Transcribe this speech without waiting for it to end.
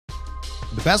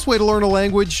The best way to learn a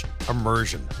language?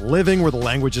 Immersion. Living where the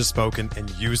language is spoken and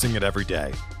using it every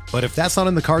day. But if that's not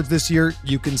in the cards this year,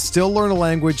 you can still learn a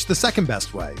language the second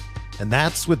best way, and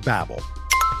that's with Babbel.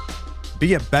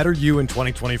 Be a better you in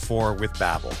 2024 with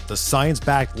Babbel, the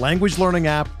science-backed language learning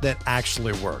app that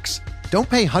actually works. Don't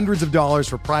pay hundreds of dollars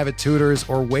for private tutors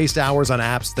or waste hours on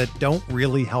apps that don't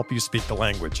really help you speak the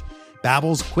language.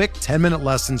 Babbel's quick 10-minute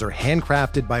lessons are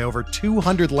handcrafted by over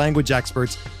 200 language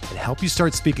experts and help you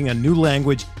start speaking a new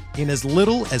language in as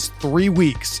little as 3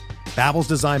 weeks. Babbel's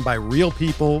designed by real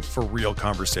people for real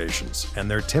conversations,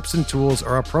 and their tips and tools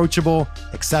are approachable,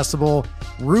 accessible,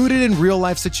 rooted in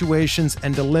real-life situations,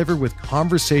 and delivered with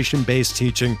conversation-based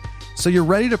teaching, so you're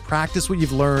ready to practice what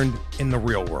you've learned in the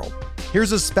real world.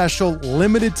 Here's a special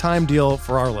limited-time deal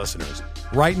for our listeners.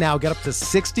 Right now, get up to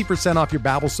 60% off your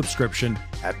Babbel subscription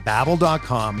at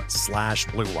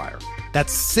babbel.com/Blue Wire.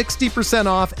 That's 60%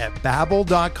 off at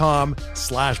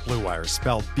babbel.com/Blue Wire,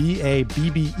 spelled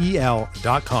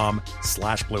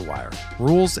BABBEL.com/Blue Wire.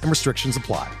 Rules and restrictions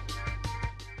apply.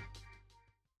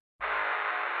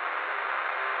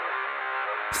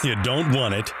 You don't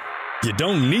want it, you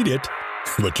don't need it,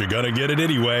 but you're gonna get it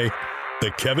anyway.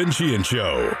 The Kevin Sheehan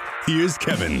Show. Here's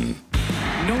Kevin.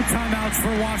 No timeouts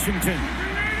for Washington.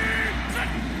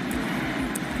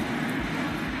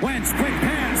 Wentz, quick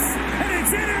pass, and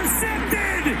it's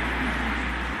intercepted!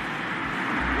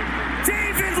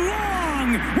 David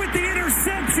Long with the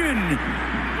interception,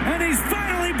 and he's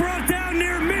finally brought down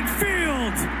near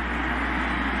midfield.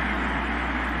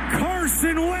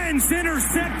 Carson Wentz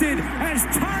intercepted as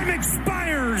time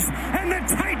expires, and the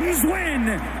Titans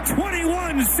win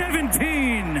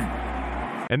 21-17.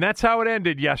 And that's how it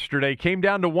ended yesterday. Came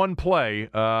down to one play.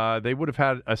 They would have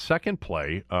had a second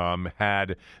play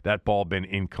had that ball been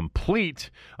incomplete,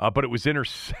 but it was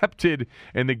intercepted,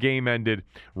 and the game ended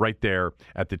right there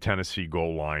at the Tennessee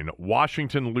goal line.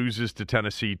 Washington loses to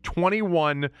Tennessee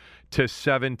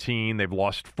 21-17. They've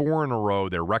lost 4 in a row.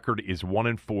 Their record is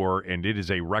 1-4, and it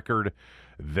is a record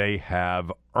they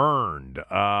have earned.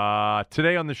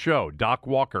 Today on the show, Doc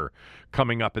Walker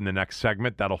coming up in the next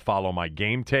segment. That'll follow my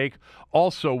game take.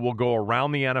 Also, we'll go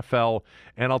around the NFL,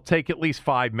 and I'll take at least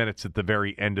 5 minutes at the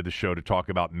very end of the show to talk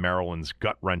about Maryland's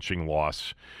gut-wrenching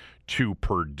loss to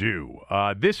Purdue.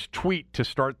 This tweet to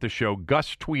start the show,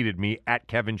 Gus tweeted me at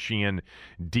Kevin Sheehan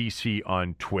DC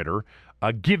on Twitter.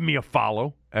 Give me a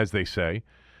follow, as they say.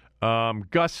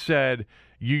 Gus said,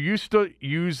 "You used to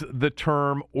use the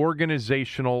term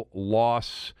organizational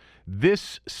loss.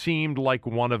 This seemed like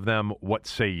one of them. What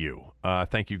say you?"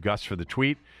 Thank you, Gus, for the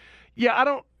tweet.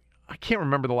 Yeah, I can't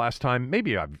remember the last time.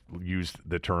 Maybe I've used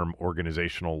the term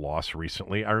organizational loss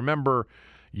recently. I remember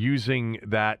using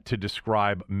that to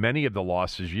describe many of the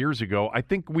losses years ago. I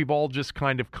think we've all just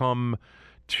kind of come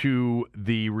to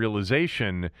the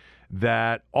realization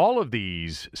that all of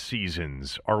these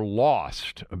seasons are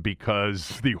lost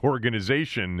because the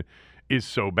organization is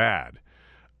so bad.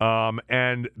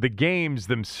 And the games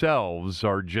themselves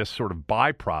are just sort of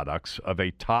byproducts of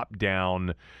a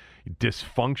top-down,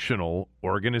 dysfunctional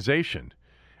organization.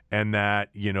 And that,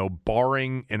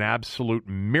 barring an absolute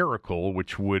miracle,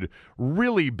 which would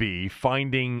really be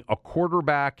finding a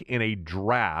quarterback in a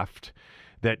draft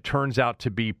that turns out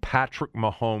to be Patrick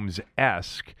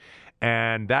Mahomes-esque,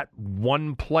 and that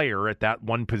one player at that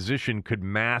one position could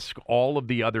mask all of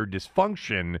the other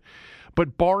dysfunction.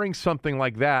 But barring something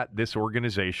like that, this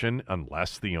organization,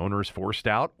 unless the owner is forced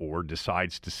out or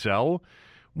decides to sell,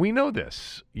 we know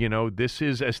this. This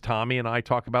is, as Tommy and I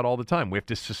talk about all the time, we have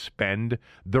to suspend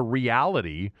the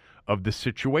reality of the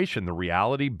situation. The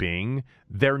reality being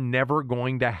they're never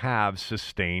going to have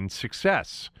sustained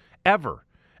success, ever.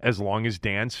 As long as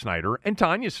Dan Snyder, and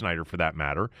Tanya Snyder for that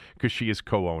matter, because she is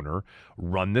co-owner,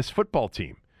 run this football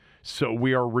team. So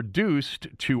we are reduced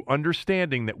to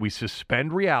understanding that we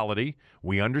suspend reality.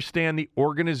 We understand the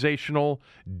organizational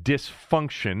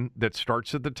dysfunction that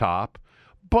starts at the top,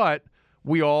 but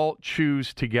we all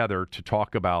choose together to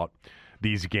talk about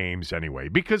these games anyway,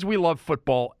 because we love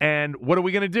football. And what are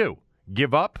we going to do?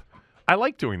 Give up? I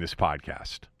like doing this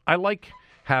podcast. I like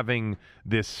having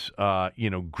this,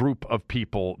 group of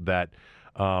people that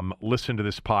listen to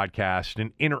this podcast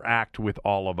and interact with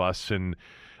all of us. And,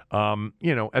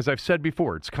 as I've said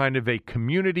before, it's kind of a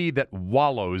community that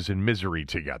wallows in misery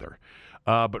together.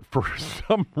 But for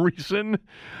some reason,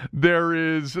 there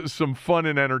is some fun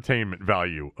and entertainment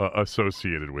value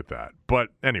associated with that. But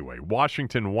anyway,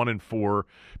 Washington 1-4.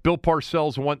 Bill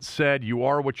Parcells once said, "You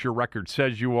are what your record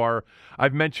says you are."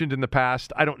 I've mentioned in the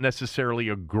past, I don't necessarily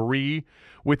agree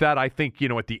with that. I think,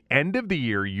 at the end of the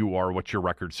year, you are what your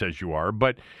record says you are.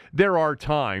 But there are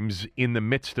times in the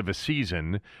midst of a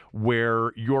season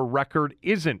where your record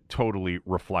isn't totally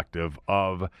reflective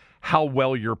of how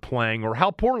well you're playing or how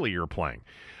poorly you're playing.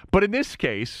 But in this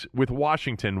case, with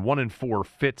Washington, 1-4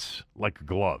 fits like a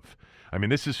glove. I mean,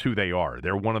 this is who they are.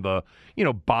 They're one of the,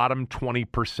 bottom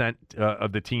 20%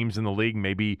 of the teams in the league,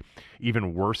 maybe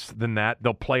even worse than that.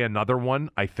 They'll play another one,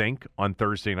 I think, on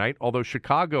Thursday night, although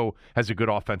Chicago has a good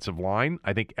offensive line.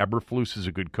 I think Eberflus is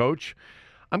a good coach.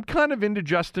 I'm kind of into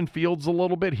Justin Fields a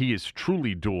little bit. He is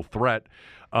truly dual threat.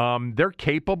 They're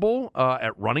capable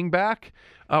at running back.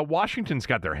 Washington's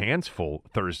got their hands full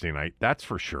Thursday night, that's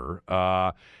for sure.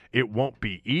 It won't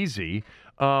be easy.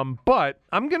 But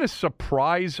I'm going to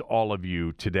surprise all of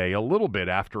you today a little bit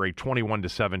after a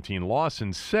 21-17 loss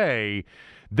and say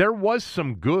there was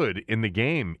some good in the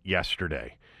game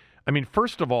yesterday. I mean,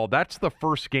 first of all, that's the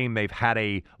first game they've had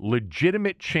a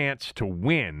legitimate chance to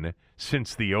win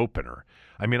since the opener.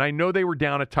 I mean, I know they were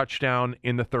down a touchdown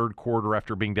in the third quarter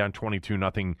after being down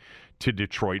 22-0 to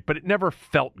Detroit, but it never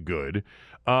felt good.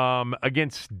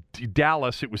 Against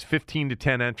Dallas, it was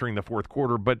 15-10 entering the fourth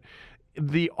quarter, but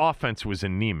the offense was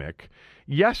anemic.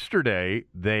 Yesterday,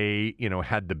 they,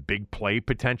 had the big play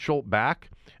potential back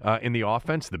in the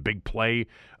offense, the big play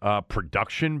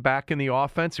production back in the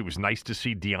offense. It was nice to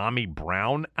see De'Ami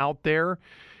Brown out there.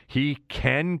 He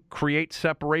can create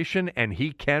separation, and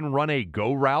he can run a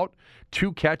go route.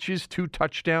 2 catches, 2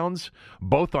 touchdowns,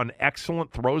 both on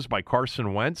excellent throws by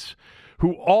Carson Wentz,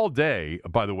 who all day,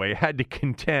 by the way, had to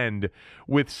contend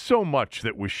with so much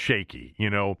that was shaky.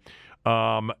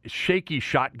 Shaky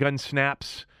shotgun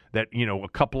snaps that, a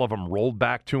couple of them rolled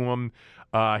back to him.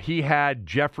 He had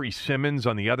Jeffrey Simmons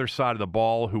on the other side of the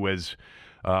ball, who has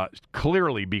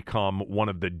clearly become one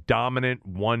of the dominant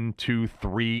 1, 2,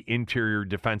 3 interior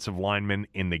defensive linemen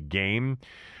in the game.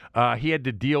 He had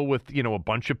to deal with, a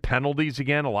bunch of penalties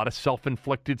again, a lot of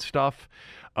self-inflicted stuff.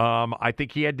 I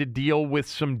think he had to deal with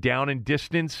some down and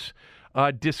distance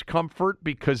discomfort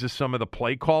because of some of the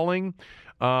play calling.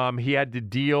 He had to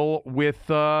deal with,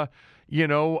 some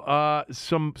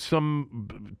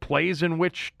plays in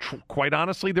which, quite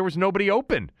honestly, there was nobody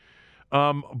open.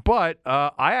 But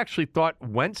I actually thought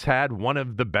Wentz had one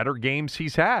of the better games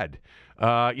he's had.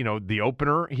 The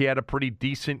opener, he had a pretty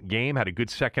decent game, had a good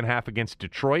second half against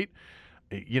Detroit.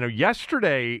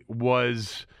 Yesterday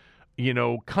was,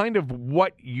 kind of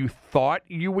what you thought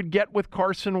you would get with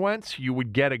Carson Wentz. You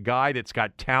would get a guy that's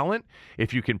got talent.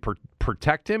 If you can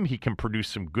protect him, he can produce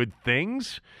some good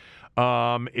things.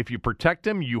 If you protect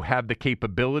him, you have the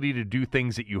capability to do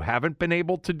things that you haven't been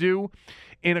able to do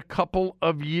in a couple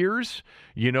of years.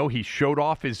 He showed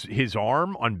off his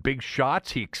arm on big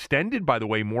shots. He extended, by the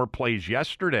way, more plays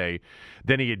yesterday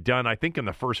than he had done, I think, in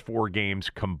the first 4 games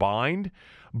combined.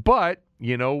 But,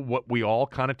 what we all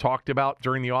kind of talked about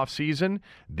during the offseason,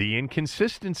 the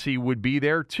inconsistency would be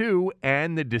there too,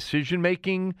 and the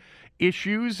decision-making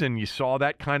issues, and you saw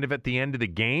that kind of at the end of the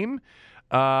game.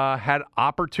 Had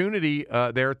opportunity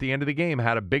there at the end of the game,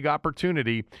 had a big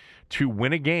opportunity to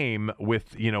win a game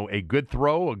with, a good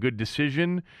throw, a good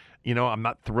decision. I'm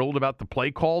not thrilled about the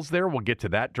play calls there. We'll get to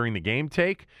that during the game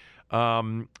take.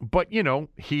 But,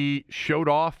 he showed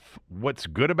off what's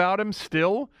good about him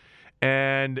still,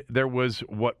 and there was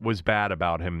what was bad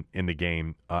about him in the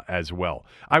game as well.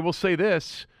 I will say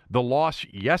this, the loss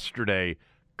yesterday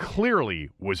clearly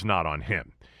was not on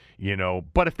him,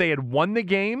 but if they had won the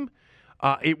game,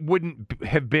 it wouldn't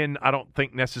have been, I don't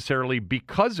think, necessarily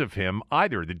because of him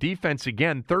either. The defense,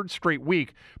 again, third straight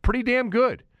week, pretty damn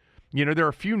good. There are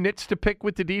a few nits to pick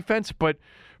with the defense, but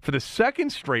for the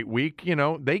second straight week,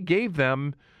 they gave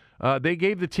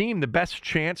the team the best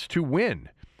chance to win.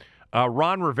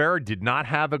 Ron Rivera did not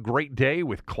have a great day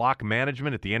with clock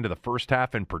management at the end of the first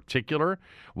half in particular.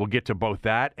 We'll get to both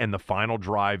that and the final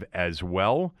drive as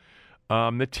well.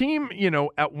 The team,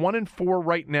 at 1-4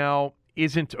 right now,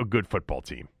 isn't a good football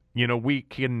team. We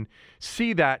can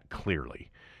see that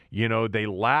clearly. They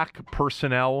lack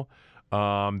personnel.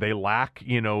 They lack,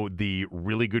 the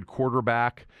really good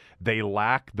quarterback. They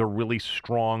lack the really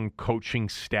strong coaching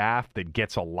staff that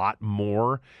gets a lot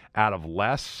more out of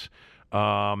less.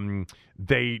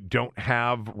 They don't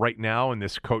have right now in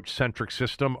this coach-centric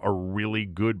system a really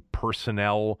good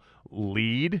personnel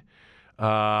lead.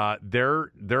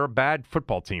 They're a bad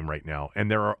football team right now,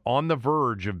 and they're on the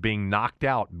verge of being knocked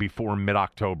out before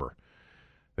mid-October.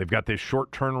 They've got this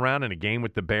short turnaround in a game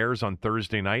with the Bears on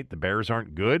Thursday night. The Bears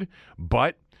aren't good,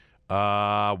 but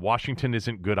Washington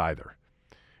isn't good either.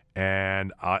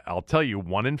 And I'll tell you,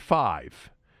 1-5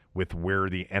 with where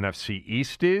the NFC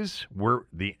East is, with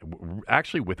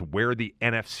where the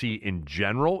NFC in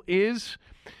general is.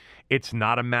 It's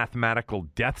not a mathematical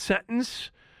death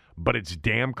sentence, but it's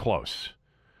damn close.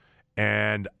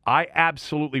 And I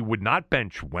absolutely would not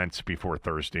bench Wentz before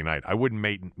Thursday night. I wouldn't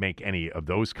make any of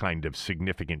those kind of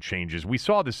significant changes. We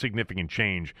saw the significant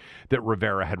change that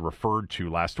Rivera had referred to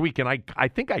last week, and I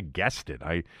think I guessed it.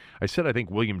 I said I think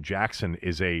William Jackson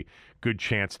is a good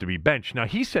chance to be benched. Now,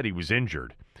 he said he was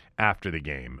injured after the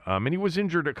game, and he was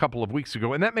injured a couple of weeks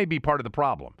ago, and that may be part of the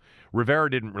problem. Rivera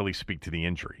didn't really speak to the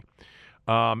injury.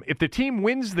 If the team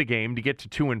wins the game to get to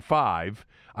 2-5,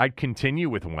 I'd continue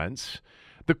with Wentz.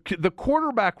 The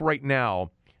quarterback right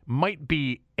now might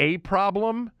be a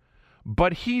problem,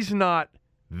 but he's not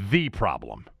the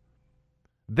problem.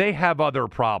 They have other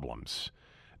problems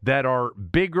that are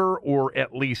bigger or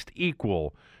at least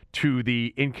equal to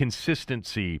the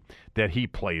inconsistency that he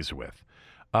plays with.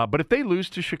 But if they lose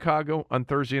to Chicago on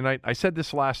Thursday night, I said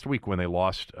this last week when they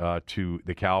lost to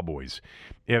the Cowboys,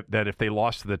 that if they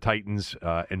lost to the Titans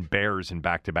and Bears in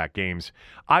back-to-back games,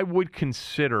 I would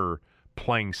consider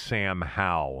playing Sam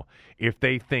Howell if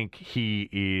they think he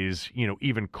is,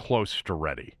 even close to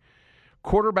ready.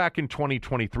 Quarterback in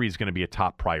 2023 is going to be a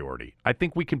top priority. I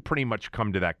think we can pretty much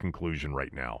come to that conclusion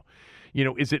right now.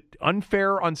 Is it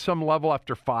unfair on some level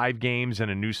after 5 games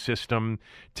and a new system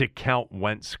to count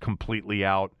Wentz completely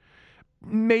out?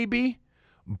 Maybe.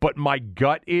 But my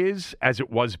gut is, as it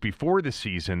was before the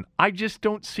season, I just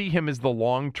don't see him as the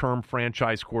long-term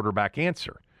franchise quarterback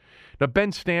answer. Now,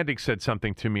 Ben Standig said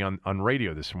something to me on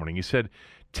radio this morning. He said,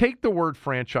 take the word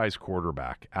franchise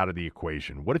quarterback out of the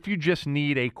equation. What if you just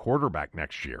need a quarterback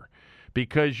next year?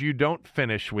 Because you don't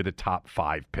finish with a top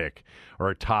 5 pick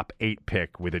or a top 8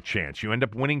 pick with a chance. You end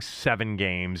up winning 7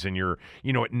 games and you're,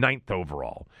 at 9th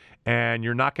overall. And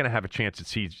you're not going to have a chance at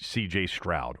C.J.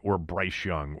 Stroud or Bryce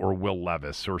Young or Will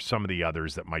Levis or some of the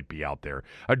others that might be out there.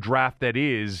 A draft that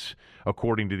is,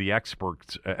 according to the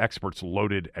experts,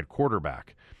 loaded at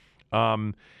quarterback.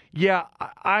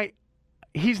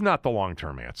 He's not the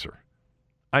long-term answer.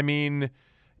 I mean,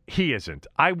 he isn't.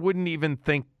 I wouldn't even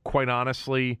think, quite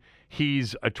honestly,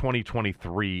 he's a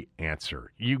 2023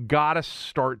 answer. You got to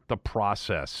start the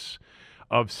process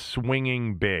of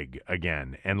swinging big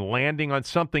again and landing on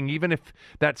something, even if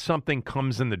that something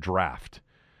comes in the draft.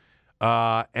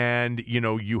 And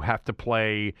you have to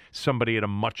play somebody at a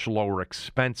much lower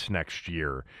expense next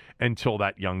year until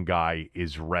that young guy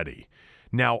is ready.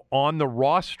 Now, on the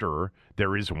roster,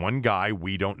 there is one guy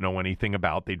we don't know anything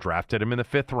about. They drafted him in the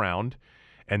 5th round,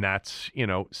 and that's,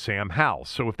 Sam Howell.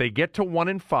 So if they get to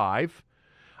 1-5,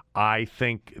 I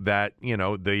think that,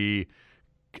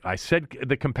 I said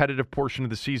the competitive portion of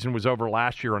the season was over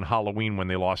last year on Halloween when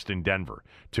they lost in Denver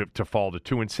to fall to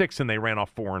 2-6, and they ran off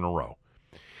 4 in a row.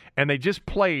 And they just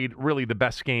played really the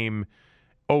best game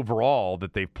overall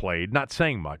that they've played, not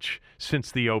saying much,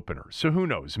 since the opener. So who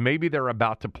knows? Maybe they're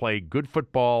about to play good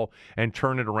football and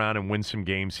turn it around and win some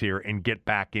games here and get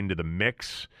back into the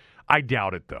mix. I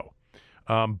doubt it, though.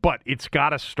 But it's got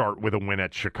to start with a win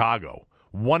at Chicago.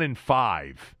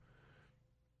 1-5.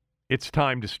 It's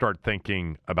time to start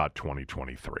thinking about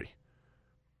 2023.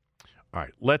 All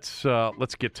right, let's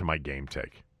get to my game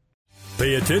take.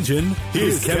 Pay attention.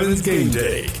 Here's Kevin's game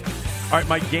take. All right,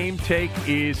 my game take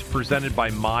is presented by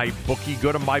MyBookie.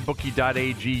 Go to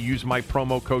mybookie.ag. Use my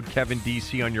promo code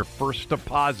KevinDC on your first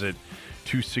deposit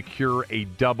to secure a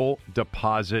double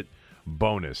deposit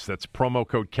bonus. That's promo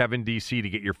code KevinDC to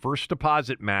get your first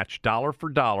deposit match dollar for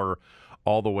dollar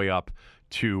all the way up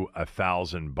to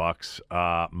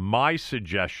 $1,000. My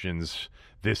suggestions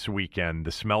this weekend: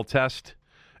 the smell test,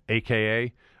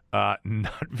 aka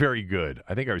not very good.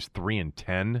 I think I was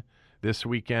 3-10 this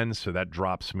weekend, so that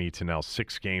drops me to now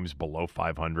 6 games below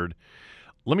 500.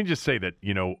 Let me just say that,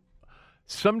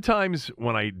 sometimes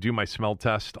when I do my smell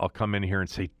test, I'll come in here and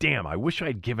say, damn, I wish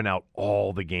I'd given out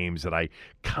all the games that I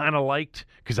kind of liked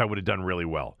because I would have done really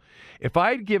well. If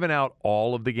I had given out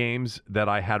all of the games that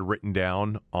I had written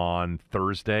down on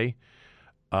Thursday,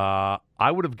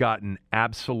 I would have gotten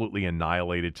absolutely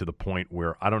annihilated to the point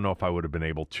where I don't know if I would have been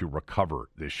able to recover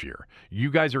this year.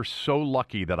 You guys are so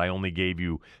lucky that I only gave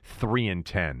you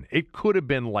 3-10. It could have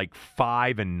been like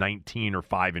 5-19 or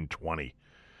 5-20.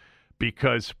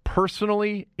 Because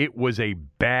personally, it was a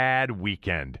bad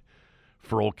weekend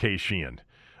for old Kay Sheehan.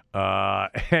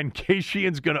 And Kay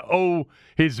Sheehan's going to owe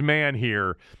his man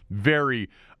here very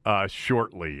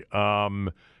shortly.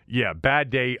 Yeah, bad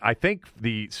day. I think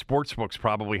the sportsbooks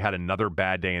probably had another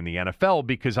bad day in the NFL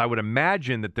because I would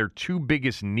imagine that their two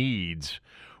biggest needs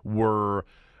were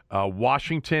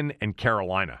Washington and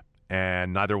Carolina,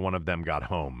 and neither one of them got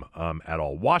home at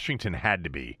all. Washington had to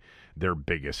be their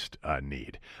biggest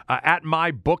need. At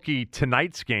my bookie,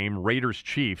 tonight's game,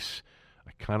 Raiders-Chiefs,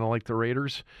 I kind of like the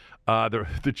Raiders.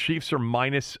 The Chiefs are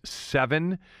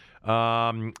 -7.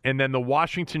 And then the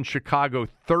Washington-Chicago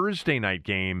Thursday night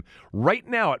game right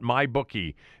now at my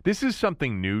bookie. This is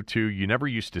something new, too. You never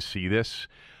used to see this.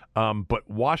 But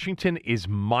Washington is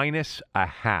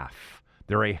 -0.5.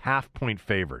 They're a half-point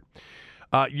favorite.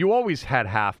 You always had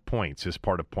half points as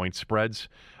part of point spreads.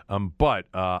 But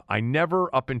I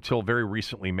never, up until very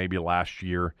recently, maybe last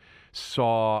year,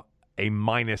 saw a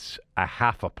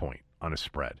 -0.5 point on a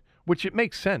spread. Which it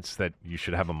makes sense that you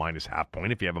should have a -0.5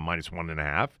 point if you have a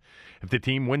 -1.5. If the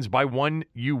team wins by 1,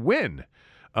 you win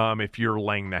if you're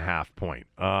laying the half point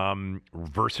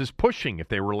versus pushing if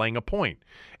they were laying a point.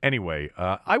 Anyway,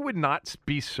 I would not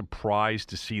be surprised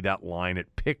to see that line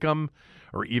at Pick'em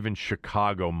or even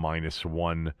Chicago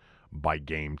 -1 by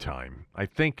game time. I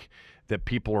think that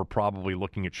people are probably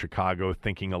looking at Chicago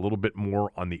thinking a little bit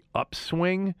more on the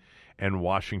upswing and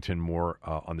Washington more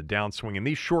on the downswing. And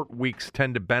these short weeks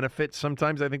tend to benefit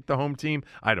sometimes, I think, the home team.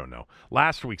 I don't know.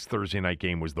 Last week's Thursday night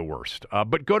game was the worst.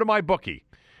 But go to MyBookie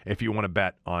if you want to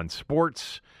bet on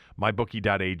sports.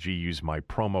 MyBookie.ag. Use my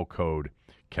promo code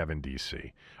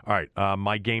KevinDC. All right,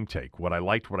 my game take, what I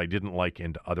liked, what I didn't like,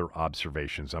 and other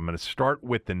observations. I'm going to start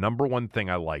with the number one thing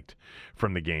I liked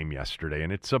from the game yesterday,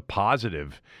 and it's a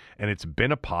positive, and it's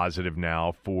been a positive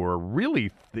now for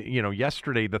really,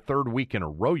 yesterday, the third week in a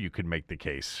row, you could make the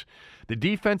case. The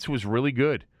defense was really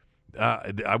good.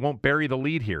 I won't bury the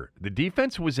lead here. The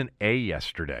defense was an A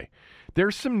yesterday.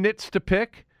 There's some nits to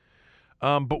pick.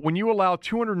 But when you allow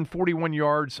 241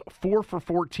 yards, 4 for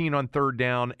 14 on third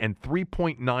down, and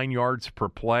 3.9 yards per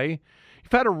play,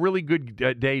 you've had a really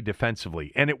good day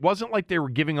defensively. And it wasn't like they were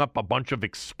giving up a bunch of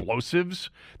explosives.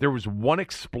 There was one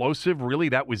explosive, really,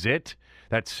 that was it.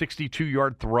 That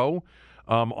 62-yard throw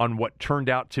on what turned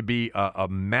out to be a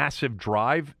massive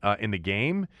drive in the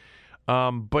game.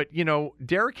 But,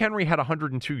 Derrick Henry had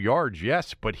 102 yards,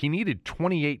 yes, but he needed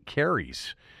 28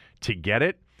 carries to get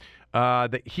it.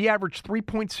 He averaged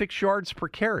 3.6 yards per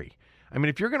carry. I mean,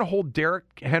 if you're going to hold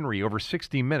Derrick Henry over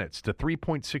 60 minutes to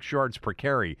 3.6 yards per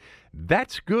carry,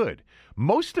 that's good.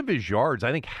 Most of his yards,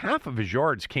 I think half of his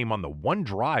yards came on the one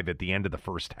drive at the end of the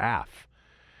first half.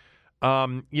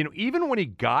 Even when he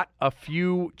got a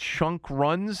few chunk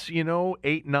runs,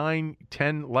 8, 9,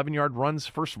 10, 11-yard runs,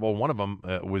 first of all, one of them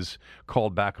was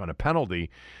called back on a penalty.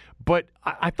 But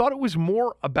I thought it was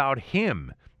more about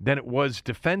him than it was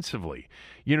defensively.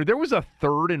 There was a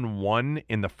 3rd and 1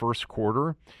 in the first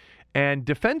quarter, and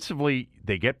defensively,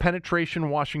 they get penetration,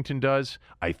 Washington does.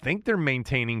 I think they're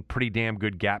maintaining pretty damn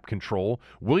good gap control.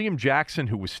 William Jackson,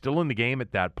 who was still in the game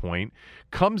at that point,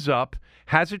 comes up,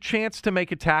 has a chance to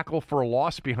make a tackle for a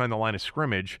loss behind the line of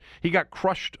scrimmage. He got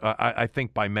crushed, I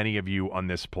think, by many of you on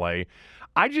this play.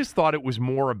 I just thought it was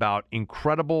more about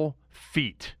incredible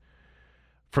feet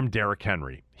from Derrick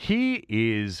Henry. He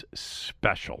is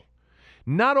special.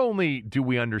 Not only do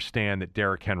we understand that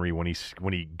Derrick Henry, when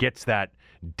he gets that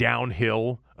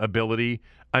downhill ability,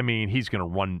 I mean, he's going to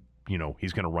run,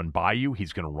 he's going to run by you,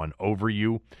 he's going to run over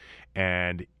you,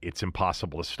 and it's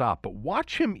impossible to stop. But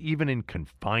watch him even in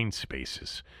confined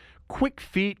spaces. Quick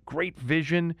feet, great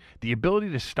vision, the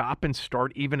ability to stop and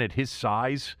start even at his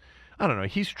size. I don't know.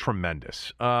 He's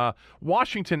tremendous.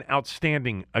 Washington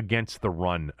outstanding against the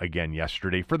run again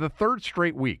yesterday for the 3rd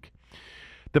straight week.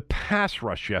 The pass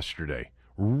rush yesterday,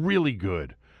 really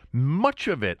good. Much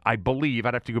of it, I believe,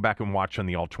 I'd have to go back and watch on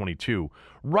the All-22,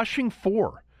 rushing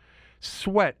 4.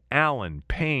 Sweat, Allen,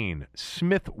 Payne,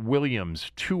 Smith,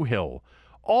 Williams, Tuhill,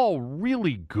 all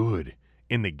really good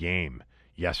in the game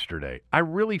yesterday. I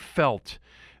really felt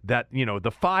that,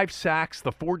 the 5 sacks,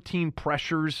 the 14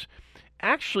 pressures,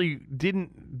 actually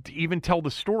didn't even tell the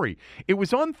story. It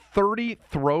was on 30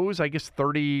 throws, I guess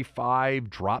 35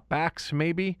 dropbacks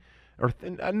maybe.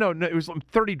 No, it was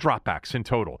 30 dropbacks in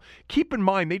total. Keep in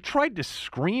mind, they tried to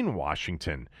screen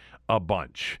Washington a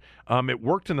bunch. It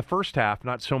worked in the first half,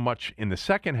 not so much in the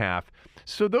second half.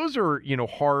 So those are,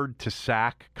 hard to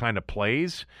sack kind of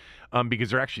plays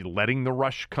because they're actually letting the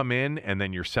rush come in, and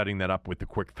then you're setting that up with the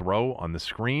quick throw on the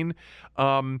screen.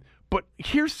 But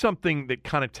here's something that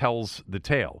kind of tells the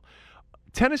tale.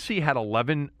 Tennessee had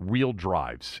 11 real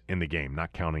drives in the game,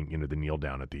 not counting, the kneel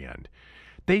down at the end.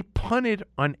 They punted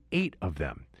on 8 of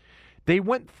them. They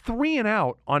went 3 and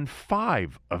out on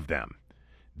 5 of them.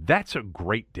 That's a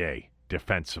great day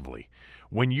defensively.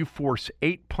 When you force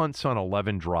 8 punts on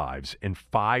 11 drives and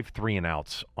 5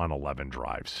 3-and-outs on 11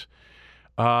 drives.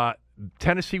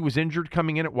 Tennessee was injured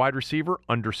coming in at wide receiver,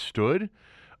 understood.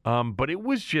 But it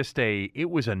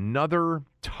was another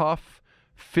tough,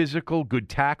 physical, good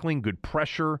tackling, good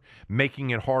pressure,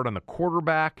 making it hard on the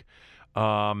quarterback.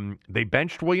 They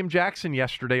benched William Jackson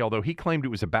yesterday, although he claimed it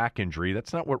was a back injury.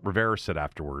 That's not what Rivera said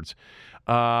afterwards.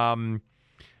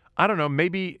 I don't know.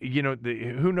 Maybe,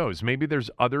 who knows? Maybe there's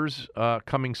others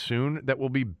coming soon that will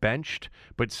be benched.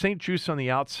 But St. Juice on the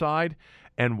outside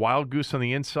and Wild Goose on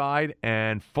the inside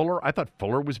and Fuller. I thought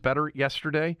Fuller was better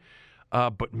yesterday.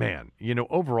 But, man,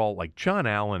 overall, like John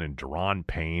Allen and Daron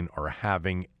Payne are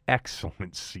having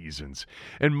excellent seasons.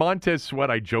 And Montez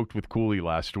Sweat, I joked with Cooley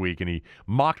last week, and he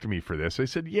mocked me for this. I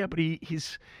said, yeah, but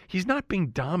he's not being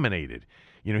dominated.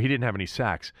 He didn't have any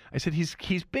sacks. I said,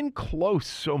 he's been close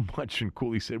so much. And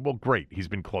Cooley said, well, great. He's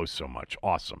been close so much.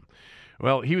 Awesome.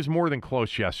 Well, he was more than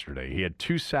close yesterday. He had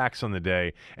 2 sacks on the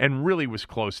day and really was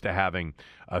close to having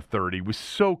a third. He was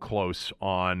so close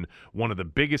on one of the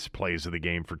biggest plays of the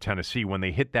game for Tennessee when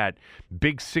they hit that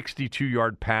big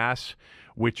 62-yard pass,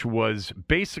 which was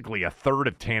basically a third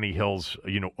of Tannehill's,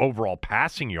 overall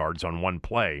passing yards on one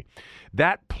play.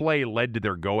 That play led to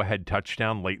their go-ahead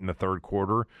touchdown late in the third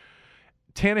quarter.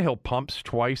 Tannehill pumps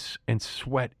twice, and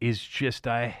Sweat is just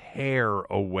a hair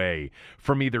away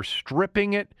from either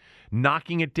stripping it,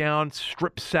 knocking it down,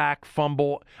 strip sack,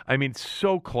 fumble. I mean,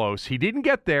 so close. He didn't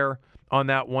get there on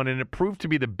that one, and it proved to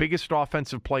be the biggest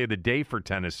offensive play of the day for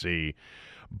Tennessee.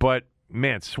 But,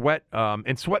 man, Sweat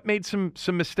made some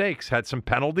mistakes, had some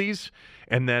penalties,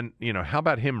 and then, how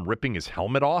about him ripping his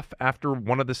helmet off after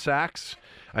one of the sacks?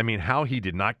 I mean, how he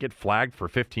did not get flagged for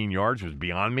 15 yards was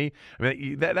beyond me. I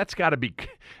mean, that's got to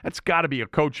be a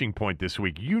coaching point this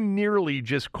week. You nearly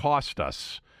just cost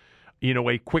us,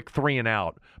 a quick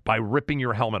 3-and-out by ripping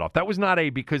your helmet off. That was not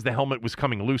because the helmet was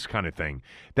coming loose kind of thing.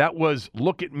 That was,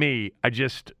 look at me, I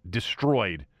just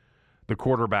destroyed the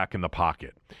quarterback in the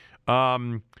pocket.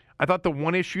 I thought the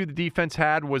one issue the defense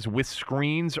had was with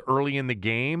screens early in the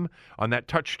game. On that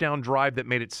touchdown drive that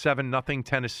made it 7-0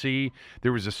 Tennessee,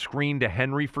 there was a screen to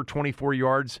Henry for 24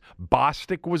 yards.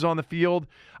 Bostic was on the field.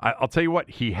 I'll tell you what,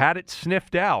 he had it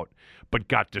sniffed out, but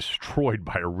got destroyed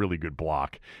by a really good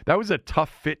block. That was a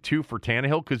tough fit, too, for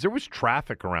Tannehill because there was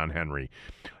traffic around Henry.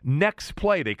 Next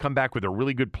play, they come back with a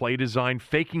really good play design,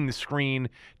 faking the screen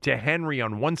to Henry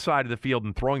on one side of the field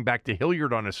and throwing back to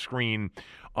Hilliard on a screen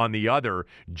on the other.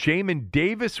 Jamin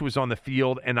Davis was on the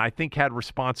field and I think had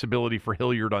responsibility for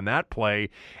Hilliard on that play,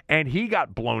 and he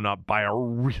got blown up by a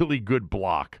really good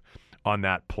block on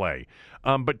that play.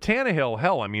 But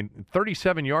Tannehill,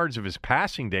 37 yards of his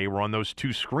passing day were on those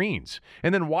 2 screens.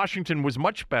 And then Washington was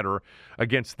much better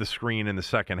against the screen in the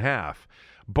second half.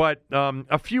 But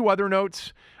a few other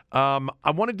notes.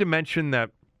 I wanted to mention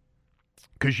that,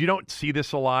 because you don't see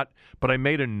this a lot, but I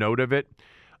made a note of it.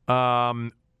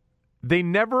 They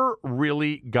never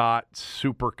really got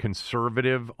super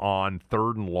conservative on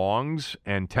 3rd and longs,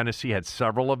 and Tennessee had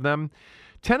several of them.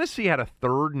 Tennessee had a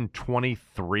 3rd and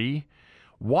 23.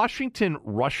 Washington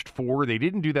rushed 4. They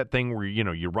didn't do that thing where,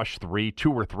 you rush 3,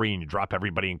 2 or 3, and you drop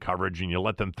everybody in coverage and you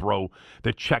let them throw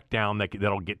the check down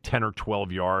that'll get 10 or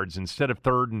 12 yards. Instead of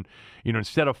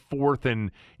 4th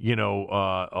and,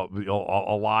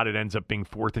 a lot, it ends up being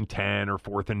 4th and 10 or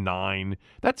 4th and 9.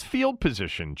 That's field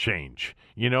position change.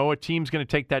 A team's going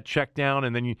to take that check down,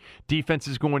 and then defense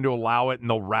is going to allow it, and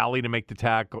they'll rally to make the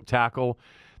tackle.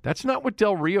 That's not what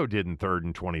Del Rio did in 3rd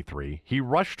and 23. He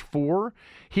rushed 4.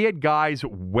 He had guys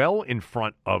well in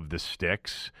front of the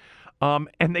sticks, and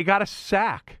they got a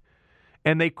sack.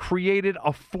 And they created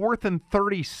a 4th and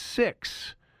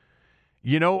 36,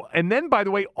 and then, by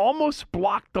the way, almost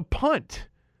blocked the punt.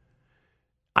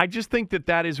 I just think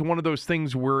that is one of those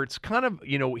things where it's kind of,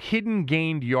 hidden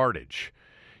gained yardage.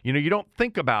 You don't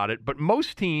think about it, but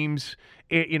most teams,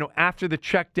 after the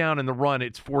check down and the run,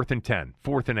 it's 4th and 10,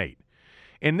 4th and 8.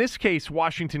 In this case,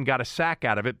 Washington got a sack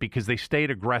out of it because they stayed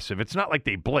aggressive. It's not like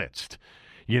they blitzed.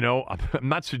 I'm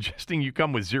not suggesting you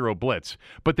come with 0 blitz,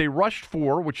 but they rushed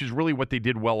 4, which is really what they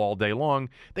did well all day long.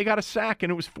 They got a sack,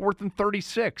 and it was 4th and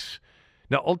 36.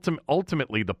 Now,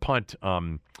 ultimately, the punt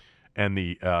and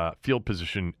the field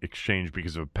position exchange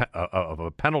because of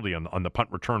a penalty on the punt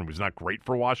return was not great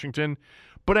for Washington.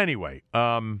 But anyway,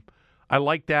 I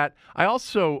like that. I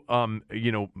also,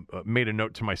 made a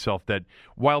note to myself that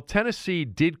while Tennessee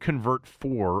did convert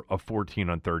 4 of 14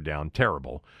 on 3rd down,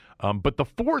 terrible, but the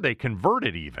 4 they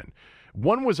converted even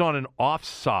One was on an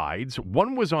offsides.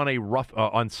 One was on a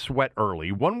on Sweat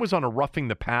early. One was on a roughing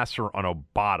the passer on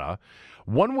Obata.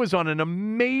 One was on an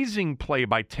amazing play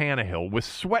by Tannehill with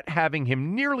Sweat having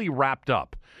him nearly wrapped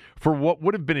up for what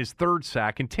would have been his third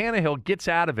sack, and Tannehill gets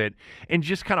out of it and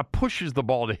just kind of pushes the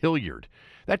ball to Hilliard.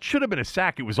 That should have been a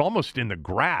sack. It was almost in the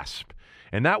grasp.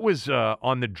 And that was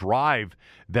on the drive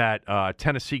that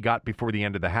Tennessee got before the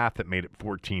end of the half that made it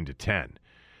 14-10.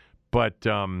 But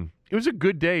it was a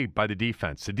good day by the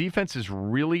defense. The defense has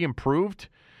really improved.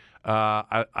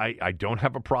 I don't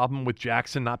have a problem with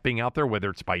Jackson not being out there, whether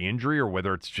it's by injury or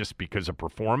whether it's just because of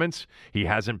performance. He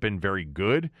hasn't been very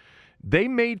good. They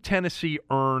made Tennessee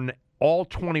earn all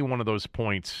 21 of those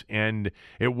points, and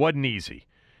it wasn't easy.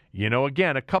 You know,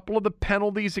 again, a couple of the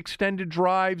penalties, extended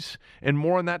drives, and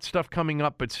more on that stuff coming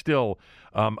up, but still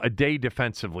a day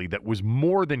defensively that was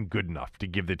more than good enough to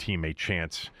give the team a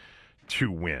chance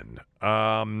to win.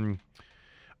 All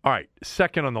right,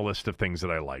 second on the list of things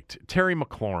that I liked, Terry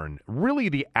McLaurin, really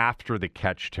the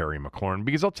after-the-catch Terry McLaurin,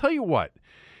 because I'll tell you what,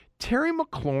 Terry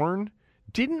McLaurin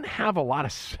didn't have a lot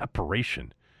of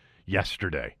separation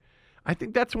yesterday. I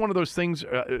think that's one of those things.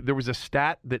 There was a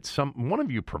stat that one of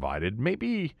you provided,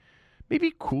 maybe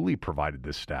Cooley provided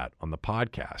this stat on the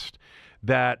podcast,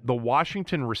 that the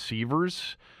Washington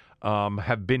receivers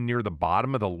have been near the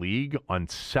bottom of the league on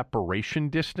separation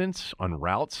distance on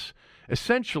routes.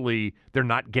 Essentially, they're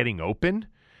not getting open.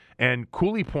 And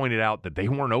Cooley pointed out that they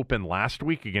weren't open last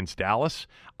week against Dallas.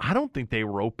 I don't think they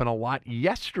were open a lot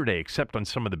yesterday, except on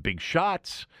some of the big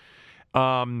shots.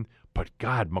 But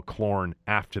God, McLaurin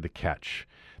after the catch.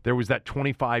 There was that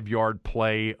 25-yard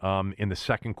play in the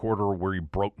second quarter where he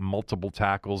broke multiple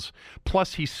tackles.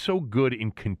 Plus, he's so good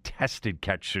in contested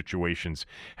catch situations.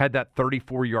 Had that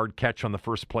 34-yard catch on the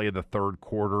first play of the third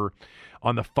quarter.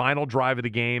 On the final drive of the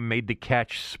game, made the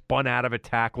catch, spun out of a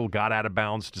tackle, got out of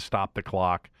bounds to stop the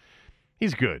clock.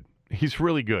 He's good. He's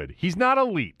really good. He's not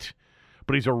elite,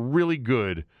 but he's a really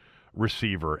good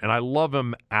receiver, and I love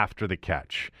him after the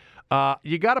catch.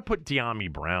 You got to put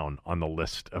Dyami Brown on the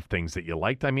list of things that you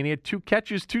liked. I mean, he had 2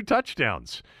 catches, 2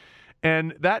 touchdowns.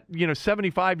 And that,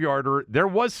 75-yarder, there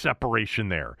was separation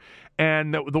there.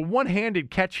 And the one-handed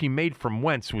catch he made from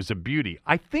Wentz was a beauty.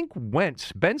 I think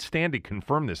Wentz, Ben Standig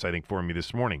confirmed this, I think, for me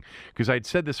this morning, because I had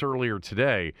said this earlier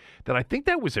today, that I think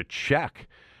that was a check.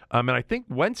 And I think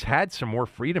Wentz had some more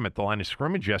freedom at the line of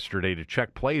scrimmage yesterday to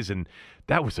check plays, and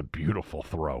that was a beautiful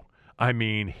throw. I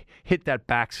mean, hit that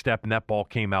back step and that ball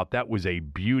came out. That was a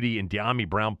beauty, and Dyami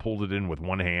Brown pulled it in with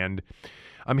one hand.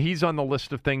 He's on the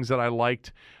list of things that I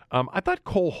liked. I thought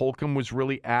Cole Holcomb was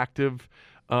really active.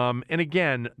 And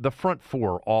again, the front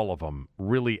four, all of them,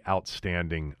 really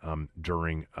outstanding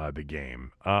during the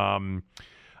game.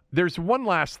 There's one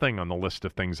last thing on the list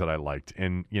of things that I liked.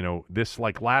 And, this,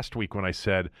 like last week when I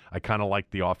said I kind of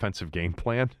liked the offensive game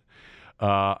plan.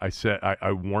 I said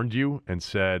I warned you and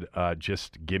said,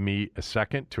 just give me a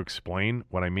second to explain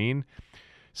what I mean.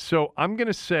 So I'm going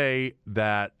to say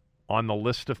that on the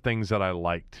list of things that I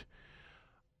liked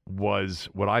was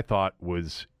what I thought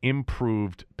was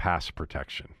improved pass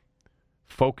protection.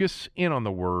 Focus in on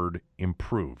the word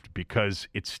improved because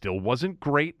it still wasn't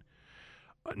great.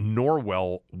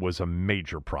 Norwell was a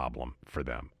major problem for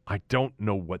them. I don't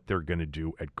know what they're going to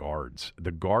do at guards.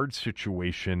 The guard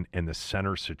situation and the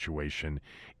center situation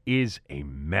is a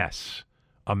mess.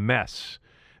 A mess.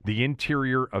 The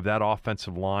interior of that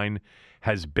offensive line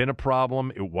has been a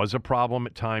problem. It was a problem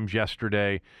at times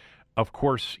yesterday. Of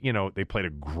course, they played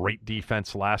a great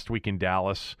defense last week in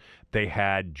Dallas. They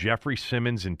had Jeffrey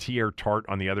Simmons and T.R. Tart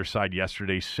on the other side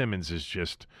yesterday. Simmons is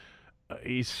just,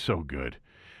 he's so good.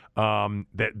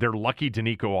 They're lucky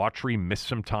Danico Autry missed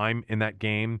some time in that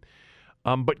game.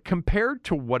 But compared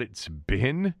to what it's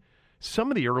been,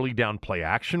 some of the early down play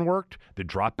action worked. The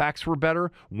dropbacks were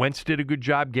better. Wentz did a good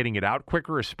job getting it out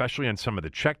quicker, especially on some of the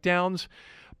checkdowns.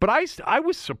 But I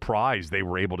was surprised they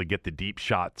were able to get the deep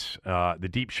shots and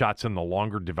the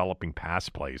longer developing pass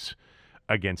plays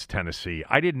against Tennessee.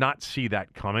 I did not see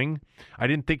that coming. I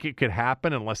didn't think it could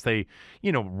happen unless they,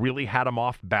 really had them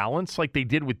off balance like they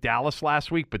did with Dallas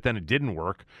last week, but then it didn't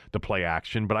work, the play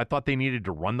action. But I thought they needed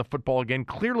to run the football again.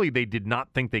 Clearly, they did not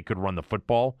think they could run the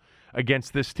football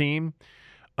against this team.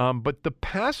 But the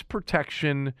pass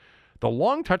protection, the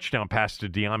long touchdown pass to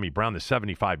Dyami Brown, the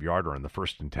 75-yarder on the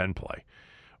 1st and 10 play,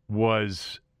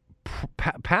 was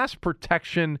pass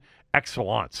protection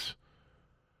excellence.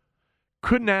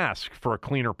 Couldn't ask for a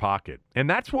cleaner pocket. And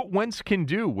that's what Wentz can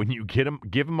do when you give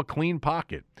him a clean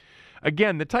pocket.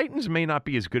 Again, the Titans may not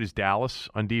be as good as Dallas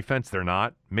on defense. They're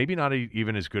not. Maybe not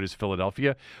even as good as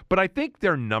Philadelphia. But I think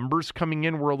their numbers coming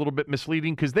in were a little bit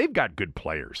misleading because they've got good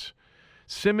players.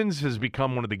 Simmons has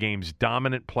become one of the game's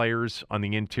dominant players on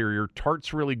the interior.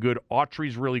 Tart's really good.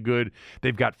 Autry's really good.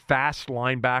 They've got fast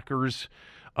linebackers.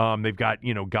 They've got,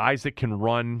 guys that can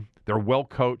run. They're well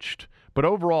coached. But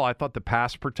overall, I thought the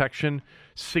pass protection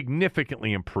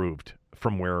significantly improved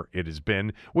from where it has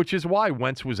been, which is why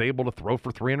Wentz was able to throw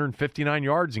for 359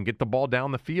 yards and get the ball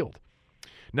down the field.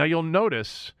 Now, you'll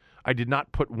notice I did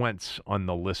not put Wentz on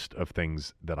the list of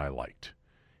things that I liked.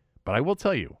 But I will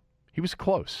tell you, he was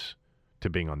close to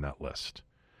being on that list.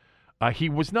 He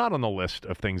was not on the list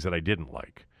of things that I didn't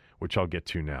like, which I'll get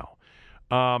to now.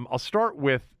 I'll start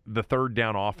with the third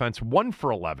down offense, 1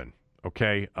 for 11,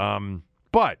 okay?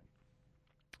 But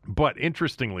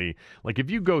interestingly, like if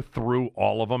you go through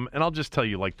all of them, and I'll just tell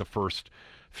you like the first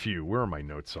few. Where are my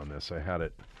notes on this? I had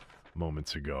it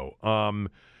moments ago.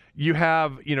 You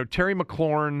have, Terry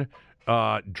McLaurin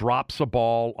drops a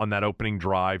ball on that opening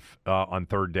drive on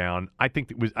third down. I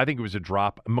think it was a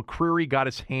drop. McCreary got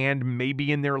his hand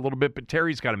maybe in there a little bit, but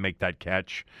Terry's got to make that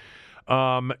catch.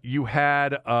 You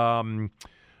had a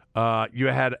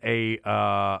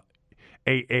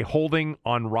holding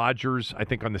on Rodgers, I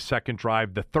think, on the second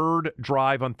drive. The third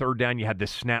drive on third down, you had the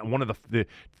snap, one of the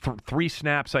three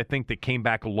snaps, I think, that came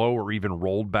back low or even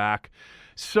rolled back.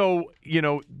 So,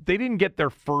 they didn't get their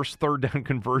first third down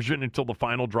conversion until the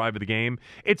final drive of the game.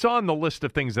 It's on the list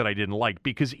of things that I didn't like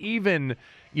because even,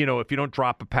 if you don't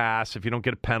drop a pass, if you don't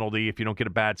get a penalty, if you don't get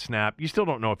a bad snap, you still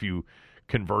don't know if you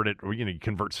convert it or, you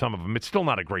convert some of them. It's still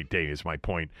not a great day is my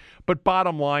point. But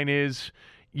bottom line is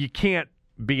you can't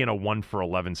be in a 1 for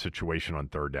 11 situation on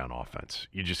third down offense.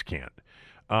 You just can't.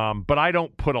 But I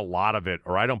don't put a lot of it,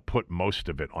 or I don't put most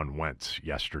of it on Wentz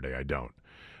yesterday. I don't.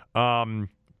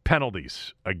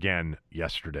 Penalties again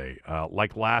yesterday.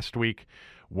 Like last week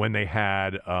when they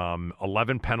had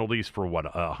 11 penalties for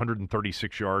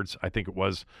 136 yards, I think it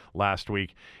was last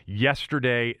week.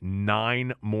 Yesterday,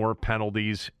 9 more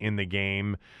penalties in the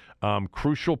game.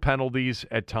 Crucial penalties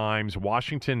at times.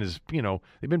 Washington is,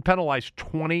 they've been penalized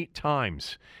 20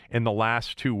 times in the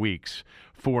last 2 weeks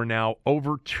for now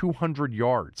over 200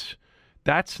 yards.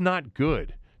 That's not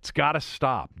good. It's got to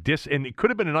stop. And it could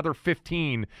have been another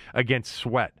 15 against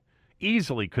Sweat.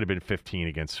 Easily could have been 15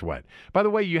 against Sweat. By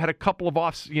the way, you had a couple of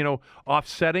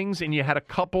offsettings, and you had a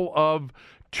couple of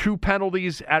 2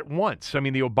 penalties at once. I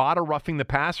mean, the Obata roughing the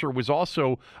passer was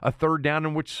also a third down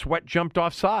in which Sweat jumped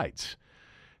off sides.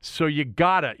 So you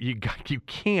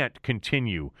can't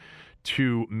continue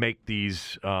to make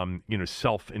these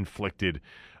self-inflicted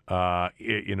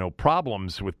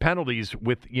problems with penalties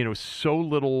with so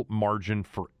little margin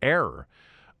for error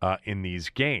in these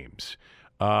games.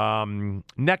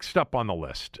 Next up on the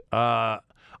list, I'll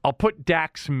put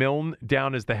Dax Milne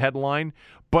down as the headline,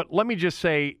 but let me just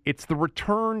say it's the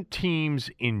return teams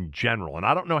in general, and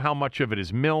I don't know how much of it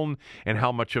is Milne and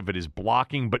how much of it is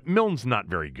blocking, but Milne's not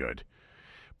very good.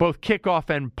 Both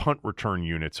kickoff and punt return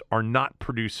units are not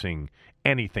producing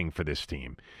anything for this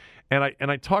team. And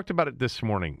I talked about it this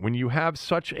morning. When you have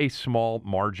such a small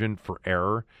margin for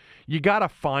error, you got to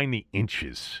find the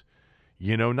inches.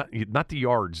 Not the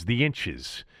yards, the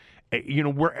inches.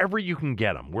 Wherever you can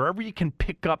get them, wherever you can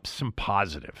pick up some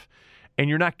positive. And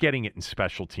you're not getting it in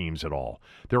special teams at all.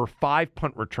 There were 5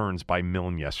 punt returns by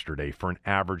Milne yesterday for an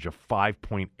average of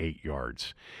 5.8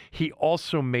 yards. He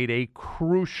also made a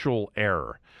crucial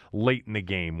error late in the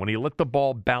game when he let the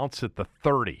ball bounce at the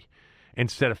 30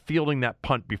 instead of fielding that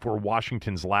punt before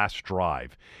Washington's last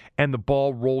drive. And the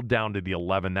ball rolled down to the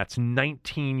 11. That's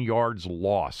 19 yards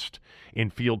lost in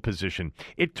field position.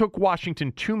 It took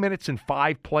Washington 2 minutes and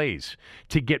 5 plays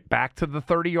to get back to the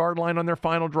 30-yard line on their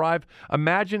final drive.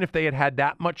 Imagine if they had had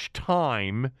that much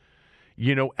time,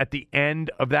 at the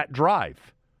end of that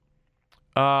drive.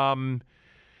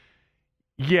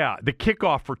 Yeah, the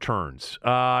kickoff returns.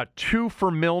 2 for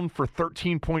Milne for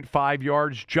 13.5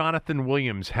 yards. Jonathan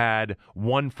Williams had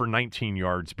 1 for 19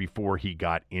 yards before he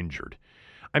got injured.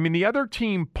 I mean, the other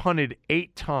team punted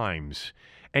 8 times,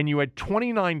 and you had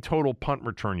 29 total punt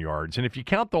return yards. And if you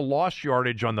count the lost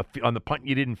yardage on the punt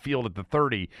you didn't field at the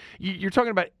 30, you're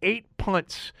talking about 8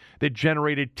 punts that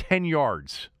generated 10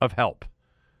 yards of help.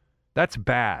 That's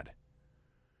bad.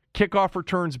 Kickoff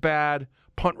returns bad.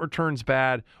 Punt returns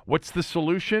bad. What's the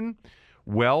solution?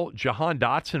 Well, Jahan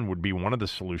Dotson would be one of the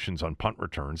solutions on punt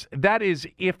returns. That is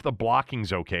if the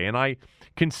blocking's okay, and I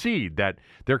concede that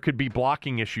there could be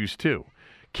blocking issues too.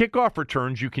 Kickoff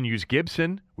returns, you can use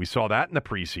Gibson. We saw that in the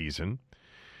preseason.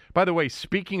 By the way,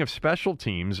 speaking of special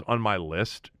teams on my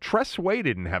list, Tress Way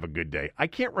didn't have a good day. I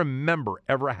can't remember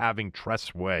ever having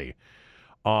Tress Way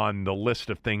on the list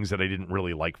of things that I didn't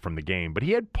really like from the game, but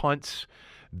he had punts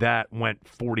that went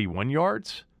 41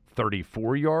 yards,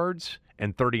 34 yards,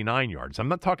 and 39 yards. I'm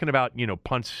not talking about,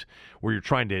 punts where you're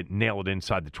trying to nail it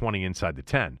inside the 20, inside the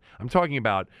 10. I'm talking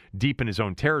about deep in his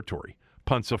own territory.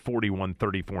 Punts of 41,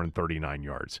 34, and 39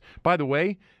 yards. By the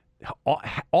way,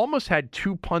 almost had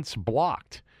 2 punts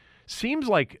blocked. Seems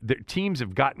like the teams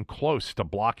have gotten close to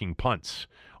blocking punts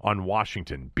on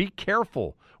Washington. Be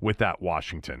careful with that,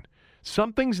 Washington.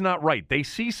 Something's not right. They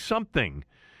see something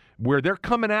where they're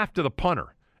coming after the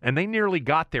punter, and they nearly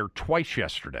got there twice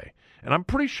yesterday. And I'm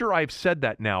pretty sure I've said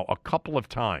that now a couple of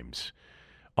times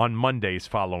on Mondays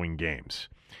following games.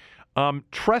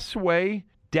 Tress Way,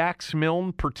 Dax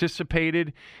Milne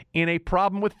participated in a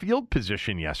problem with field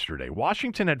position yesterday.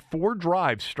 Washington had 4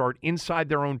 drives start inside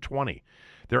their own 20.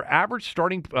 Their average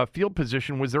starting field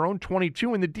position was their own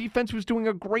 22, and the defense was doing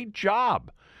a great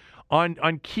job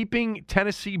on keeping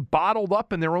Tennessee bottled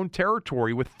up in their own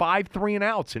territory with 5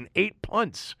 3-and-outs and 8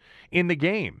 punts in the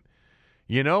game.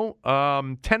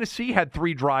 Tennessee had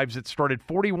 3 drives that started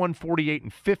 41, 48,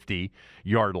 and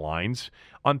 50-yard lines.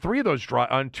 On 2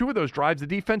 of those drives, the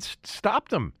defense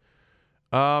stopped them.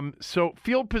 So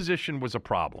field position was a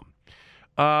problem.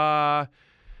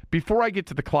 Before I get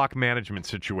to the clock management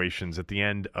situations at the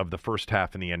end of the first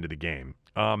half and the end of the game,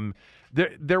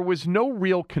 there was no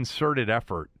real concerted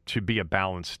effort to be a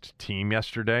balanced team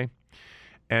yesterday.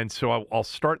 And so I'll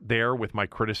start there with my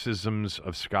criticisms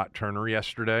of Scott Turner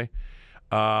yesterday.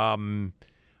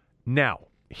 Now,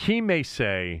 he may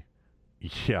say,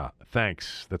 yeah,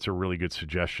 thanks. That's a really good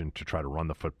suggestion to try to run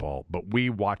the football. But we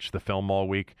watched the film all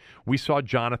week. We saw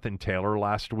Jonathan Taylor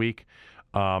last week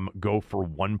go for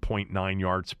 1.9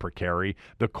 yards per carry.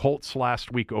 The Colts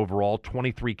last week overall,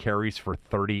 23 carries for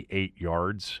 38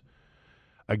 yards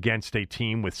against a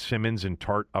team with Simmons and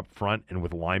Tart up front and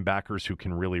with linebackers who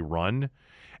can really run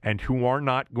and who are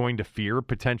not going to fear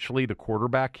potentially the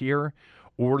quarterback here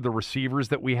or the receivers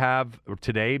that we have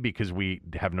today because we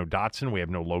have no Dotson, we have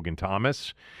no Logan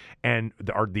Thomas, and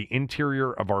the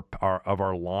interior of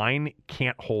our line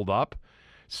can't hold up.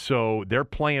 So they're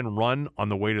playing run on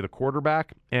the way to the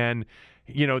quarterback, and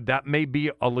that may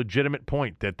be a legitimate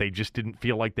point that they just didn't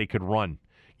feel like they could run.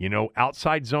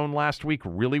 Outside zone last week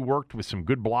really worked with some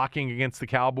good blocking against the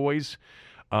Cowboys.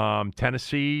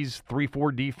 Tennessee's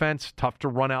 3-4 defense, tough to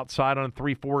run outside on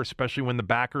 3-4, especially when the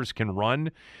backers can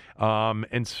run.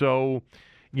 And so,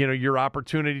 your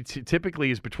opportunity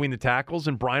typically is between the tackles,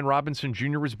 and Brian Robinson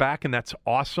Jr. was back, and that's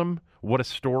awesome. What a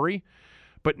story.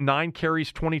 But 9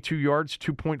 carries, 22 yards,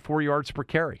 2.4 yards per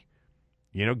carry.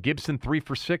 Gibson 3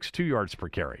 for 6, 2 yards per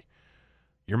carry.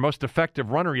 Your most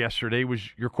effective runner yesterday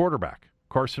was your quarterback,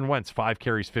 Carson Wentz, 5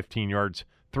 carries, 15 yards,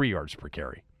 3 yards per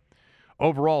carry.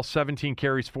 Overall, 17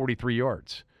 carries, 43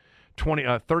 yards.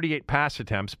 38 pass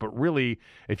attempts, but really,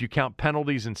 if you count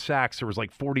penalties and sacks, there was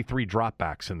like 43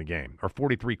 dropbacks in the game, or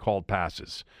 43 called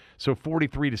passes. So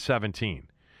 43-17.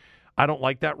 I don't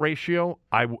like that ratio.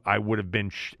 I would have been...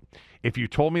 If you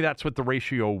told me that's what the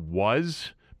ratio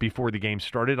was before the game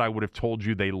started, I would have told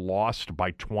you they lost by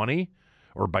 20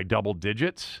 or by double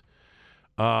digits.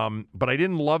 But I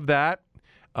didn't love that.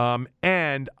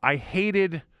 And I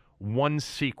hated one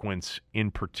sequence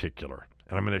in particular.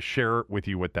 And I'm going to share with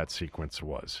you what that sequence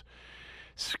was.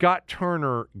 Scott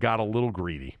Turner got a little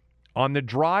greedy. On the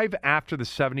drive after the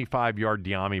 75-yard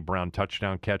De'Ami Brown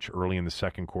touchdown catch early in the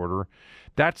second quarter,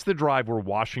 that's the drive where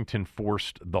Washington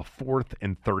forced the 4th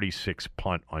and 36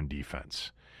 punt on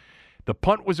defense. The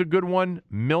punt was a good one.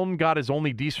 Milne got his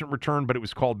only decent return, but it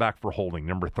was called back for holding,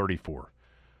 number 34.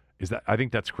 I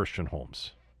think that's Christian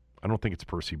Holmes. I don't think it's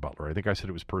Percy Butler. I think I said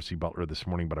it was Percy Butler this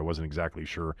morning, but I wasn't exactly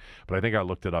sure. But I think I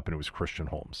looked it up, and it was Christian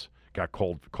Holmes. Got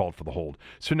called for the hold.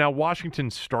 So now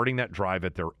Washington's starting that drive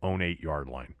at their own 8-yard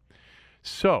line.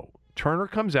 So Turner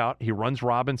comes out. He runs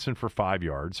Robinson for 5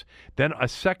 yards. Then a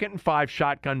 2nd and 5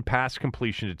 shotgun pass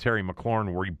completion to Terry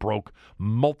McLaurin where he broke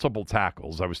multiple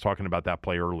tackles. I was talking about that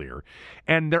play earlier.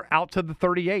 And they're out to the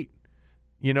 38.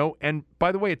 And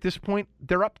by the way, at this point,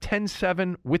 they're up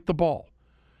 10-7 with the ball.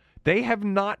 They have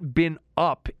not been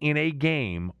up in a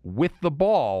game with the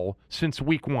ball since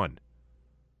week 1.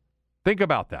 Think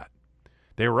about that.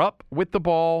 They were up with the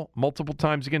ball multiple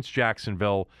times against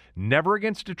Jacksonville, never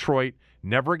against Detroit,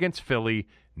 never against Philly,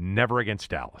 never against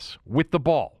Dallas. With the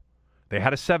ball. They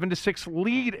had a 7-6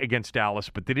 lead against Dallas,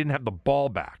 but they didn't have the ball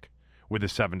back with a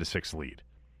 7-6 lead.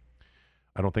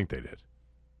 I don't think they did.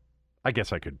 I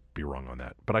guess I could be wrong on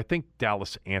that. But I think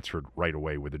Dallas answered right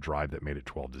away with a drive that made it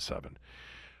 12-7.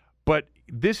 But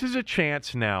this is a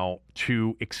chance now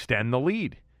to extend the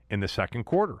lead in the second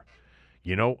quarter.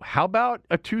 How about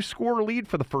a 2-score lead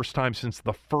for the first time since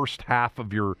the first half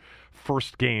of your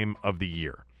first game of the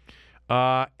year?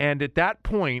 And at that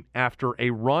point, after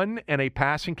a run and a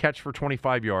pass and catch for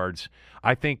 25 yards,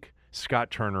 I think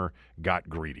Scott Turner got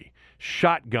greedy.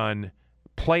 Shotgun,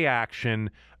 play action,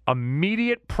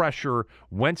 immediate pressure.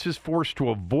 Wentz is forced to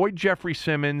avoid Jeffrey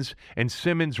Simmons, and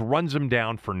Simmons runs him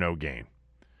down for no gain.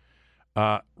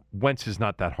 Wentz is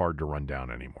not that hard to run down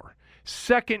anymore.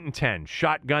 2nd and 10,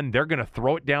 shotgun. They're going to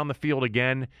throw it down the field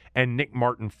again, and Nick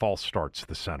Martin false starts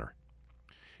the center.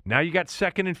 Now you got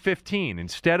 2nd and 15.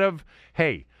 Instead of,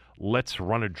 hey, let's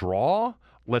run a draw,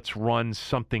 let's run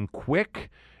something quick,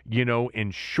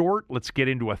 in short, let's get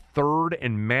into a 3rd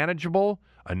and manageable.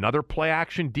 Another play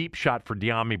action deep shot for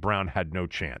De'Ami Brown had no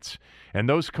chance. And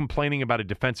those complaining about a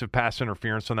defensive pass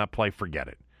interference on that play, forget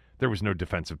it. There was no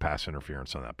defensive pass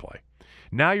interference on that play.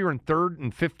 Now you're in 3rd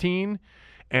and 15,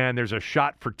 and there's a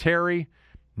shot for Terry,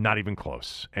 not even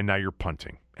close. And now you're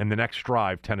punting. And the next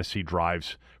drive, Tennessee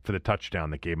drives for the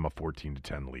touchdown that gave them a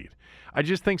 14-10 lead. I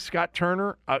just think Scott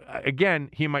Turner, again,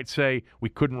 he might say, we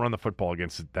couldn't run the football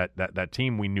against that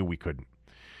team. We knew we couldn't.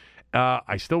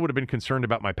 I still would have been concerned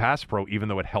about my pass pro, even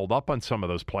though it held up on some of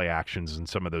those play actions and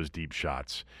some of those deep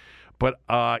shots. But,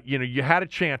 you had a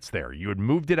chance there. You had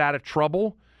moved it out of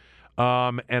trouble,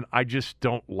 and I just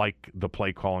don't like the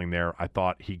play calling there. I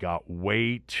thought he got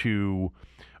way too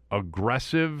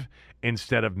aggressive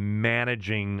instead of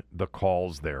managing the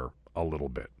calls there a little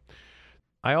bit.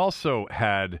 I also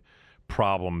had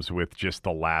problems with just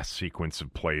the last sequence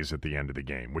of plays at the end of the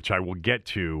game, which I will get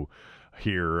to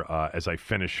here as I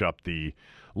finish up the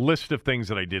list of things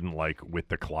that I didn't like with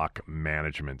the clock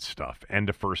management stuff, end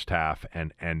of first half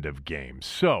and end of game.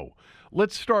 So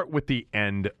let's start with the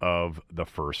end of the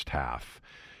first half.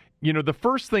 The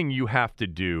first thing you have to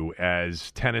do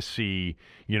as Tennessee,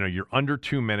 you're under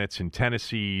 2 minutes and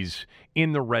Tennessee's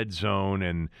in the red zone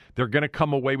and they're going to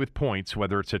come away with points,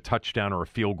 whether it's a touchdown or a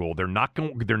field goal. They're not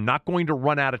going to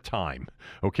run out of time.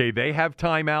 Okay, they have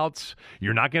timeouts.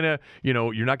 You're not going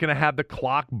to have the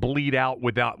clock bleed out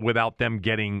without them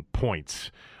getting points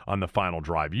on the final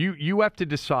drive. You have to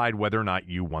decide whether or not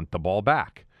you want the ball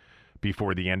back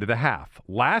before the end of the half.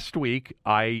 Last week,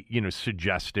 I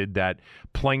suggested that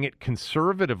playing it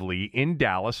conservatively in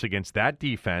Dallas against that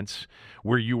defense,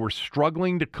 where you were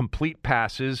struggling to complete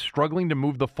passes, struggling to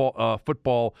move the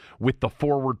football with the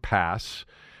forward pass,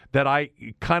 that I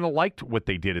kind of liked what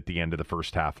they did at the end of the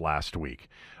first half last week.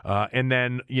 And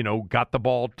then, got the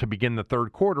ball to begin the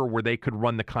third quarter where they could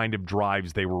run the kind of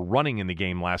drives they were running in the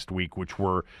game last week, which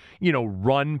were,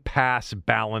 run, pass,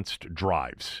 balanced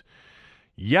drives.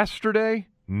 Yesterday,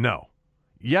 no.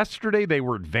 Yesterday, they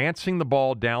were advancing the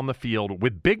ball down the field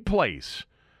with big plays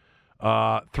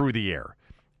through the air.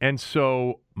 And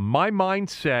so my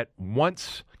mindset,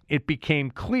 once it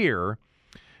became clear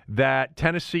that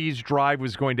Tennessee's drive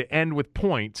was going to end with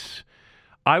points,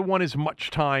 I want as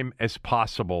much time as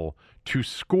possible to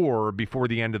score before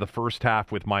the end of the first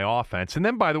half with my offense. And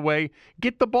then, by the way,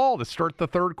 get the ball to start the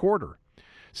third quarter.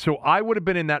 So I would have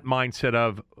been in that mindset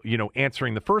of,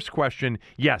 answering the first question,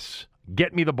 yes,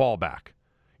 get me the ball back.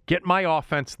 Get my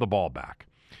offense the ball back.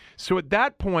 So at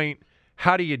that point,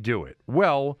 how do you do it?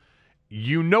 Well,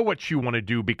 you know what you want to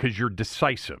do because you're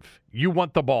decisive. You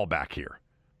want the ball back here.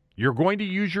 You're going to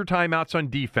use your timeouts on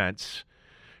defense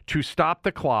to stop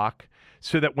the clock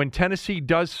so that when Tennessee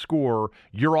does score,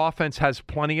 your offense has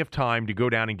plenty of time to go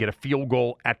down and get a field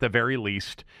goal at the very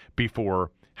least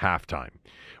before halftime.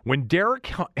 When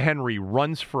Derrick Henry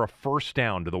runs for a first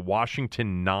down to the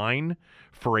Washington 9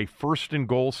 for a first and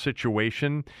goal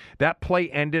situation, that play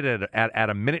ended at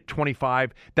a minute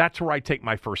 25. That's where I take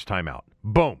my first timeout.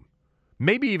 Boom.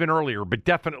 Maybe even earlier, but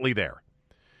definitely there.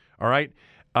 All right?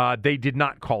 They did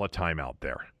not call a timeout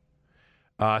there.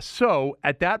 So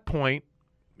at that point,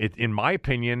 in my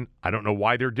opinion, I don't know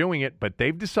why they're doing it, but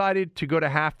they've decided to go to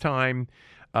halftime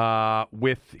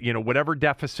with whatever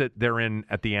deficit they're in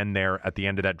at the end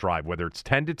of that drive, whether it's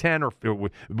 10-10 or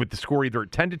with the score either at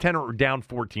 10-10 or down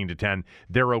 14-10,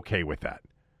 they're okay with that.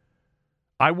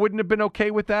 I wouldn't have been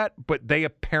okay with that, but they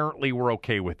apparently were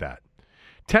okay with that.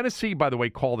 Tennessee, by the way,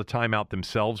 called a timeout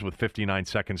themselves with 59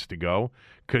 seconds to go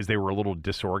because they were a little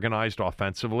disorganized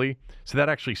offensively. So that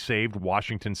actually saved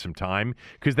Washington some time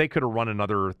because they could have run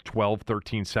another 12,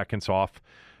 13 seconds off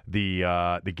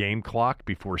the game clock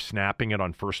before snapping it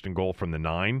on first and goal from the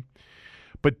 9.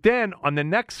 But then on the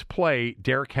next play,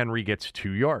 Derrick Henry gets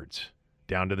 2 yards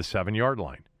down to the 7-yard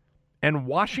line. And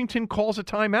Washington calls a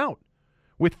timeout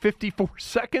with 54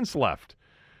 seconds left.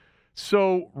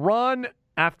 So Ron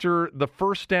after the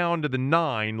first down to the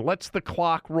 9, lets the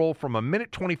clock roll from a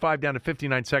minute 25 down to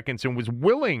 59 seconds and was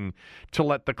willing to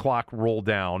let the clock roll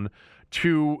down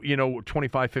to,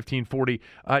 25, 15, 40,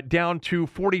 down to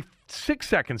 46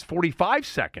 seconds, 45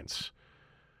 seconds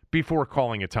before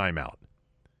calling a timeout.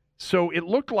 So it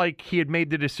looked like he had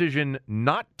made the decision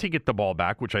not to get the ball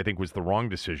back, which I think was the wrong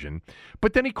decision.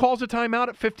 But then he calls a timeout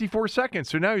at 54 seconds.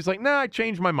 So now he's like, I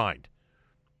changed my mind.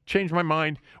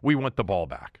 We want the ball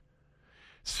back.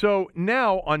 So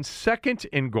now on 2nd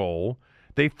and goal,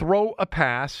 they throw a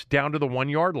pass down to the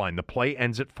 1-yard line. The play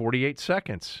ends at 48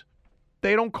 seconds.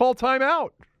 They don't call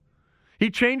timeout. He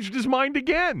changed his mind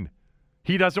again.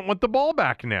 He doesn't want the ball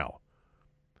back now.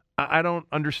 I don't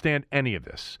understand any of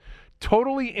this.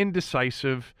 Totally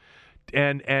indecisive.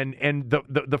 And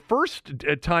the first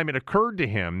time it occurred to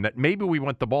him that maybe we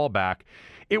want the ball back,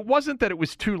 it wasn't that it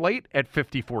was too late at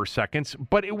 54 seconds,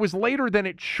 but it was later than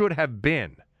it should have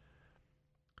been.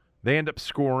 They end up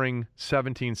scoring,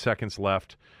 17 seconds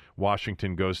left.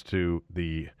 Washington goes to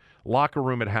the locker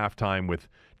room at halftime with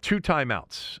 2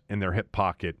 timeouts in their hip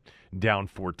pocket, down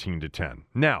 14-10.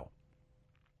 Now,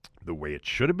 the way it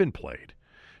should have been played,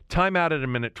 timeout at a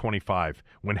minute 25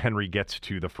 when Henry gets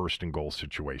to the 1st and goal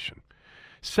situation.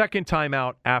 2nd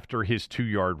timeout after his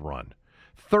 2-yard run.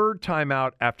 3rd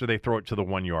timeout after they throw it to the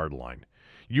 1-yard line.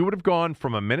 You would have gone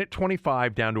from a minute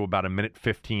 25 down to about a minute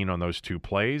 15 on those 2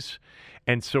 plays.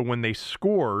 And so when they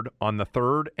scored on the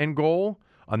 3rd and goal,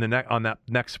 on that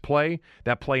next play,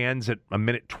 that play ends at a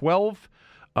minute 12.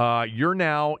 You're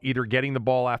now either getting the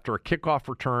ball after a kickoff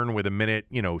return with a minute,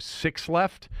 6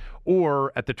 left,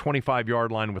 or at the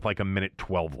 25-yard line with like a minute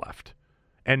 12 left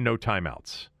and no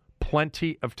timeouts.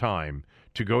 Plenty of time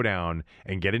to go down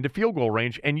and get into field goal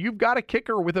range, and you've got a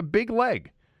kicker with a big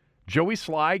leg. Joey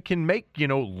Sly can make,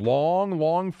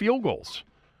 long field goals.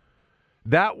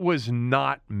 That was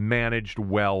not managed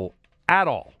well at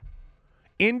all.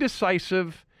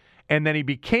 Indecisive, and then he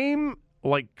became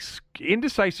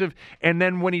indecisive, and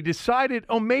then when he decided,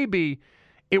 maybe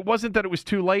it wasn't that it was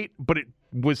too late, but it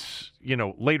was,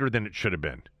 later than it should have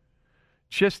been.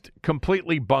 Just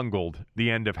completely bungled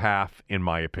the end of half, in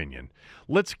my opinion.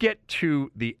 Let's get to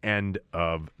the end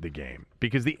of the game,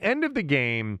 because the end of the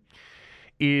game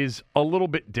is a little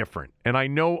bit different. And I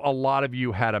know a lot of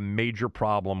you had a major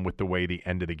problem with the way the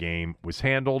end of the game was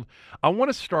handled. I want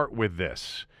to start with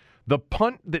this. The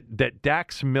punt that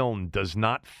Dax Milne does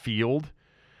not field,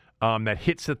 that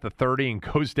hits at the 30 and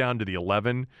goes down to the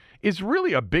 11, is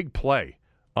really a big play,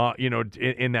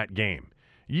 in that game.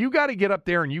 You got to get up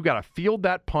there and you got to field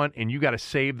that punt and you got to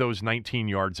save those 19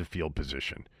 yards of field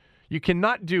position. You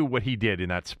cannot do what he did in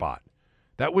that spot.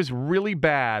 That was really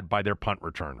bad by their punt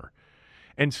returner.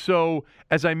 And so,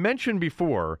 as I mentioned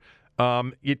before,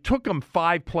 it took them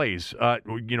 5 plays.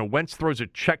 Wentz throws a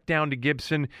check down to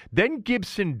Gibson. Then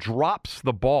Gibson drops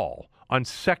the ball on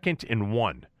 2nd and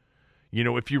 1.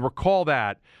 If you recall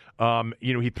that,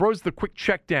 he throws the quick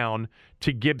check down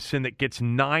to Gibson that gets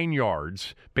 9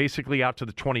 yards, basically out to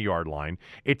the 20-yard line.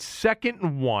 It's 2nd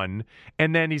and 1,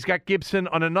 and then he's got Gibson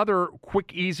on another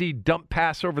quick, easy dump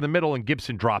pass over the middle, and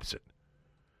Gibson drops it.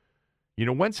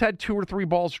 Wentz had 2 or 3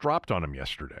 balls dropped on him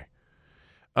yesterday.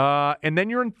 And then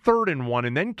you're in 3rd and 1,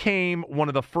 and then came one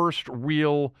of the first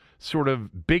real sort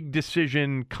of big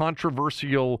decision,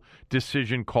 controversial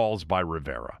decision calls by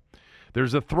Rivera.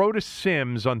 There's a throw to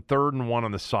Sims on 3rd and 1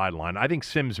 on the sideline. I think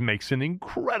Sims makes an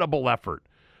incredible effort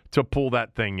to pull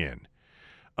that thing in.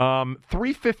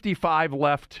 3:55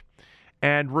 left,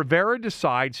 and Rivera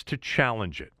decides to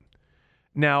challenge it.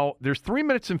 Now, there's 3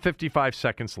 minutes and 55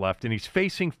 seconds left, and he's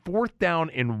facing 4th down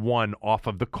and 1 off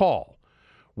of the call,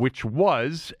 which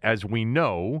was, as we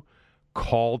know,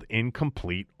 called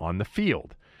incomplete on the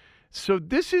field. So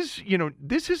this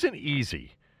isn't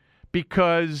easy,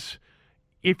 because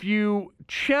if you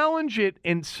challenge it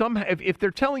and if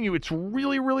they're telling you it's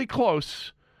really, really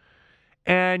close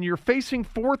and you're facing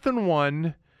 4th and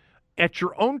 1 at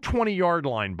your own 20-yard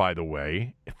line, by the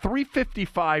way,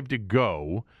 3:55 to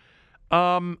go,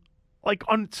 on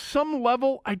some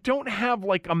level, I don't have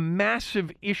a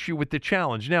massive issue with the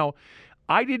challenge. Now,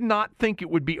 I did not think it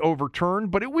would be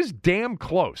overturned, but it was damn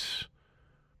close.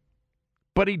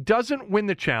 But he doesn't win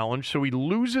the challenge, so he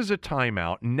loses a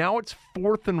timeout. Now it's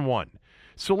 4th and 1.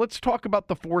 So let's talk about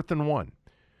the 4th and 1.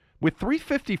 With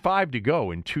 3:55 to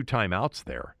go and 2 timeouts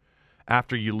there,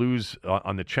 after you lose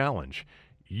on the challenge,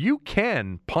 you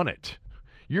can punt it.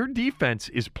 Your defense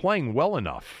is playing well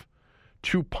enough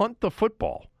to punt the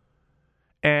football.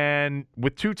 And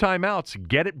with 2 timeouts,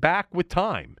 get it back with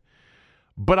time.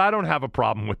 But I don't have a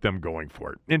problem with them going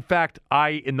for it. In fact, I,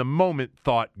 in the moment,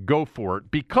 thought go for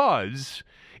it, because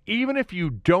Even if you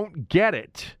don't get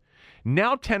it,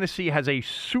 now Tennessee has a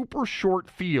super short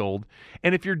field,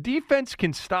 and if your defense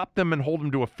can stop them and hold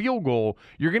them to a field goal,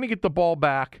 you're going to get the ball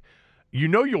back. You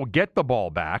know you'll get the ball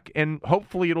back, and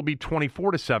hopefully it'll be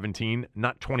 24-17,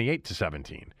 not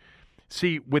 28-17.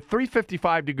 See, with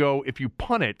 3:55 to go, if you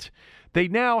punt it, they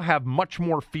now have much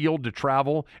more field to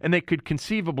travel, and they could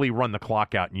conceivably run the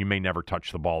clock out, and you may never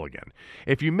touch the ball again.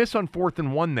 If you miss on 4th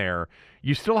and 1 there,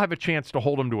 you still have a chance to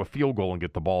hold them to a field goal and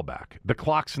get the ball back. The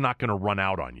clock's not going to run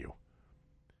out on you.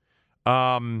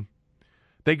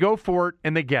 They go for it,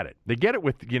 and they get it. They get it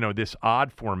with, this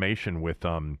odd formation with,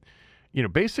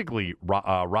 basically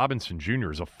Robinson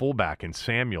Jr. is a fullback and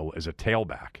Samuel is a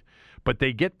tailback. But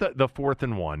they get the 4th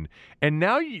and 1, and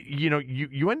now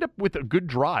you end up with a good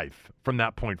drive from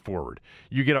that point forward.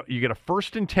 You get a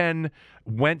 1st and 10.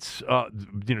 Wentz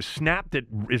snap that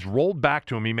is rolled back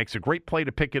to him. He makes a great play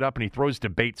to pick it up, and he throws to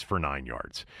Bates for 9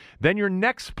 yards. Then your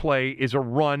next play is a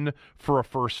run for a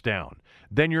 1st down.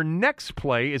 Then your next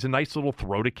play is a nice little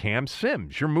throw to Cam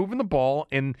Sims. You're moving the ball,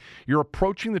 and you're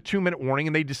approaching the 2-minute warning,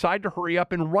 and they decide to hurry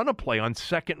up and run a play on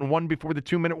 2nd and 1 before the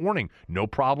 2-minute warning. No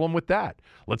problem with that.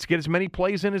 Let's get as many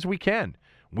plays in as we can.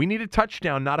 We need a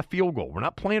touchdown, not a field goal. We're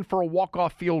not playing for a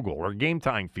walk-off field goal or a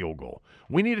game-tying field goal.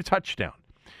 We need a touchdown.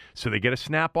 So they get a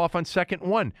snap off on 2nd and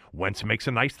 1. Wentz makes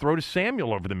a nice throw to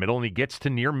Samuel over the middle, and he gets to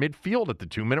near midfield at the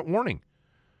 2-minute warning.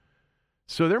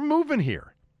 So they're moving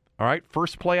here. All right,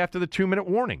 first play after the 2-minute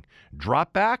warning.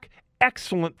 Drop back,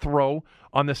 excellent throw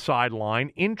on the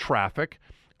sideline in traffic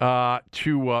to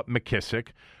McKissick.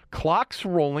 Clock's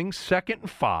rolling, 2nd and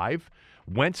 5.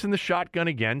 Wentz in the shotgun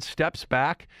again, steps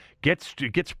back, gets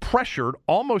pressured,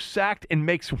 almost sacked, and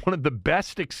makes one of the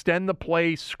best extend the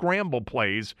play scramble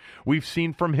plays we've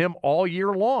seen from him all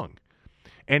year long.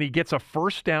 And he gets a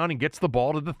 1st down and gets the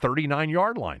ball to the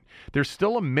 39-yard line. There's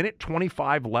still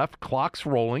 1:25 left. Clock's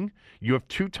rolling. You have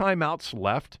 2 timeouts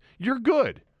left. You're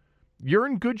good. You're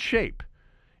in good shape.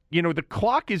 The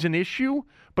clock is an issue,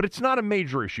 but it's not a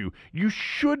major issue. You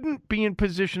shouldn't be in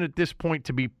position at this point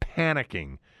to be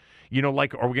panicking. Are we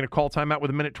going to call timeout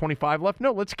with 1:25 left?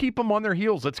 No, let's keep them on their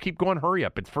heels. Let's keep going. Hurry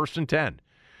up. It's 1st and 10.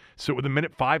 So with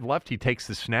 1:05 left, he takes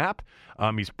the snap.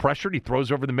 He's pressured. He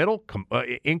throws over the middle.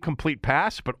 Incomplete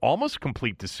pass, but almost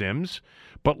complete to Sims.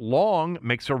 But Long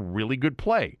makes a really good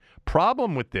play.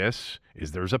 Problem with this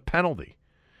is there's a penalty.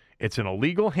 It's an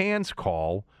illegal hands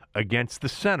call against the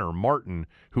center, Martin,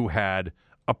 who had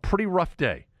a pretty rough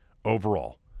day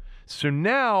overall. So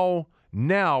now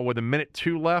with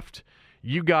 1:02 left,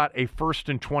 you got a 1st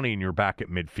and 20 and you're back at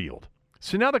midfield.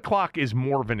 So now the clock is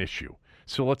more of an issue.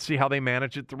 So let's see how they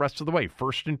manage it the rest of the way.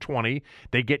 1st and 20,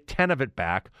 they get 10 of it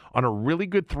back on a really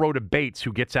good throw to Bates,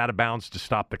 who gets out of bounds to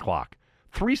stop the clock.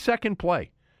 3-second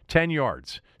play, 10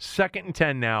 yards. 2nd and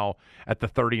 10 now at the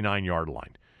 39-yard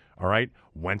line. All right,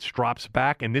 Wentz drops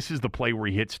back, and this is the play where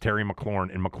he hits Terry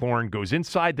McLaurin, and McLaurin goes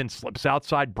inside, then slips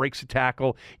outside, breaks a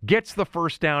tackle, gets the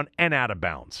 1st down, and out of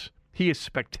bounds. He is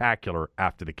spectacular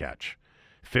after the catch.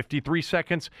 53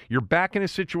 seconds, you're back in a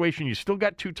situation, you still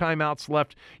got 2 timeouts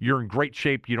left, you're in great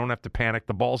shape, you don't have to panic,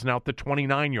 the ball's now at the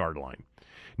 29-yard line.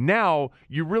 Now,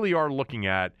 you really are looking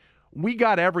at, we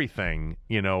got everything,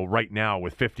 right now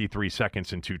with 53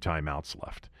 seconds and 2 timeouts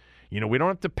left. We don't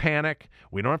have to panic,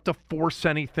 we don't have to force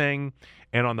anything,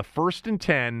 and on the 1st and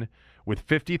 10, with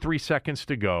 53 seconds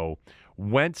to go,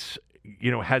 Wentz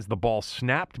has the ball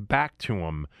snapped back to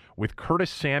him with Curtis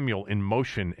Samuel in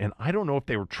motion. And I don't know if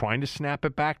they were trying to snap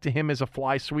it back to him as a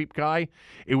fly sweep guy.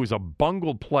 It was a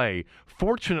bungled play.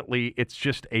 Fortunately, it's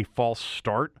just a false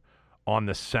start on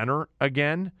the center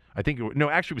again.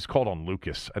 Actually it was called on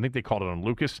Lucas. I think they called it on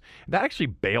Lucas. That actually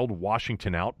bailed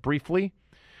Washington out briefly.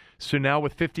 So now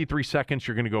with 53 seconds,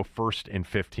 you're going to go 1st and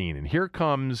 15. And here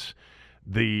comes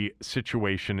the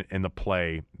situation and the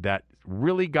play that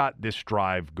really got this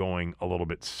drive going a little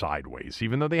bit sideways.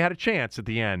 Even though they had a chance at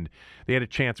the end, they had a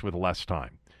chance with less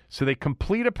time. So they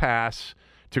complete a pass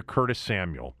to Curtis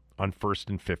Samuel on 1st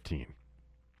and 15.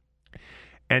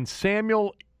 And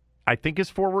Samuel, I think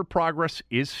his forward progress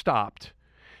is stopped,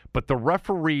 but the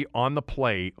referee on the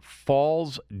play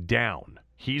falls down.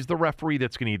 He's the referee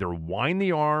that's going to either wind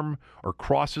the arm or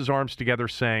cross his arms together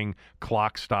saying,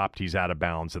 clock stopped, he's out of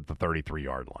bounds at the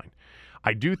 33-yard line.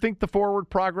 I do think the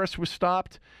forward progress was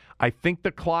stopped. I think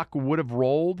the clock would have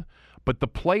rolled, but the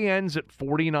play ends at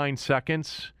 49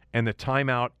 seconds, and the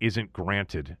timeout isn't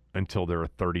granted until there are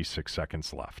 36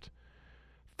 seconds left.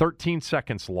 13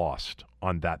 seconds lost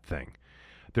on that thing.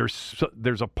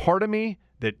 There's a part of me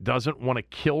that doesn't want to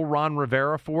kill Ron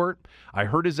Rivera for it. I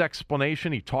heard his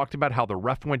explanation. He talked about how the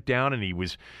ref went down, and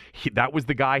that was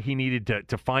the guy he needed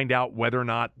to find out whether or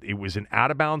not it was an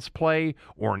out-of-bounds play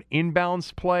or an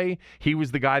inbounds play. He was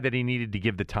the guy that he needed to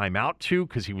give the timeout to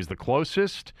because he was the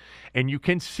closest. And you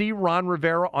can see Ron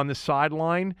Rivera on the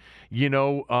sideline,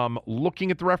 looking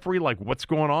at the referee like, what's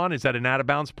going on? Is that an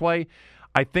out-of-bounds play?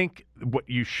 I think what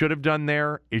you should have done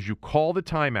there is you call the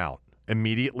timeout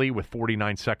immediately with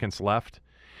 49 seconds left.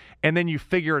 And then you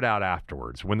figure it out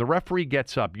afterwards. When the referee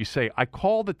gets up, you say, I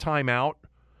call the timeout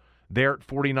there at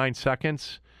 49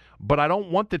 seconds, but I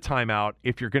don't want the timeout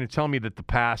if you're going to tell me that the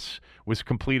pass was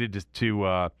completed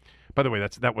to by the way,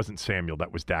 that wasn't Samuel.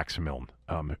 That was Dax Milne.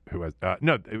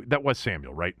 That was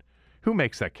Samuel, right? Who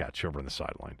makes that catch over on the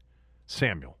sideline?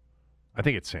 Samuel. I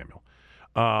think it's Samuel.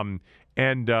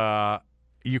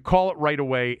 You call it right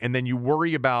away, and then you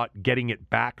worry about getting it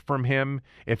back from him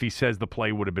if he says the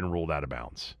play would have been ruled out of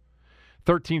bounds.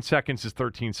 13 seconds is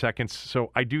 13 seconds, so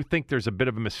I do think there's a bit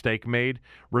of a mistake made.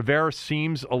 Rivera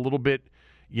seems a little bit,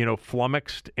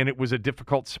 flummoxed, and it was a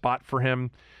difficult spot for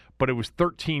him, but it was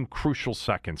 13 crucial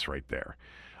seconds right there.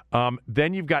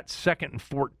 Then you've got 2nd and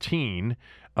 14,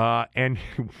 and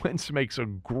Wentz makes a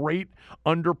great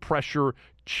under-pressure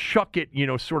chuck it,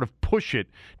 sort of push it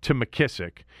to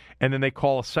McKissick, and then they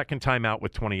call a second timeout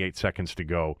with 28 seconds to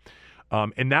go.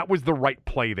 And that was the right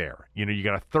play there. You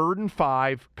got a 3rd and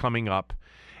 5 coming up,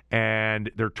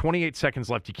 and there are 28 seconds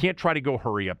left. You can't try to go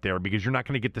hurry up there because you're not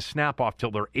going to get the snap off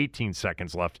till there are 18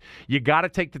 seconds left. You got to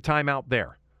take the timeout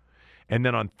there. And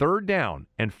then on 3rd down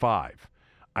and 5,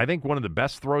 I think one of the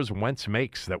best throws Wentz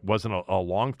makes that wasn't a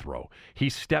long throw. He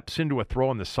steps into a throw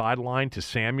on the sideline to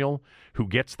Samuel, who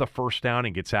gets the first down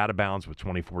and gets out of bounds with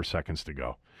 24 seconds to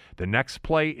go. The next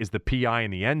play is the PI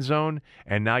in the end zone,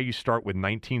 and now you start with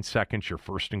 19 seconds, your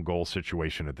 1st and goal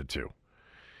situation at the 2.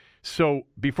 So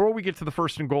before we get to the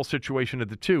 1st and goal situation at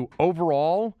the 2,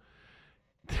 overall,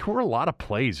 there were a lot of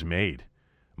plays made.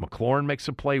 McLaurin makes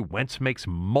a play. Wentz makes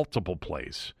multiple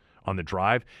plays on the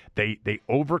drive. They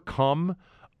overcome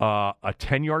a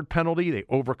 10-yard penalty. They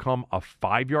overcome a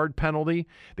 5-yard penalty.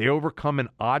 They overcome an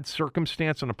odd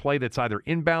circumstance on a play that's either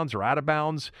inbounds or out of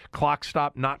bounds, clock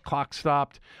stopped, not clock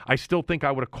stopped. I still think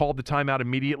I would have called the timeout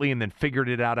immediately and then figured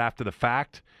it out after the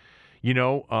fact.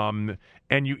 And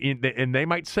they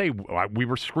might say we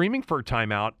were screaming for a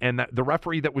timeout, and that the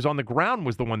referee that was on the ground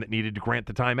was the one that needed to grant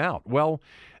the timeout. Well,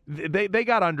 they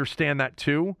got to understand that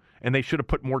too, and they should have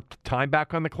put more time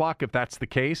back on the clock if that's the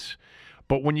case.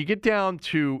 But when you get down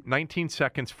to 19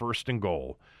 seconds, 1st and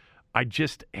goal,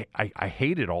 I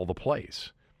hated all the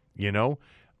plays.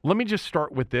 Let me just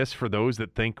start with this for those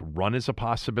that think run is a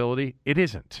possibility. It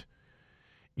isn't.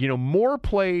 More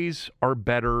plays are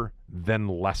better than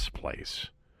less plays.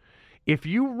 If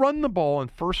you run the ball in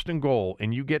 1st and goal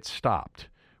and you get stopped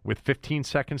with 15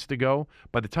 seconds to go,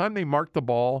 by the time they mark the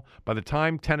ball, by the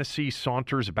time Tennessee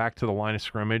saunters back to the line of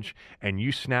scrimmage and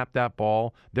you snap that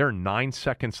ball, there are 9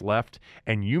 seconds left,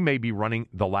 and you may be running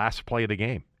the last play of the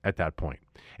game at that point.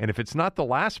 And if it's not the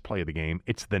last play of the game,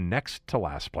 it's the next to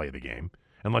last play of the game,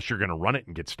 unless you're going to run it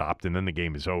and get stopped, and then the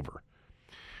game is over.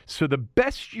 So the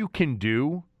best you can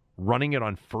do running it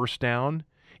on 1st down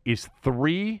is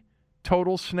 3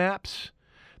 total snaps.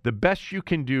 The best you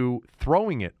can do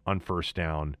throwing it on 1st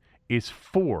down is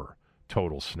 4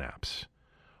 total snaps.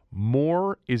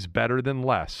 More is better than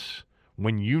less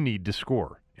when you need to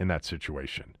score in that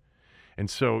situation. And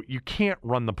so you can't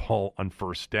run the ball on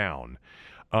 1st down.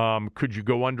 Could you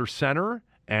go under center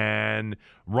and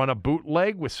run a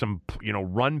bootleg with some,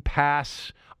 run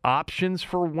pass options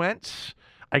for Wentz?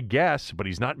 I guess, but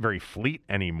he's not very fleet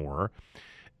anymore.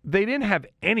 They didn't have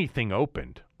anything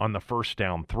opened on the 1st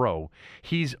down throw.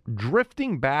 He's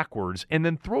drifting backwards and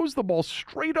then throws the ball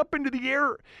straight up into the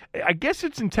air. I guess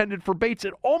it's intended for Bates.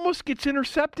 It almost gets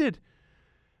intercepted,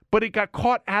 but it got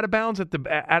caught out of bounds out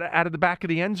of the back of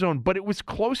the end zone, but it was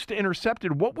close to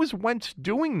intercepted. What was Wentz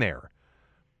doing there?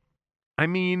 I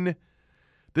mean,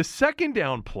 the 2nd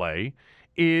down play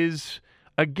is,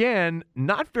 again,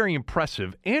 not very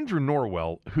impressive. Andrew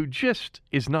Norwell, who just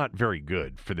is not very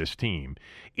good for this team,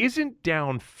 isn't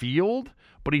downfield,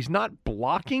 but he's not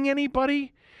blocking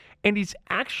anybody, and he's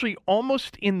actually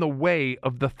almost in the way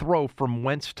of the throw from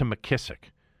Wentz to McKissick.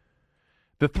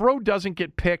 The throw doesn't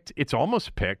get picked. It's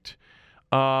almost picked.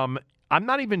 I'm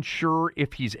not even sure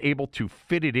if he's able to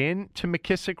fit it in to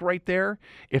McKissick right there,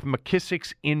 if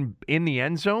McKissick's in the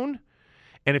end zone.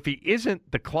 And if he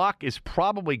isn't, the clock is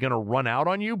probably going to run out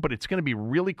on you, but it's going to be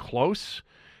really close.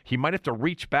 He might have to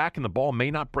reach back, and the ball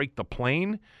may not break the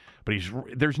plane. But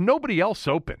there's nobody else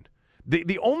open.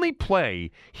 The only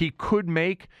play he could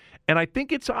make, and I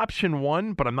think it's option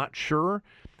 1, but I'm not sure,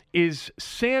 is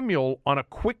Samuel on a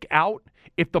quick out.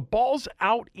 If the ball's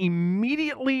out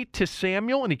immediately to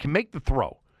Samuel and he can make the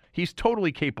throw, he's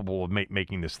totally capable of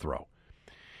making this throw.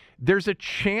 There's a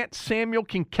chance Samuel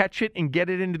can catch it and get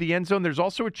it into the end zone. There's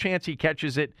also a chance he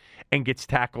catches it and gets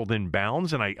tackled in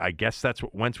bounds, and I guess that's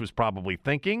what Wentz was probably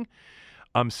thinking.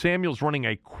 Samuel's running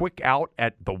a quick out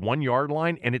at the 1-yard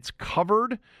line, and it's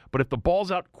covered. But if the ball's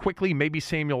out quickly, maybe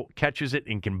Samuel catches it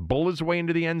and can bull his way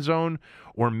into the end zone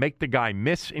or make the guy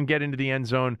miss and get into the end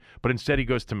zone. But instead he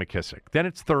goes to McKissick. Then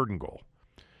it's 3rd and goal.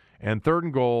 And 3rd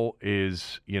and goal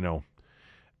is,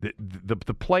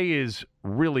 the play is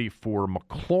really for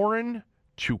McLaurin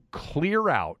to clear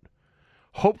out,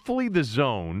 hopefully the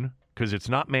zone, because it's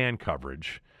not man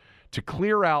coverage, to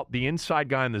clear out the inside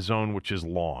guy in the zone, which is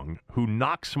Long, who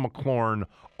knocks McLaurin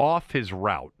off his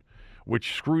route,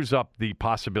 which screws up the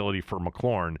possibility for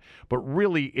McLaurin. But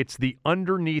really, it's the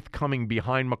underneath coming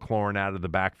behind McLaurin out of the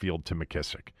backfield to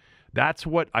McKissick. That's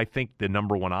what I think the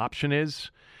number one option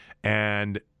is.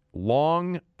 And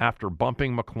Long, after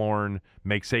bumping McLaurin,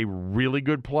 makes a really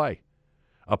good play.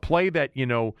 A play that,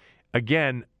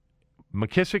 again,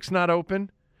 McKissick's not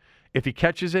open. If he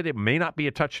catches it, it may not be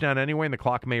a touchdown anyway, and the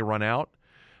clock may run out.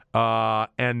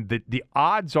 And the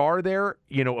odds are there,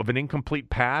 of an incomplete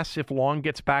pass if Long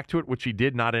gets back to it, which he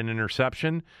did, not an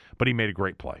interception, but he made a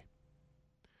great play.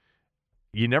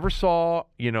 You never saw,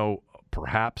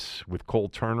 perhaps with Cole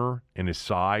Turner and his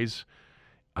size,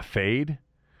 a fade.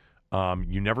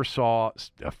 You never saw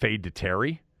a fade to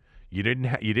Terry. You didn't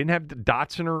have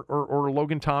Dotson or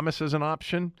Logan Thomas as an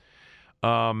option.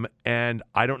 And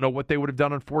I don't know what they would have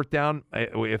done on 4th down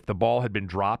if the ball had been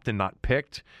dropped and not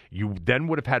picked. You then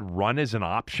would have had run as an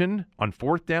option on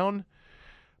 4th down,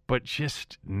 but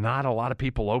just not a lot of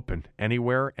people open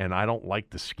anywhere, and I don't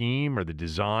like the scheme or the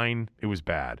design. It was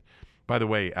bad. By the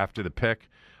way, after the pick,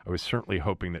 I was certainly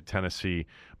hoping that Tennessee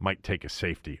might take a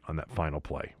safety on that final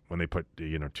play when they put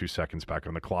 2 seconds back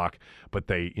on the clock, but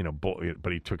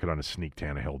but he took it on a sneak.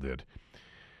 Tannehill did.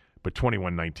 But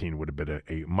 21-19 would have been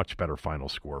a much better final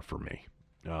score for me.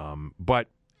 But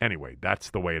anyway,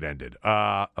 that's the way it ended.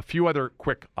 A few other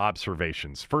quick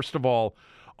observations. First of all,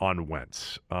 on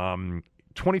Wentz.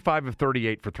 25 of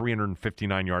 38 for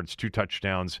 359 yards, 2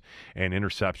 touchdowns, and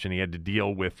interception. He had to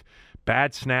deal with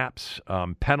bad snaps,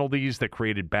 penalties that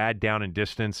created bad down and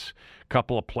distance, a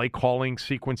couple of play calling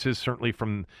sequences, certainly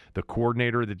from the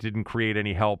coordinator, that didn't create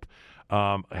any help.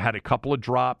 Had a couple of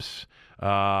drops.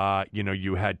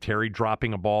 You had Terry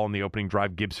dropping a ball in the opening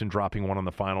drive, Gibson dropping one on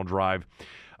the final drive.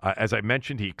 As I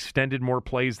mentioned, he extended more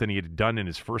plays than he had done in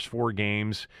his first 4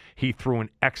 games. He threw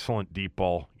an excellent deep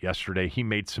ball yesterday. He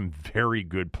made some very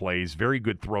good plays, very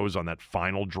good throws on that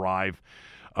final drive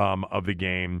of the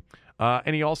game.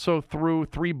 And he also threw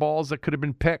 3 balls that could have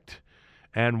been picked,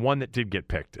 and one that did get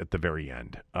picked at the very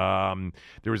end.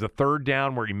 There was a 3rd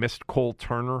down where he missed Cole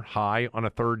Turner high on a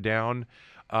 3rd down.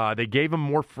 They gave him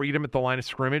more freedom at the line of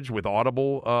scrimmage with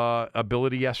audible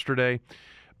ability yesterday.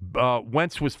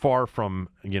 Wentz was far from,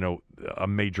 a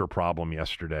major problem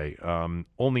yesterday.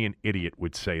 Only an idiot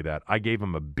would say that. I gave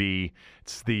him a B.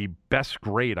 It's the best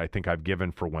grade I think I've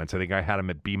given for Wentz. I think I had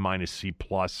him at B- C+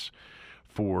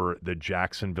 for the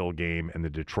Jacksonville game and the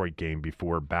Detroit game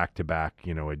before back-to-back,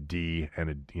 a D and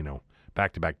a,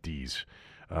 back-to-back Ds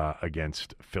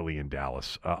against Philly and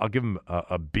Dallas. I'll give him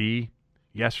a B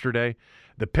yesterday.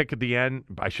 The pick at the end,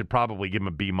 I should probably give him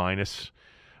a B-,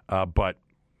 but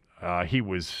he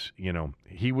was,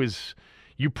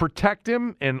 you protect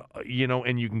him and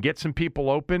you can get some people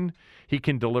open. He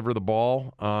can deliver the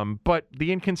ball. But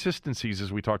the inconsistencies,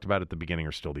 as we talked about at the beginning,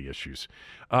 are still the issues.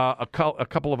 A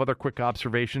couple of other quick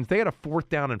observations. They had a 4th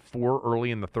down and 4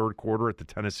 early in the 3rd quarter at the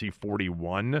Tennessee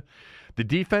 41. The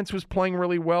defense was playing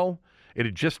really well. It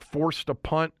had just forced a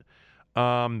punt.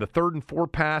 The 3rd and 4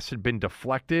 pass had been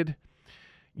deflected.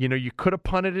 You could have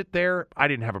punted it there. I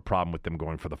didn't have a problem with them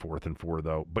going for the 4th and 4,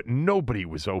 though. But nobody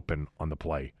was open on the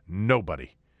play.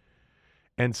 Nobody.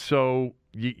 And so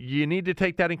you need to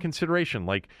take that in consideration.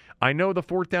 Like, I know the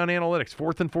 4th down analytics.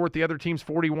 4th and 4, the other team's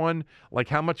 41. Like,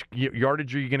 how much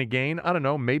yardage are you going to gain? I don't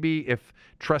know. Maybe if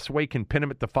Tressway can pin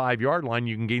him at the 5-yard line,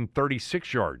 you can gain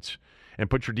 36 yards and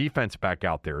put your defense back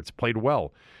out there. It's played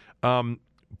well.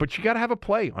 But you got to have a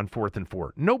play on 4th and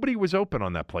 4. Nobody was open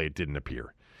on that play, it didn't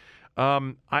appear.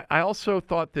 I also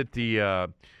thought that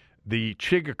the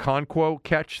Chig Okonkwo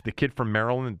catch, the kid from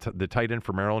Maryland, the tight end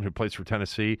for Maryland who plays for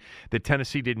Tennessee, that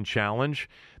Tennessee didn't challenge.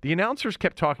 The announcers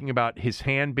kept talking about his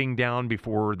hand being down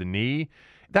before the knee.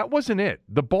 That wasn't it.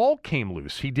 The ball came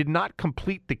loose. He did not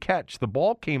complete the catch. The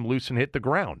ball came loose and hit the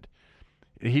ground.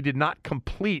 He did not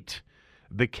complete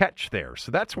the catch there.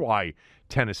 So that's why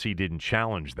Tennessee didn't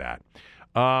challenge that.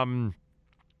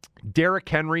 Derrick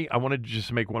Henry, I wanted to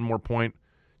just make one more point.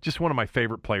 Just one of my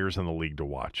favorite players in the league to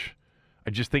watch.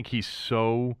 I just think he's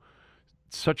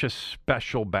such a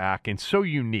special back and so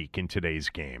unique in today's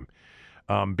game.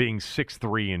 Being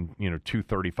 6'3" and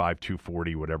 235,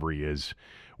 240, whatever he is,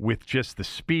 with just the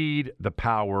speed, the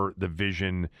power, the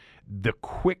vision, the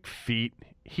quick feet.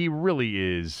 He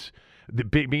really is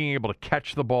being able to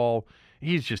catch the ball.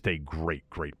 He's just a great,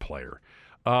 great player.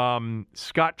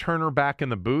 Scott Turner back in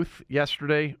the booth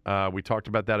yesterday. We talked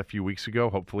about that a few weeks ago.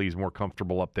 Hopefully he's more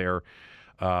comfortable up there,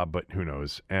 but who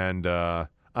knows? And I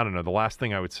don't know. The last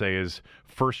thing I would say is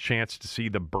first chance to see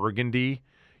the burgundy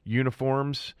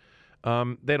uniforms.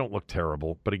 They don't look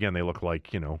terrible, but again, they look like,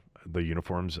 the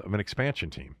uniforms of an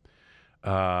expansion team.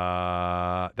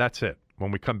 That's it. When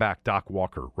we come back, Doc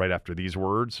Walker, right after these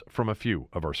words from a few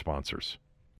of our sponsors.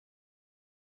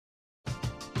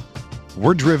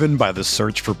 We're driven by the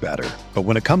search for better. But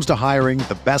when it comes to hiring,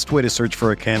 the best way to search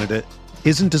for a candidate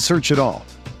isn't to search at all.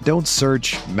 Don't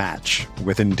search, match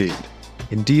with Indeed.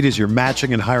 Indeed is your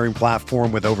matching and hiring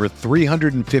platform with over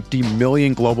 350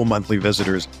 million global monthly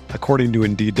visitors, according to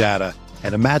Indeed data,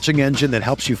 and a matching engine that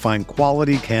helps you find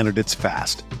quality candidates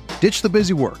fast. Ditch the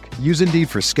busy work. Use Indeed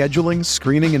for scheduling,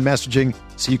 screening, and messaging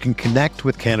so you can connect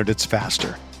with candidates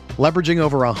faster. Leveraging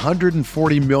over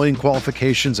 140 million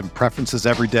qualifications and preferences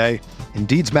every day,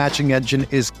 Indeed's matching engine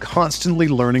is constantly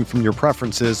learning from your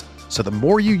preferences, so the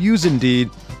more you use Indeed,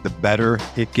 the better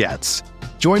it gets.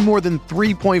 Join more than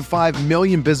 3.5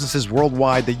 million businesses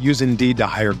worldwide that use Indeed to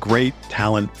hire great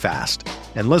talent fast.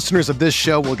 And listeners of this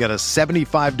show will get a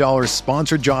 $75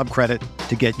 sponsored job credit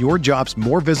to get your jobs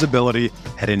more visibility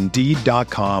at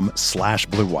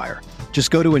Indeed.com/Blue Wire. Just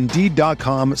go to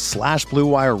Indeed.com/Blue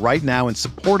Wire right now and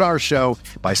support our show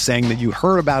by saying that you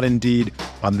heard about Indeed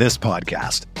on this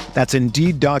podcast. That's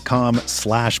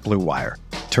Indeed.com/Blue Wire.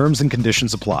 Terms and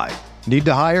conditions apply. Need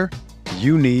to hire?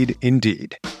 You need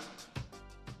Indeed.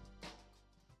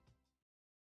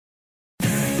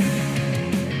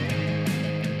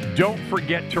 Don't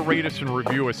forget to rate us and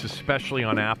review us, especially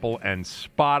on Apple and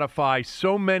Spotify.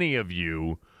 So many of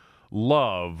you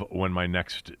love when my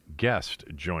next guest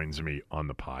joins me on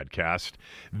the podcast.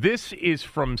 This is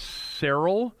from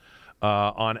Cyril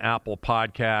on Apple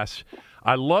Podcasts.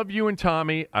 I love you and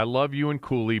Tommy. I love you and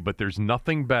Cooley, but there's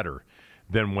nothing better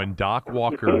than when Doc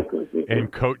Walker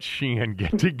and Coach Sheehan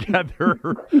get together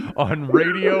on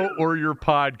radio or your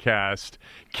podcast.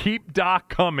 Keep Doc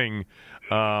coming.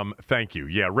 Thank you.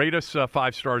 Yeah, rate us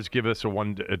 5 stars. Give us a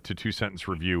 1 to 2 sentence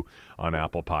review on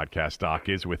Apple Podcast. Doc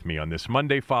is with me on this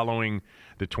Monday following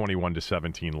the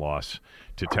 21-17 loss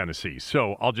to Tennessee.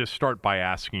 So I'll just start by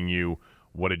asking you,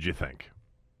 what did you think?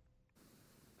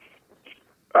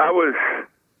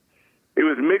 It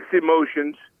was mixed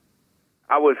emotions.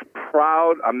 I was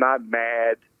proud. I'm not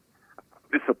mad.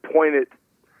 Disappointed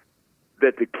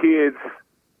that the kids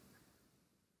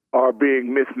are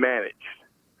being mismanaged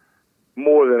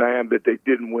more than I am that they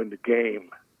didn't win the game.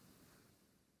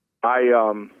 I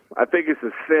think it's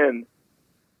a sin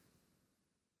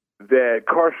that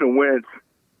Carson Wentz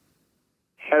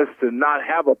has to not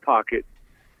have a pocket,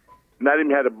 not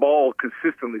even had a ball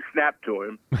consistently snapped to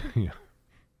him. Yeah.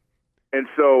 And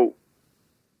so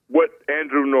what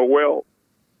Andrew Norwell,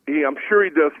 I'm sure he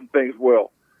does some things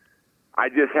well. I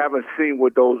just haven't seen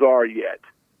what those are yet.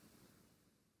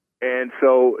 And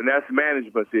that's a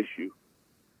management issue.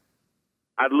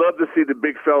 I'd love to see the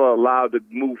big fella allowed to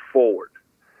move forward.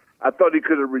 I thought he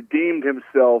could have redeemed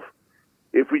himself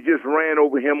if we just ran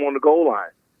over him on the goal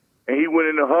line and he went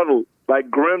in the huddle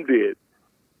like Grimm did.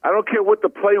 I don't care what the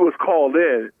play was called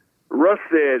in. Russ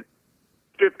said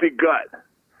 50 gut.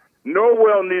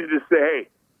 Norwell needed to say, hey,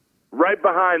 right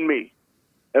behind me,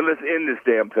 and let's end this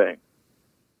damn thing.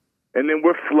 And then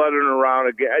we're fluttering around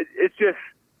again. It's just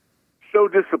so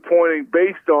disappointing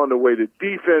based on the way the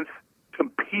defense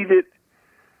competed.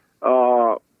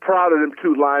 Proud of them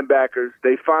 2 linebackers.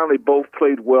 They finally both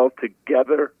played well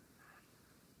together.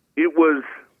 It was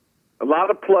a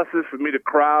lot of pluses for me, the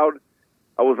crowd.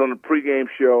 I was on the pregame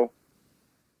show,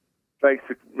 thanks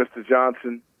to Mr.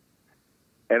 Johnson.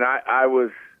 And I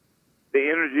was, the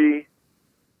energy,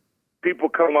 people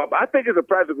come up. I think it's a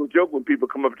practical joke when people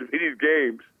come up to these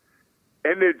games,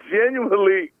 and they're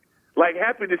genuinely,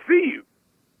 happy to see you.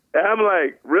 And I'm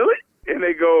like, really? And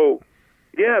they go,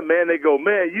 yeah, man. They go,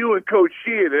 man, you and Coach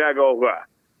Sheehan. And I go,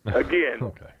 again,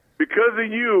 Okay. Because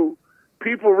of you,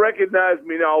 people recognize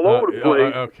me now all over the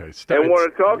place Okay. and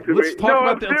want to talk to me. Let's talk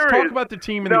about the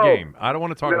team in the game. I don't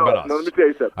want to talk about us. No, let me tell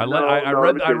you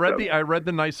something. I read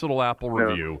the nice little Apple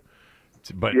review.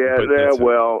 But that's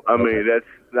well, I okay. mean,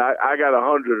 I got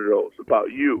 100 of those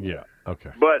about you. Yeah,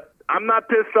 okay. But I'm not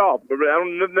pissed off.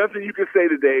 Nothing you can say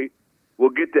today will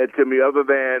get that to me other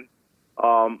than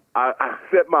I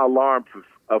set my alarm for,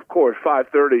 of course,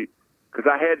 5:30 because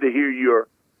I had to hear your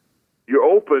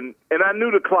open, and I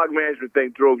knew the clock management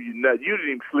thing drove you nuts. You didn't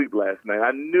even sleep last night.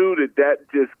 I knew that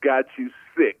just got you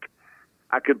sick.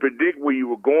 I could predict where you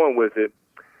were going with it.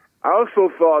 I also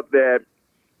thought that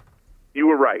you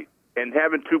were right, and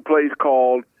having two plays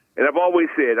called, and I've always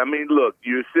said, I mean, look,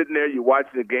 you're sitting there, you're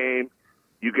watching the game,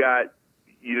 you got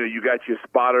your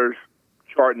spotters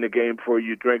charting the game for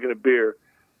you, drinking a beer,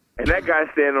 and that guy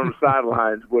standing on the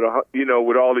sidelines with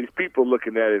all these people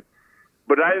looking at it.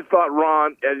 But I just thought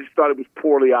I just thought it was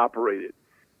poorly operated.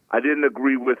 I didn't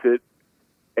agree with it,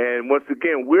 and once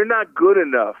again, we're not good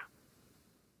enough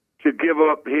to give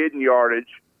up hidden yardage,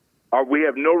 or we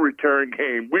have no return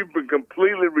game. We've been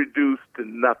completely reduced to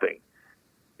nothing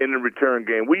in the return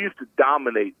game. We used to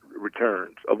dominate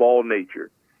returns of all nature.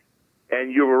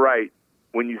 And you were right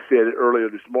when you said it earlier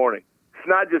this morning. It's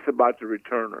not just about the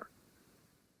returner.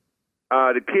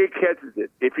 The kid catches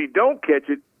it. If he don't catch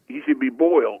it, he should be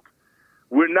boiled.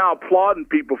 We're now applauding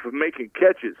people for making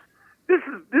catches. This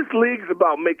league's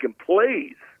about making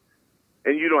plays,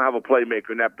 and you don't have a playmaker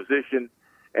in that position.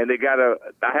 And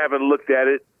I haven't looked at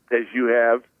it as you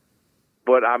have,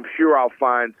 but I'm sure I'll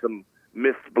find some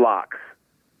missed blocks.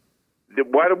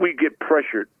 Why do we get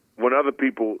pressured when other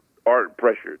people aren't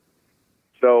pressured?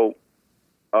 So,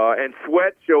 and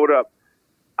Sweat showed up.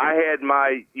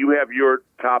 You have your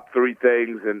top three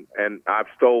things, and I've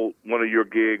stole one of your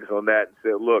gigs on that and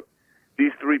said, look,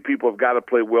 these three people have got to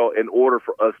play well in order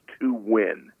for us to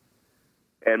win.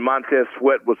 And Montez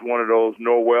Sweat was one of those.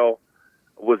 Norwell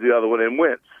was the other one, and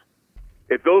Wentz.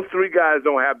 If those three guys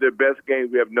don't have their best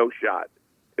games, we have no shot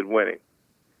at winning.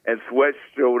 And Sweat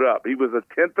showed up. He was a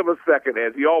tenth of a second,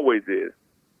 as he always is,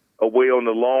 away on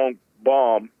the long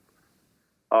bomb.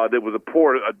 There was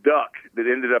a duck that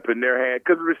ended up in their hand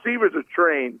because the receivers are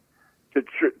trained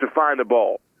to find the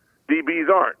ball. DBs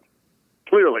aren't,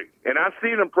 clearly. And I've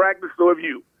seen them practice, so have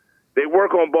you. They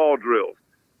work on ball drills.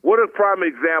 What a prime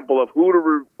example of who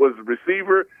was the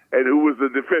receiver and who was the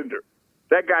defender.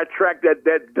 That guy tracked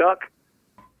that duck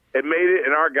and made it,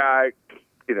 and our guy,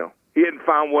 he hadn't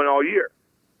found one all year.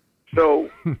 So,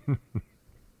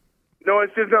 no,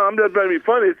 it's just, I'm just trying to be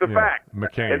funny. It's a fact.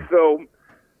 McCain. And so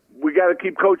we got to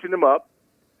keep coaching them up.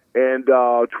 And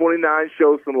 29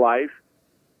 shows some life.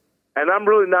 And I'm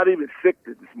really not even sick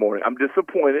this morning. I'm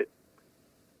disappointed,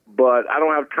 but I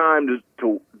don't have time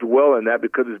to dwell on that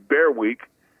because it's Bear Week,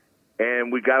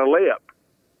 and we got a layup.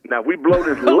 Now, if we blow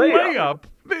this layup.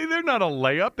 They're not a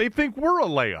layup. They think we're a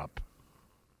layup.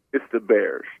 It's the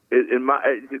Bears.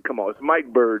 Come on, it's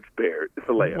Mike Bird's Bears. It's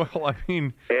a layup. Well, I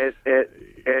mean, and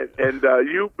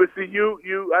you, but see,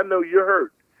 you, I know you're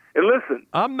hurt. And listen,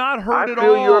 I'm not hurt at all.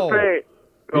 I feel your pain.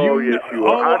 Oh, yes, you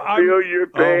are. I feel your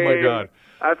pain. Oh my God,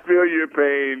 I feel your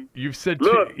pain. You've said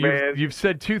man. You've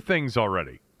said two things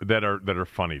already that are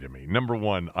funny to me. Number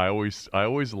one, I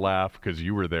always laugh because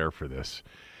you were there for this.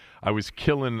 I was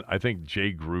killing, I think,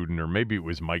 Jay Gruden, or maybe it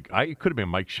was Mike. It could have been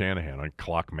Mike Shanahan on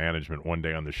clock management one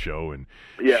day on the show. And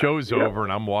show's over,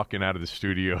 and I'm walking out of the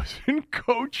studios. And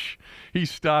Coach, he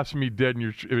stops me dead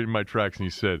in my tracks, and he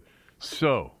said,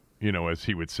 "So, as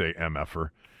he would say,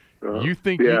 MFer, you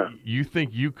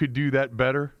think you could do that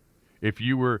better if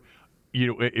you were."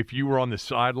 If you were on the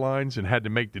sidelines and had to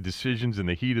make the decisions in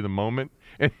the heat of the moment."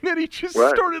 And then he just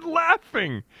started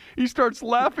laughing. He starts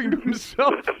laughing to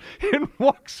himself and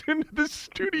walks into the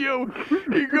studio.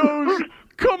 He goes,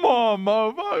 "Come on,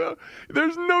 motherfucker.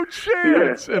 There's no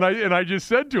chance." Yeah. And I just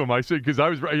said to him, I said, because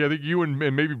I think you and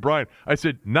maybe Brian, I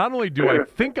said, not only do I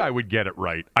think I would get it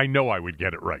right, I know I would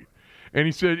get it right. And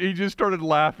he said, he just started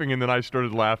laughing, and then I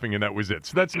started laughing, and that was it.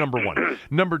 So that's number one.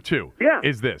 Number two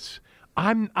is this.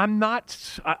 I'm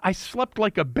not. I slept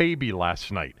like a baby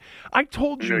last night. I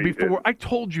told you before. I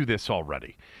told you this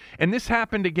already, and this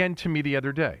happened again to me the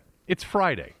other day. It's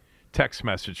Friday. Text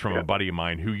message from a buddy of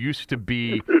mine who used to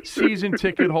be season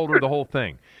ticket holder, the whole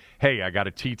thing. "Hey, I got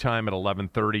a tee time at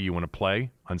 11:30. You want to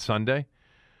play on Sunday?"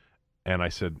 And I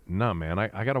said, "No, man.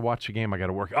 I got to watch the game. I got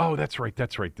to work." "Oh, that's right.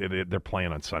 They're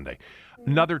playing on Sunday."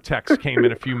 Another text came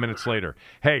in a few minutes later.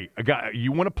 "Hey,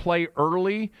 you want to play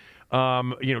early?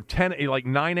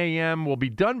 9 a.m. We'll be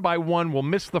done by 1. We'll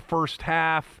miss the first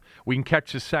half. We can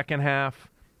catch the second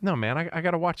half." "No, man, I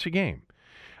got to watch the game."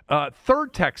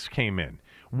 Third text came in.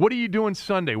 "What are you doing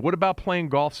Sunday? What about playing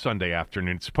golf Sunday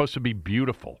afternoon? It's supposed to be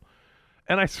beautiful."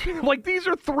 And I feel like these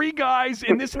are three guys,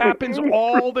 and this happens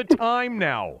all the time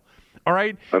now. All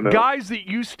right? I know. Guys that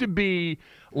used to be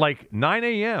like 9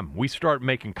 a.m., we start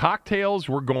making cocktails.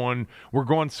 We're going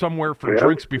somewhere for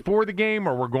drinks before the game,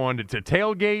 or we're going to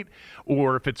tailgate,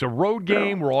 or if it's a road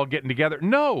game, we're all getting together.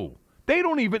 No, they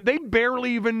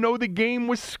barely even know the game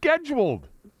was scheduled.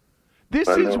 This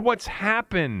is what's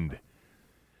happened.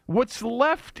 What's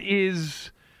left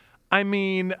is,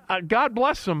 God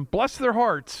bless them, bless their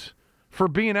hearts for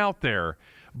being out there.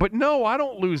 But no, I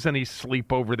don't lose any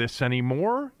sleep over this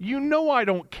anymore. You know I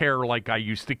don't care like I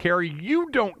used to care. You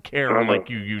don't care like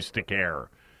you used to care.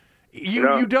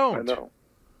 You don't. I know.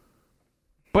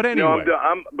 But anyway.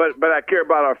 But I care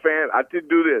about our fans. I did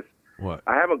do this. What?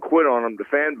 I haven't quit on them. The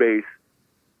fan base,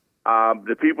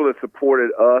 the people that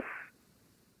supported us,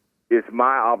 it's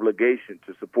my obligation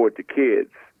to support the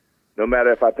kids, no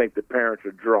matter if I think the parents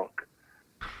are drunk.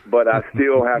 But I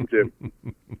still have to.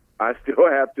 I still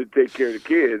have to take care of the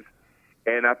kids.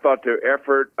 And I thought their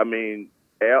effort,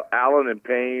 Allen and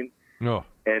Payne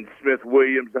and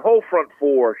Smith-Williams, the whole front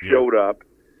four showed up.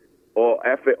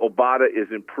 Obata is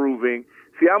improving.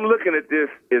 See, I'm looking at this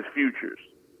as futures.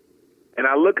 And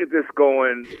I look at this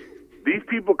going, these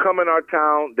people come in our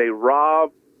town, they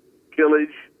rob, pillage,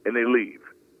 and they leave.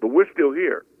 But we're still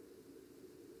here.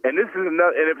 And this is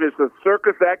another. And if it's a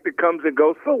circus act that comes and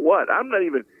goes, so what? I'm not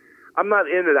in it. I'm not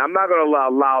going to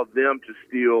allow them to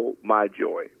steal my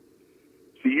joy.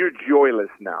 See, you're joyless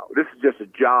now. This is just a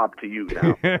job to you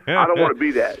now. I don't want to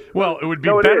be that. Well, it would be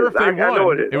better if they won. I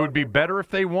know it is. It would be better if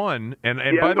they won. And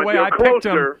Yeah, by the but way, you're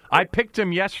closer. I picked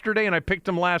him yesterday and I picked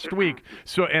him last week.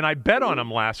 And I bet on him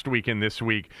last week and this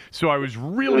week. So I was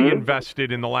really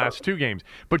invested in the last two games.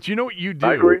 But you know what you do?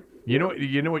 I agree. You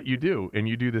know what you do, and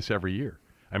you do this every year.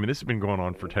 This has been going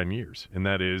on for 10 years, and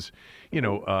that is, in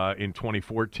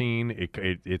 2014,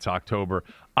 it's October.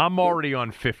 I'm already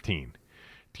on 15.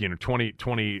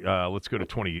 2020, let's go to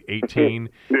 2018.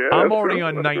 I'm already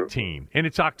on 19, and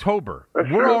it's October.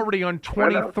 We're already on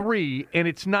 23, and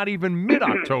it's not even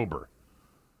mid-October.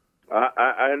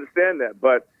 I understand that,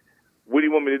 but what do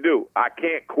you want me to do? I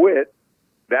can't quit.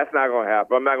 That's not going to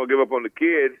happen. I'm not going to give up on the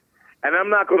kids, and I'm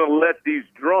not going to let these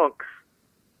drunks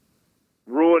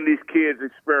ruin these kids'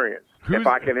 experience if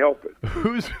I can help it.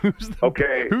 Who's the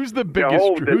the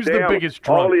biggest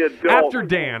drunk? All the adults, after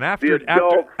Dan. After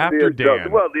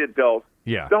Dan. Well, the adults.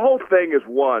 Yeah. The whole thing is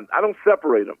one. I don't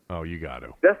separate them. Oh, you got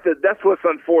to. That's what's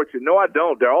unfortunate. No, I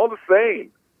don't. They're all the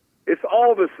same. It's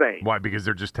all the same. Why? Because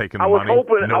they're just taking the money,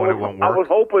 knowing it won't work?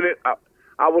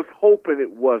 I was hoping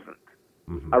it wasn't.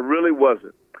 I really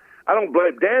wasn't. I don't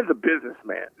blame. Dan's a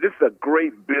businessman. This is a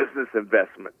great business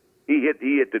investment. He hit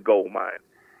the gold mine.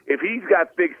 If he's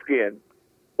got thick skin,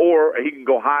 or he can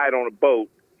go hide on a boat,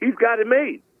 he's got it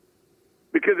made.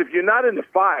 Because if you're not in the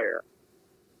fire,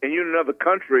 and you're in another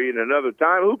country in another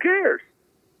time, who cares?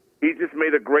 He just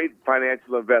made a great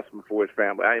financial investment for his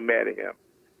family. I ain't mad at him.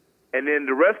 And then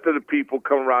the rest of the people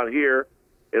come around here,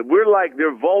 and we're like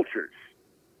they're vultures,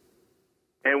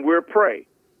 and we're prey.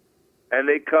 And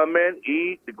they come in,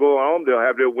 eat, go home, they'll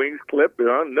have their wings clipped, and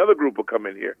another group will come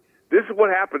in here. This is what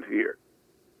happens here.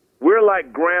 We're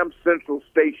like Graham Central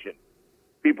Station.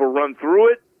 People run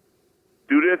through it,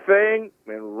 do their thing,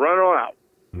 and run on out.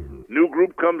 New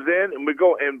group comes in, and we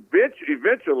go. And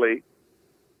eventually,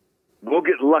 we'll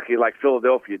get lucky like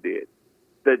Philadelphia did.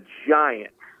 The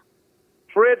Giants.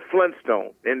 Fred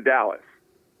Flintstone in Dallas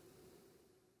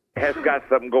has got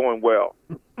something going well.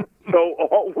 So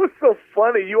what's so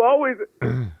funny? You always –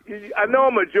 I know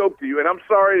I'm a joke to you, and I'm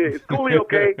sorry. Is Cooley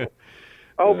okay?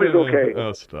 I hope he's okay.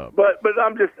 Oh, stop. But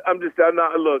I'm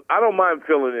not. Look, I don't mind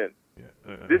filling in.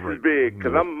 This is big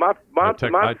because I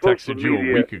texted you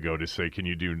a week ago to say, can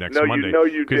you do next Monday? No,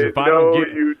 you did. If I don't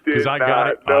get, because I got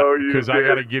it. Because I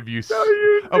got to give you.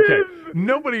 Okay.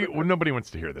 Nobody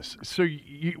wants to hear this. So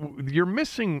you're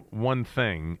missing one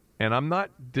thing, and I'm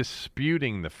not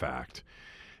disputing the fact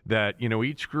that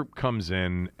each group comes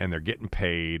in and they're getting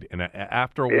paid, and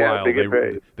after a while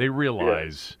they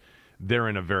realize they're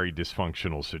in a very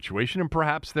dysfunctional situation, and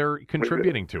perhaps they're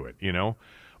contributing to it.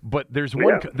 But there's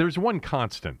one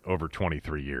constant over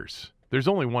 23 years. There's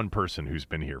only one person who's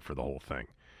been here for the whole thing.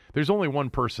 There's only one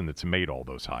person that's made all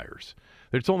those hires.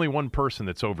 There's only one person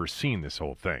that's overseen this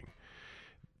whole thing.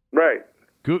 Right.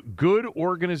 Good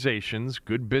organizations,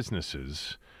 good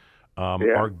businesses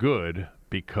are good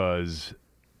because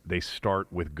they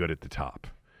start with good at the top.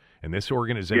 And this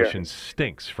organization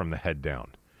stinks from the head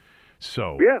down.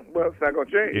 So it's not going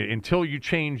to change. Until you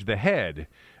change the head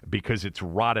because it's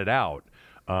rotted out,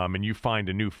 and you find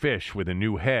a new fish with a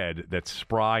new head that's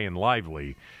spry and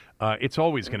lively, it's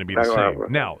always going to be the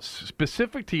same. Now,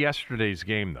 specific to yesterday's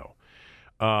game, though,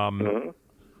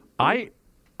 I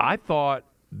thought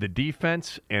the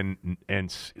defense and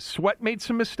Sweat made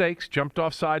some mistakes, jumped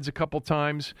off sides a couple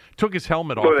times, took his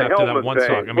helmet off after that one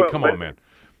sock. I mean, come on, man.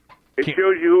 It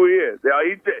shows you who he is.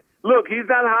 Look, he's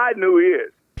not hiding who he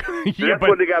is. That's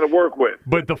what they got to work with.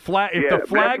 But the flag, if the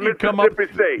flag had come up,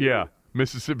 State. Yeah,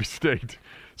 Mississippi State.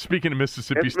 Speaking of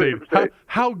Mississippi State,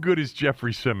 how good is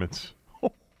Jeffrey Simmons?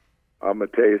 I'm gonna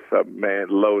tell you something, man.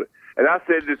 Loaded. And I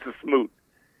said this to Smoot.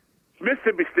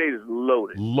 Mississippi State is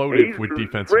loaded. Loaded with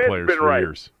defensive players for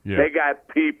years. Yeah. They got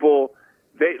people.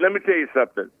 Let me tell you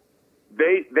something.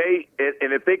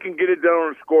 And if they can get it done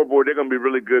on the scoreboard, they're gonna be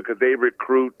really good because they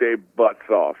recruit their butts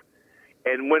off.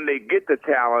 And when they get the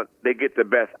talent, they get the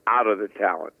best out of the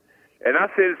talent. And I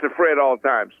say this to Fred all the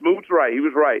time. Smoot's right. He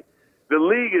was right. The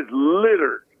league is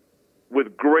littered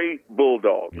with great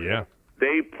Bulldogs. Yeah.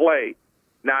 They play.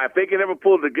 Now, if they can ever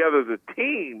pull together as a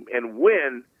team and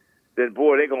win, then,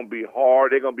 boy, they're going to be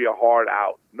hard. They're going to be a hard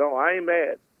out. No, I ain't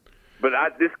mad. But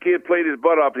this kid played his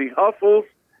butt off. He hustles.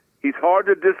 He's hard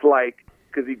to dislike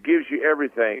because he gives you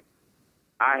everything.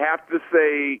 I have to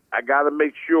say I got to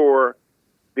make sure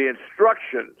the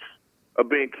instructions are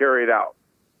being carried out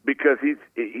because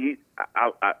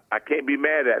I can't be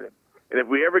mad at him. And if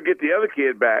we ever get the other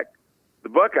kid back, the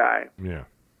Buckeye, yeah,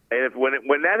 and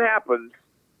when that happens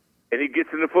and he gets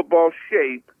into football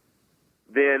shape,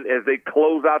 then as they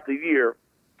close out the year,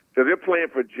 so they're playing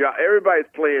for everybody's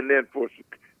playing then for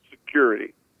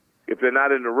security. If they're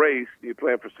not in the race, you're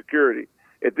playing for security.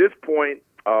 At this point,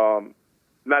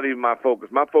 not even my focus.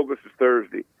 My focus is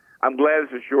Thursday. I'm glad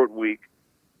it's a short week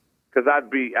because I'd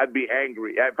be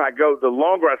angry if I go. The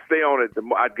longer I stay on it, the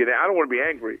more I'd get. I don't want to be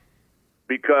angry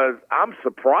because I'm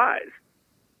surprised.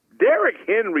 Derrick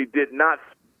Henry did not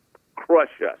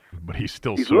crush us, but he's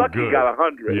still he's so lucky good. He got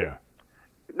 100. Yeah.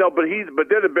 No, but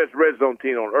they're the best red zone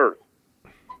team on earth.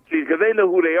 See, because they know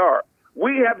who they are.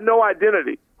 We have no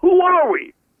identity. Who are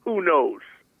we? Who knows?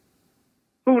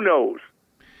 Who knows?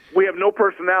 We have no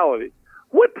personality.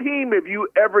 What team have you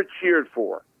ever cheered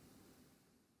for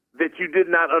that you did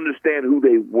not understand who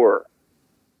they were?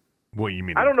 Well, you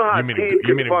mean I don't know how you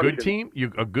mean a good team?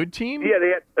 A good team? Yeah, they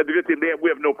had a good team. We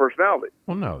have no personality.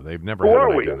 Well, no, they've never Who had are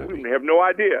an we? identity. We have no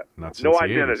idea. Not since no the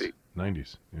identity.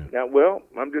 90s. Yeah. Now, well,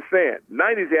 I'm just saying,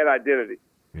 90s had identity.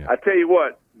 Yeah. I tell you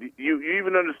what, you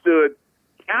even understood,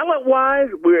 talent-wise,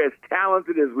 we're as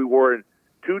talented as we were in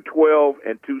 212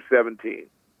 and 217.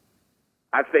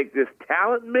 I think this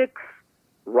talent mix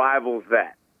rivals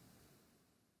that.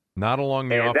 Not along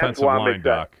the And offensive line,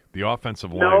 Doc. The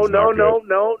offensive line. No,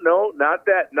 not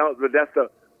that. No, but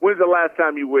when's the last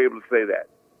time you were able to say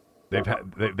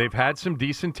that? They've had some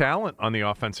decent talent on the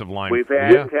offensive line. We've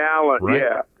had talent, right.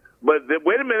 yeah. But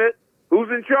wait a minute, who's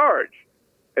in charge?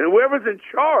 And whoever's in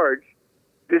charge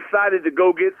decided to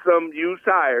go get some used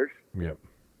tires Yep.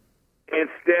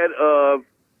 instead of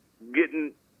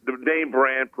getting the name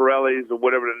brand Pirellis or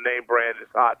whatever the name brand is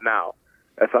hot now.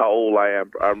 That's how old I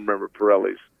am. I remember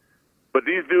Pirellis. But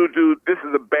these dudes, this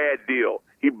is a bad deal.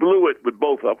 He blew it with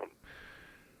both of them.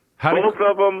 Both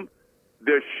of them,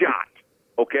 they're shot,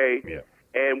 okay? Yeah.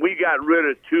 And we got rid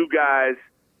of two guys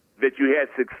that you had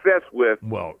success with.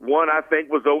 Well, one I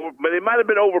think was but it might have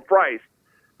been overpriced.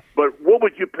 But what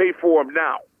would you pay for him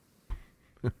now?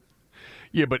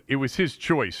 Yeah, but it was his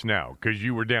choice now because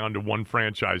you were down to one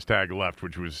franchise tag left,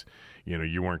 which was,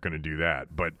 you weren't going to do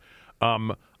that. But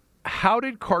how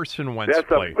did Carson Wentz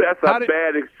play? That's a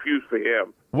bad excuse for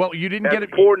him. Well, you didn't get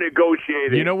it. Poor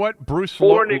negotiating. You know what, Bruce?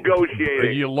 Poor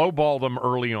negotiating. You lowballed him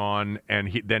early on,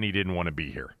 and then he didn't want to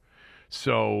be here.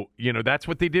 So that's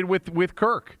what they did with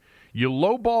Kirk. You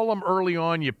lowball them early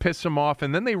on, you piss them off,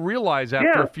 and then they realize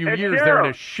after a few years they're in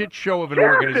a shit show of an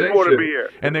organization, want to be here.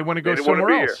 And they want to go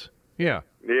somewhere else. Yeah.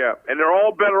 Yeah, and they're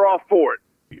all better off for it.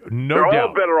 No doubt. They're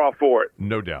all better off for it.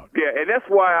 No doubt. Yeah, and that's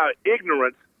why our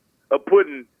ignorance of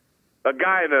putting a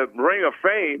guy in a ring of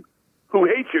fame who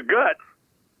hates your guts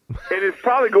and is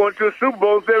probably going to a Super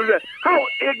Bowl and says, how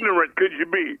ignorant could you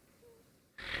be?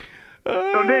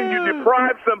 So then you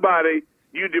deprive somebody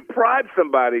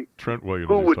Trent Williams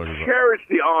who would cherish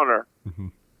the honor. Mm-hmm.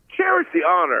 Cherish the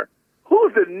honor.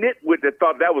 Who's the nitwit that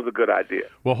thought that was a good idea?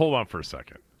 Well, hold on for a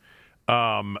second.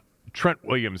 Trent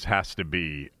Williams has to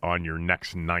be on your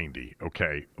next 90,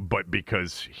 okay? But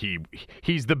because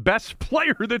he's the best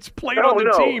player that's played on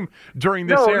the team during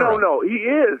this era. No, he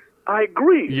is. I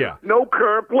agree. Yeah. No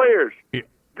current players. Yeah.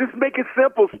 Just make it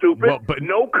simple, stupid. Well, but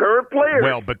no current players.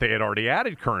 Well, but they had already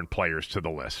added current players to the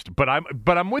list. But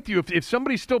I'm with you. If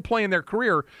somebody's still playing their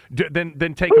career, then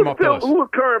take them off the list. Who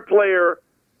current player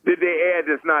did they add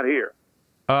that's not here?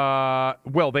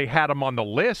 Well, they had him on the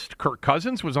list. Kirk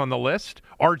Cousins was on the list.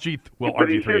 But RG3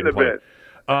 he shouldn't have been.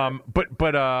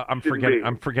 But I'm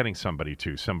Shouldn't forgetting somebody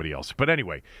too, somebody else. But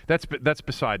anyway, that's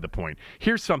beside the point.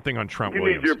 Here's something on Trent You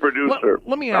Williams. need your producer.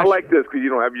 Let me I ask. like this because you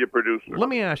don't have your producer. Let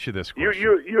me ask you this question.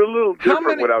 You're a little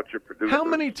different without your producer. How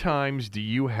many times do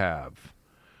you have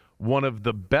one of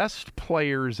the best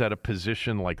players at a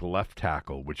position like left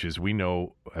tackle, which is, we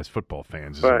know as football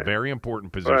fans, is a very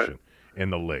important position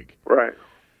in the league? Right.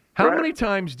 How many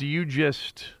times do you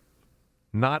just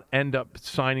not end up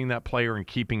signing that player and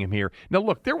keeping him here? Now,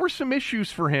 look, there were some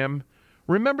issues for him.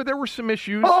 Remember, there were some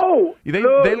issues. Oh, he's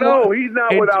not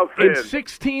without sin. In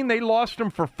 2016, they lost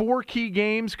him for 4 key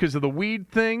games because of the weed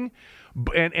thing.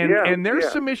 And there's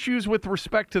some issues with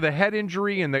respect to the head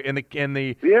injury and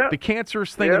the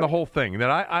cancerous thing and the whole thing that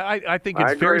I think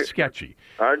it's very sketchy.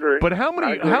 I agree. But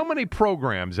how many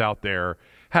programs out there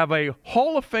have a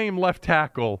Hall of Fame left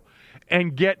tackle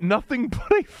and get nothing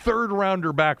but a third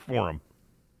rounder back for him?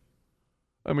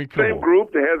 I mean, come same on.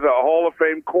 group that has a Hall of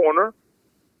Fame corner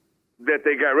that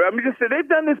they got. I mean, just say they've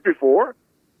done this before.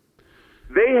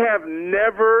 They have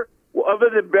never, other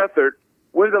than Beathard.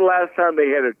 When's the last time they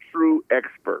had a true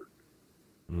expert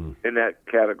in that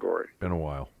category? Been a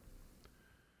while.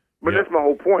 But that's my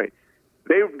whole point.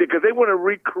 Because they want to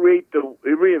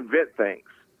reinvent things.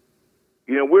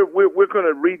 You know, we're going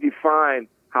to redefine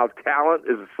how talent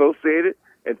is associated.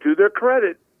 And to their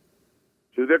credit,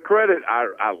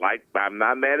 I'm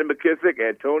not mad at McKissick,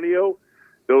 Antonio.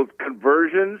 Those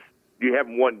conversions, you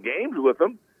haven't won games with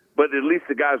them, but at least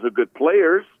the guys are good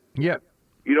players. Yeah.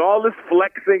 You know, all this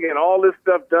flexing and all this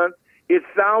stuff done, it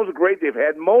sounds great. They've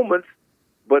had moments,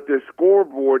 but their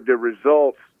scoreboard, their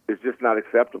results, is just not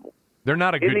acceptable. They're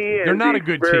not a good. In the end, they're not the a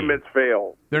good experiments team.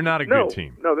 fail. They're not a good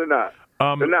team. No, they're not.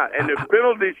 They're not, and the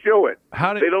penalties show it.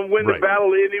 They don't win the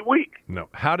battle any week. No.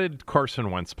 How did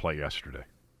Carson Wentz play yesterday?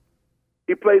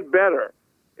 He played better.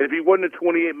 If he wasn't a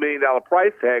 $28 million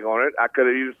price tag on it, I could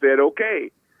have even said okay.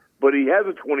 But he has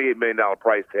a $28 million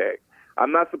price tag.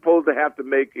 I'm not supposed to have to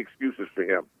make excuses for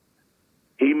him.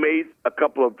 He made a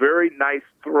couple of very nice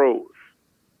throws,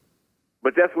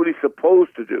 but that's what he's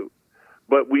supposed to do.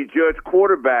 But we judge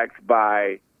quarterbacks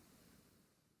by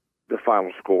the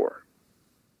final score.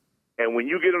 And when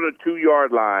you get on the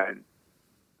 2-yard line,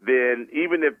 then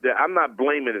even if I'm not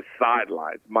blaming the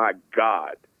sidelines, my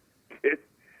God.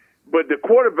 But the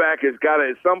quarterback has got to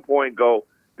at some point go,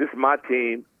 this is my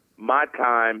team, my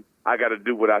time, I got to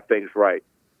do what I think is right.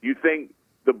 You think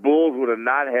the Bulls would have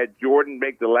not had Jordan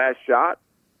make the last shot?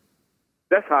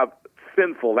 That's how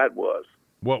sinful that was.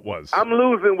 What was? I'm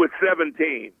losing with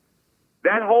 17.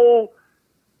 That whole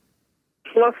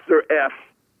cluster F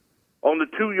on the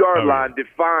 2-yard line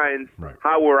defines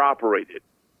how we're operated.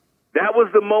 That was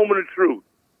the moment of truth.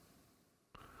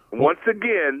 Once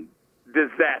again,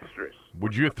 disastrous.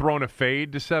 Would you have thrown a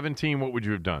fade to 17? What would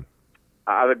you have done?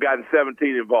 I'd have gotten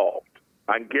 17 involved.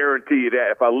 I can guarantee you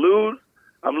that. If I lose,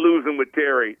 I'm losing with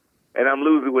Terry, and I'm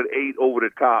losing with 8 over the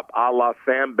top, a la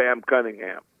Sam Bam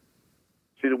Cunningham.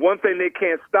 See, the one thing they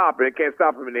can't stop, and they can't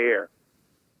stop him in the air.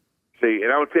 See,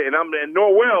 and and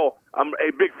Norwell, I'm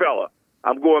a big fella.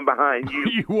 I'm going behind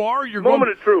you. You are? You're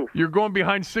moment of truth. You're going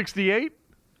behind 68?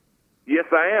 Yes,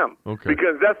 I am. Okay.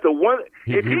 Because that's the one.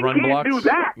 If he can't blocks? do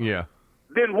that,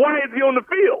 then why is he on the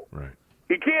field? Right.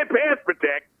 He can't pass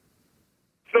protect.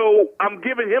 So I'm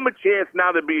giving him a chance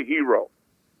now to be a hero.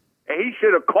 And he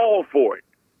should have called for it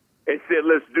and said,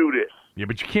 let's do this. Yeah,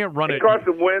 but you can't run it.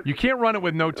 Carson Wentz, you can't run it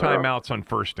with no timeouts on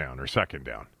first down or second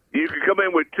down. You can come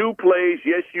in with 2 plays.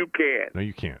 Yes, you can. No,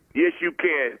 you can't. Yes, you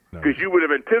can. Because you would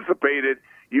have anticipated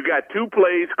you got 2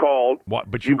 plays called.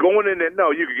 What? But you going in there.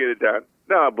 No, you can get it done.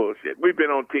 No, bullshit. We've been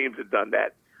on teams that done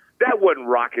that. That wasn't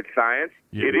rocket science.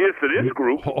 Yeah. It is for this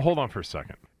group. Hold on for a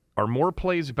second. Are more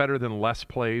plays better than less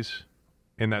plays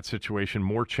in that situation?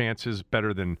 More chances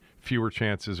better than fewer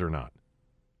chances or not?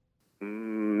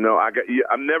 No,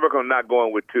 I'm never going to not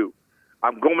going with 2.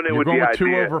 I'm going in You're with going the with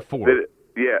idea 2 over 4.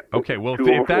 Yeah. Okay. Well,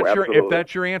 if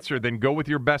that's your answer, then go with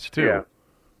your best 2. Yeah.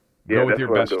 Go with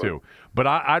your best 2. But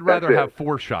I'd rather have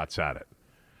 4 shots at it,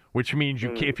 which means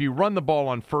if you run the ball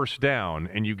on first down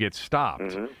and you get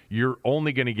stopped, you're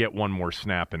only going to get 1 more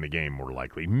snap in the game, more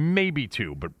likely, maybe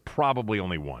 2, but probably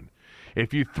only 1.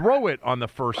 If you throw it on the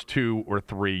first 2 or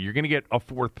 3, you're going to get a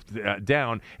 4th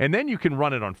down, and then you can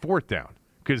run it on 4th down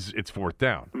because it's 4th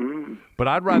down. But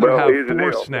I'd rather have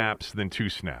 4 snaps than 2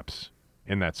 snaps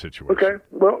in that situation. Okay.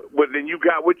 Well, then you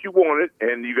got what you wanted,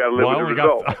 and you got to live with the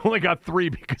result. I only got 3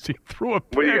 because he threw a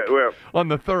pick on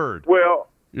the 3rd. Well,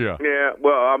 yeah.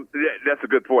 Well, that's a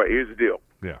good point. Here's the deal.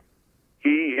 Yeah.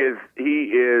 He is.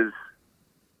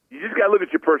 You just got to look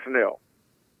at your personnel,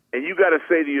 and you got to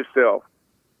say to yourself,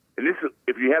 and this is,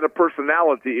 if you had a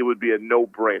personality, it would be a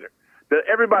no-brainer.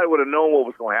 Everybody would have known what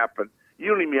was going to happen. You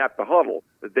don't even have to huddle,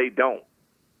 but they don't.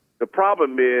 The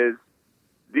problem is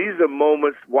these are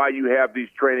moments why you have these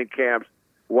training camps,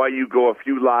 why you go a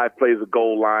few live plays of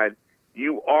goal line.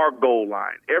 You are goal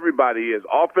line. Everybody is.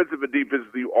 Offensive and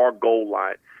defensive, you are goal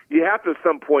line. You have to at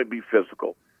some point be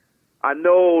physical. I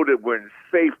know that we're in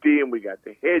safety and we got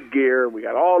the headgear and we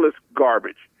got all this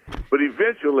garbage. But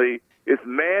eventually, it's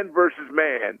man versus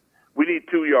man. We need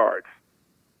 2 yards.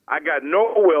 I got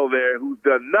Noel there who's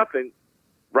done nothing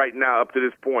right now up to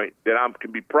this point that I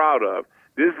can be proud of.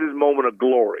 This is his moment of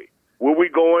glory. Where we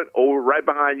going? Over right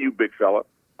behind you, big fella.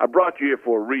 I brought you here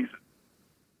for a reason.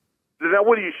 So now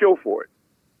what do you show for it?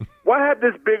 Why have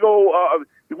this big old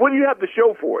what do you have to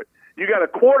show for it? You got a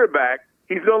quarterback.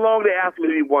 He's no longer the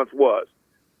athlete he once was.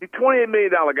 He's a $28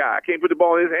 million guy. I can't put the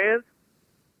ball in his hands.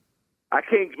 I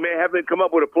can't have him come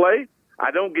up with a play.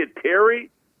 I don't get Terry,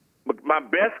 my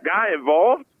best guy,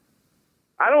 involved.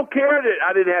 I don't care that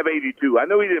I didn't have 82. I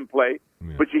know he didn't play,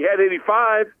 but you had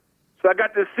 85. So I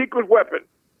got this secret weapon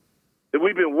that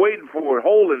we've been waiting for,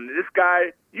 holding. This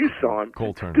guy, you saw him.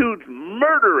 Cole Turner. Dude's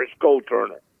murderous, Cole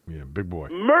Turner. Yeah, big boy.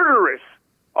 Murderous.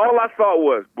 All I thought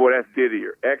was, boy, that's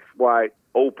Didier. XY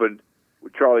opened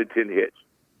with Charlie Tin Hitch.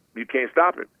 You can't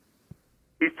stop him.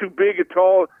 He's too big and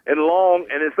tall and long,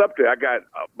 and it's up there. I got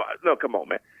no. Come on,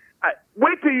 man.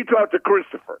 Wait till you talk to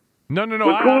Christopher. No.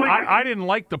 I didn't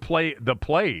like the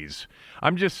plays.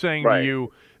 I'm just saying to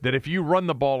you that if you run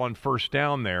the ball on first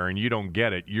down there and you don't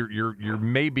get it, you're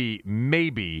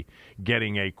maybe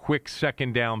getting a quick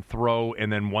second down throw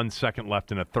and then 1 second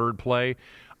left in a third play.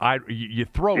 You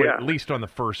throw it at least on the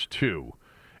first 2.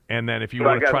 And then if you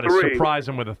want to try to surprise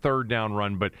them with a third down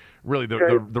run, but really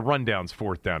the rundown's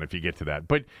fourth down if you get to that.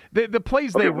 But the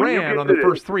plays they ran on the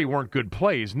first 3 weren't good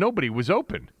plays. Nobody was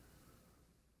open.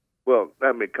 Well,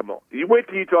 I mean, come on. You wait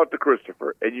till you talk to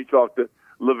Christopher and you talk to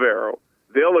Lavero.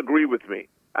 They'll agree with me.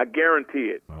 I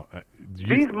guarantee it. Well,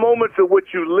 these moments are what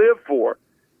you live for.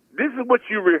 This is what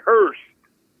you rehearse.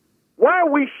 Why are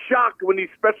we shocked when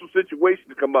these special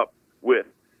situations come up with?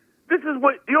 This is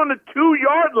what you're on the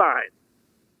 2-yard line.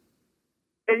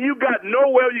 And you got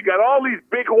Noel, you got all these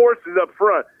big horses up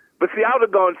front. But see, I would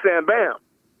have gone Sam Bam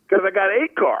because I got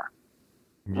 8-car.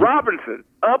 Robinson,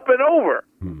 up and over.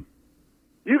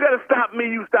 You got to stop me.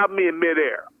 You stop me in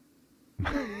midair.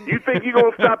 You think you're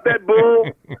going to stop that bull?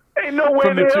 Ain't no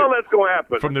way in the hell that's going to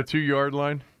happen. From the 2-yard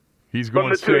line? He's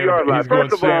going Sam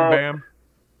Bam?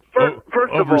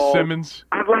 First of all, Simmons?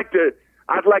 I'd like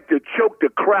to choke the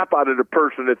crap out of the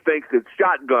person that thinks that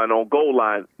shotgun on goal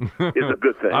line is a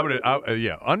good thing.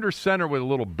 Under center with a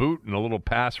little boot and a little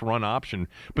pass run option.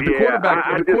 But the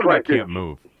quarterback can't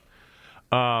move.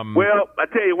 Well, I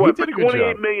tell you what, for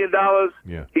 $28 million,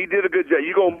 he did a good job.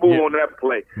 You're going to move on that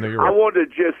play. No, you're right. I want to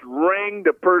just wring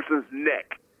the person's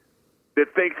neck that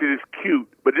thinks it is cute.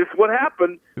 But this is what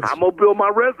happened. I'm going to build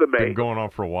my resume. Been going on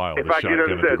for a while, if the I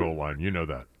shotgun at the goal line. You know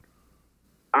that.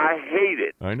 I hate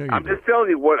it. I know you I'm do. just telling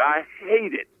you what I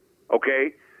hate it,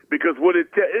 okay? Because what it's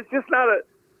just not a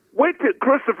 – wait till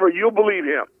Christopher, you'll believe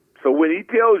him. So when he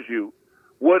tells you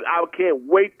what I can't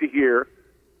wait to hear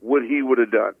what he would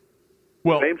have done.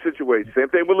 Well, same situation. Same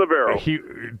thing with Lavero.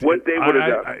 What they would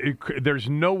have done. There's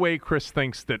no way Chris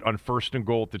thinks that on 1st and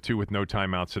goal at the 2 with no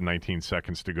timeouts and 19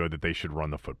 seconds to go that they should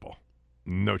run the football.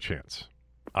 No chance.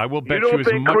 I will bet you as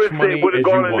much Chris money as you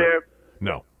want.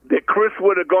 No. That Chris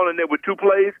would have gone in there with 2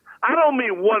 plays? I don't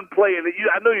mean one play.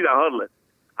 I know you're not huddling.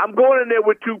 I'm going in there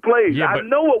with 2 plays. Yeah, I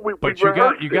know what we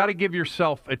you got to give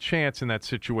yourself a chance in that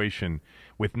situation.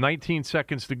 With 19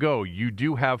 seconds to go, you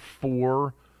do have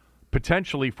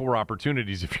potentially 4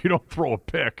 opportunities if you don't throw a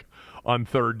pick on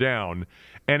 3rd down.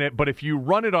 But if you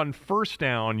run it on 1st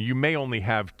down, you may only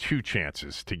have 2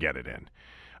 chances to get it in.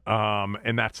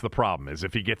 And that's the problem, is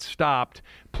if he gets stopped,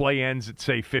 play ends at,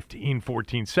 say, 15,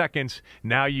 14 seconds.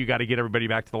 Now you got to get everybody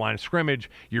back to the line of scrimmage.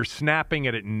 You're snapping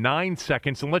it at 9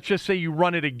 seconds. And let's just say you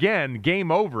run it again,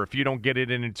 game over if you don't get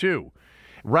it in 2.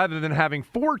 Rather than having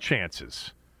 4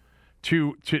 chances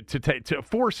to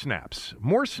 4 snaps.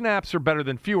 More snaps are better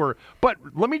than fewer. But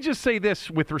let me just say this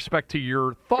with respect to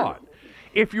your thought.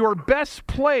 If your best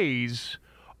plays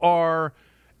are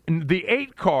the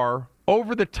 8-car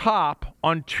over the top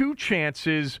on 2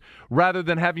 chances rather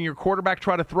than having your quarterback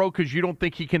try to throw because you don't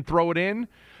think he can throw it in,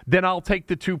 then I'll take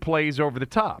the 2 plays over the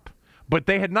top. But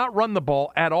they had not run the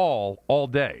ball at all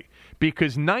day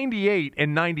because 98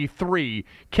 and 93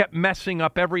 kept messing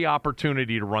up every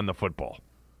opportunity to run the football.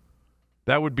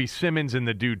 That would be Simmons and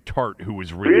the dude Tart, who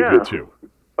was really good too.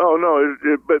 Oh,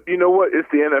 no, but you know what? It's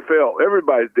the NFL.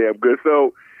 Everybody's damn good.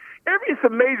 So it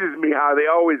amazes me how they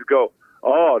always go,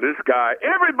 oh, this guy.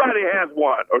 Everybody has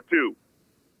 1 or 2.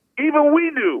 Even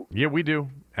we do. Yeah, we do.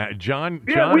 John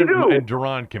we do. and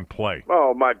Duran can play.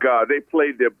 Oh, my God. They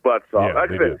played their butts off. Yeah, like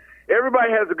they I said,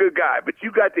 everybody has a good guy, but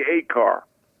you got the 8 car,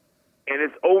 and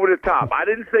it's over the top. I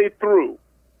didn't say through.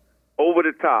 Over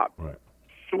the top. Right.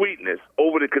 Sweetness.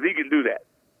 Because he can do that.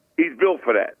 He's built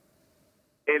for that.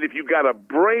 And if you got a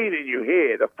brain in your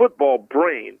head, a football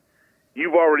brain,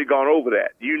 you've already gone over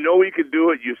that. You know he can do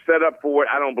it. You set up for it.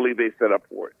 I don't believe they set up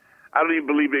for it. I don't even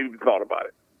believe they even thought about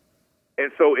it.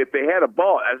 And so if they had a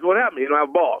boss, that's what happened. You don't have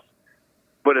a boss.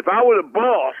 But if I were the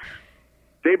boss,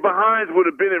 they behinds would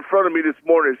have been in front of me this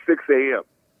morning at 6 a.m.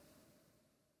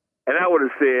 And I would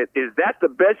have said, is that the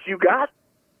best you got?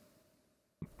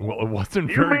 Well, it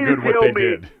wasn't very good what they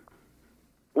did.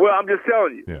 Well, I'm just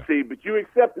telling you. Yeah. See, but you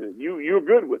accepted it. You're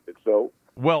good with it. So,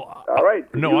 well, all right.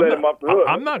 So no,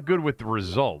 I'm not good with the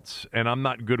results, and I'm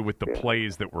not good with the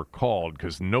plays that were called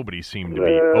because nobody seemed to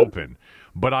be open.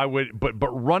 But I would, but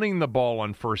running the ball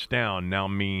on first down now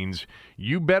means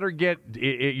you better get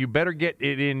it. You better get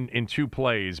it in 2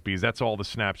 plays because that's all the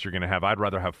snaps you're going to have. I'd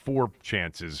rather have 4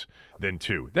 chances than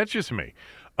 2. That's just me.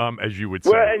 As you would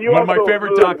say, one of my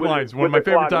favorite talk lines.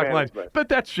 But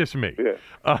that's just me. Yeah.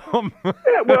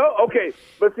 Well, okay,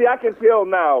 but see, I can tell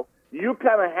now you're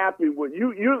kind of happy with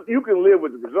you can live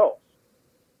with the results.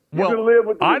 You can live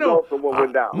with the results of what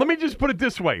went down. Let me just put it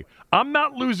this way: I'm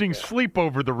not losing sleep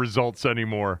over the results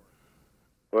anymore.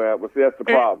 Well, see, that's the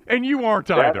problem. And you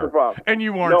aren't either. That's the problem. And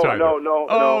you aren't either. No.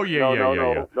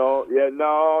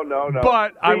 No.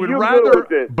 But I would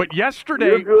rather. But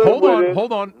yesterday,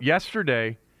 hold on.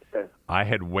 Yesterday, I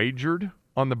had wagered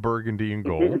on the burgundy and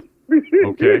gold.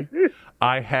 Okay,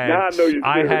 I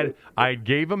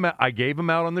gave them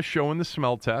out on the show in the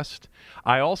smell test.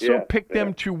 I also picked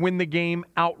them to win the game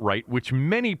outright, which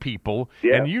many people,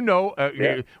 and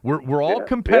we're all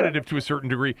competitive to a certain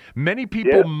degree. Many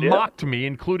people mocked me,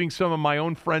 including some of my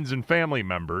own friends and family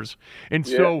members. And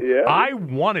so I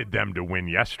wanted them to win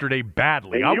yesterday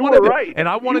badly. I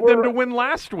wanted them to win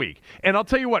last week. And I'll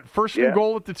tell you what, first and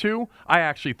goal at the 2, I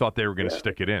actually thought they were going to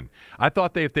stick it in. I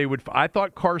thought I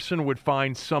thought Carson would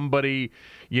find somebody,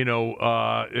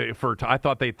 I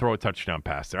thought they'd throw a touchdown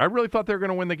pass there. I really thought they were going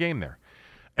to win the game there.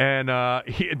 And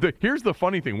here's the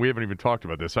funny thing. We haven't even talked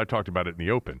about this. I talked about it in the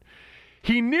open.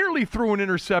 He nearly threw an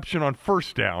interception on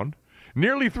first down,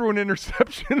 nearly threw an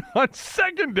interception on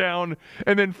second down,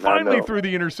 and then finally threw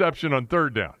the interception on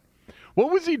third down. What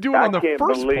was he doing on the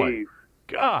first play?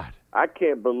 God. I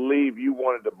can't believe you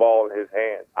wanted the ball in his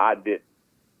hands. I didn't.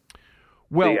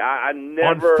 Well, see, I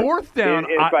never, on fourth down,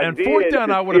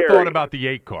 I would have thought about the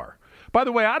 8 car. By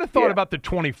the way, I'd have thought about the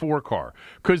 24 car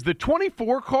because the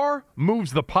 24 car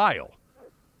moves the pile.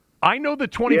 I know the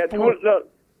 24.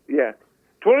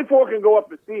 24 can go up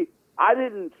the seat. I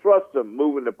didn't trust him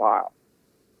moving the pile.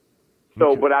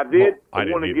 So, but I did. I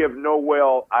wanted to give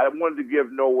Noel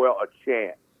a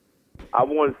chance. I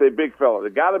want to say, big fella, there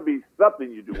got to be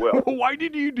something you do well. Why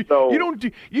did you do? So,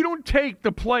 you don't take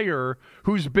the player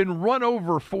who's been run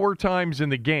over 4 times in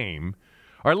the game.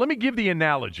 All right, let me give the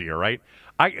analogy. All right,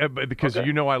 because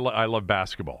I love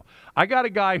basketball. I got a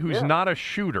guy who's not a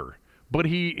shooter, but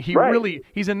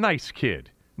he's a nice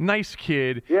kid. Nice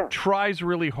kid. Yeah. Tries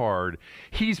really hard.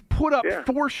 He's put up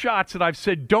 4 shots that I've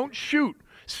said don't shoot.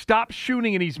 Stop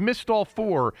shooting, and he's missed all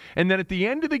 4. And then at the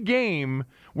end of the game,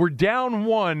 we're down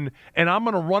 1, and I'm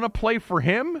going to run a play for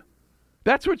him?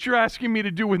 That's what you're asking me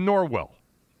to do with Norwell.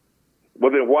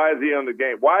 Well, then why is he on the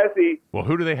game? Why is he? Well,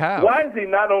 who do they have? Why is he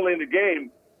not only in the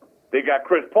game? They got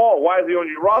Chris Paul. Why is he on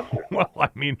your roster? Well, I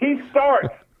mean, he starts.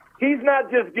 He's not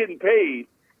just getting paid.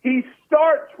 He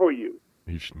starts for you.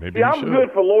 I'm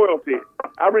good for loyalty.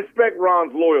 I respect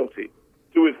Ron's loyalty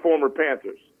to his former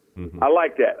Panthers. Mm-hmm. I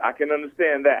like that. I can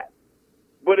understand that.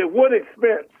 But at what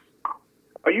expense?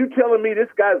 Are you telling me this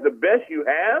guy's the best you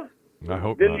have? I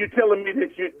hope then not. You're telling me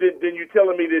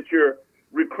that your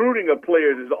recruiting of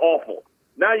players is awful.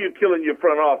 Now you're killing your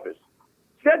front office.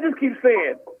 See, I just keep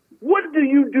saying, what do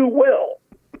you do well?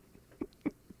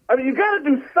 I mean, you got to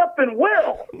do something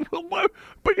well.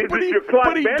 but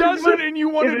he doesn't, and you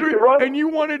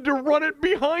wanted to run it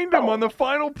behind him on the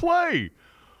final play.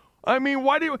 I mean,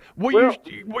 why do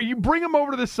you bring him over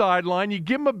to the sideline, you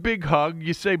give him a big hug,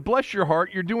 you say, bless your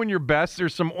heart, you're doing your best.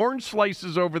 There's some orange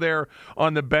slices over there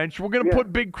on the bench. We're going to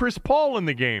put big Chris Paul in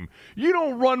the game. You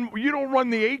don't run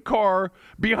the 8 car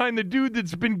behind the dude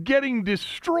that's been getting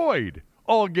destroyed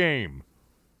all game.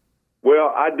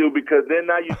 Well, I do, because then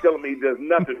now you're telling me he does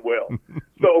nothing well.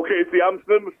 So, I'm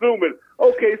assuming,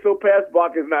 so pass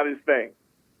block is not his thing.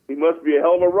 He must be a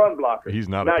hell of a run blocker. He's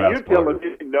not now a pass blocker. Now you're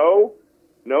telling me,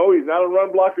 no, he's not a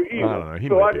run blocker either. I don't know.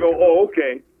 So I go,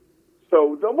 okay.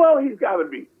 So, well, he's got to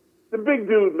be. The big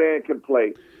dude, man, can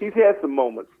play. He's had some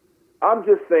moments. I'm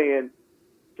just saying,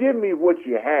 give me what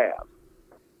you have.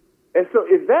 And so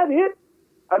is that it?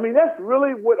 I mean, that's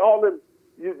really what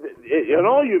in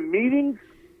all your meetings,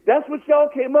 that's what y'all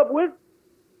came up with?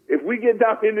 If we get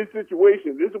down in this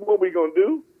situation, this is what we're going to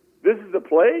do? This is the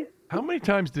play? How many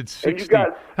times did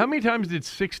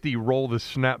 60 roll the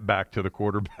snap back to the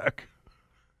quarterback?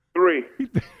 3.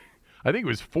 I think it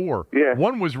was 4. Yeah.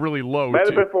 One was really low. Might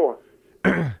have been 4.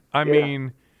 I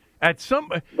mean, at some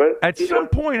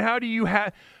point, how do you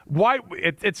have why?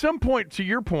 At some point, to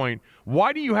your point,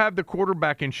 why do you have the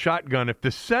quarterback in shotgun if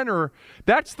the center?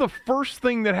 That's the first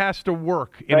thing that has to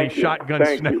work in shotgun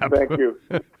snap. Thank you.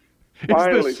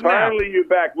 Finally, you're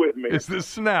back with me. It's the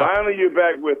snap. Finally, you're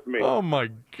back with me. Oh my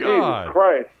God! Jesus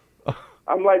Christ!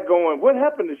 I'm like going, what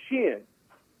happened to Shin?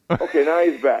 Okay, now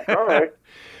he's back. All right.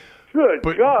 Good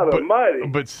God Almighty!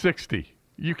 But 60.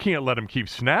 You can't let him keep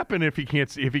snapping if he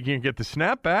can't get the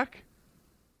snap back.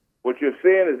 What you're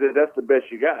saying is that that's the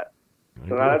best you got.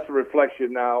 So now that's a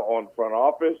reflection now on front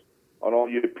office, on all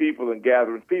your people and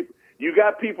gathering people. You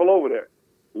got people over there.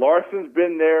 Larson's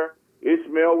been there.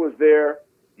 Ishmael was there.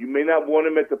 You may not want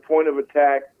him at the point of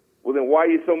attack. Well, then why are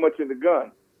you so much in the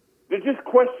gun? They're just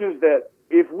questions that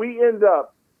if we end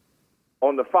up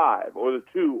on the 5 or the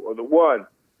 2 or the 1,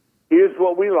 here's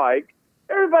what we like.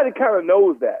 Everybody kind of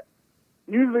knows that.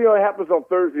 Usually it only happens on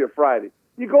Thursday or Friday.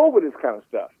 You go over this kind of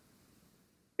stuff.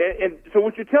 And so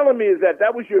what you're telling me is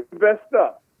that was your best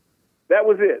stuff. That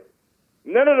was it.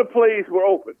 None of the plays were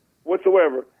open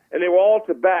whatsoever, and they were all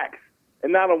to backs.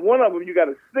 And not on one of them you got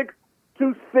a 6'5"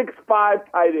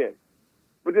 tight end.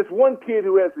 But this one kid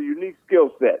who has a unique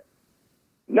skill set.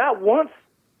 Not once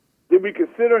did we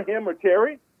consider him or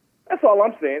Terry. That's all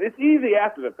I'm saying. It's easy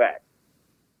after the fact.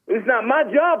 It's not my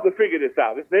job to figure this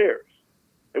out. It's theirs.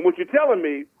 And what you're telling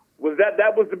me was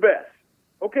that was the best.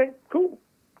 Okay, cool.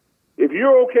 If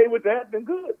you're okay with that, then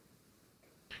good.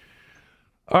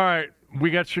 All right,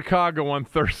 we got Chicago on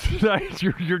Thursday night.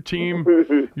 Your team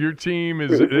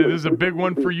is it is a big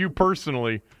one for you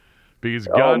personally, because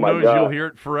God knows you'll hear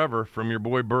it forever from your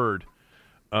boy Bird.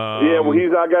 Yeah, well,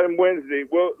 I got him Wednesday.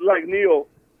 Well, like Neil.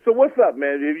 So what's up,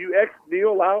 man? Have you X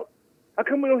Neil out? How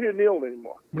come we don't hear Neil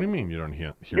anymore? What do you mean you don't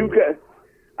hear him?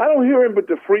 I don't hear him, but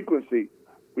the frequency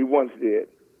we once did.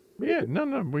 Yeah, no,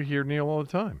 we hear Neil all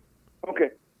the time.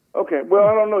 Okay. Well,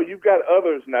 I don't know. You've got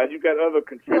others now. You've got other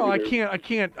contributors. No, I can't.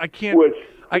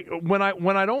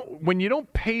 When you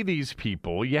don't pay these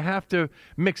people, you have to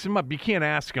mix them up. You can't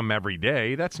ask them every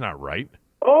day. That's not right.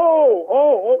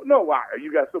 Oh, no. Why?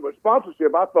 You got so much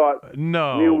sponsorship. I thought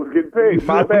Neil was getting paid.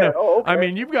 My bad. Oh, okay. I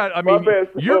mean,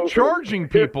 you're charging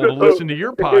people to listen to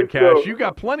your podcast. You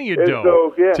got plenty of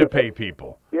dough to pay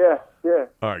people. Yeah.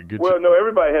 All right, good. Well, no,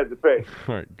 everybody has to pay.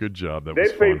 All right, good job. That they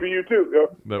was pay fun. for you too.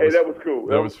 That was cool.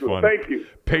 That was fun. Thank you.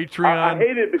 Patreon. I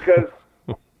hate it because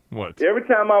what? Every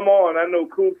time I'm on, I know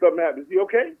Cool something happens. Is he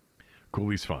okay?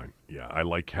 Cooley's fine. Yeah, I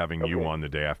like having you on the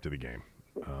day after the game.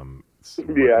 When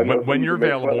you're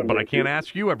available, but I can't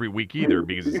ask you every week either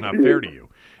because it's not fair to you.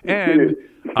 And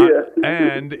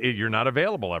and you're not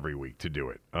available every week to do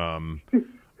it.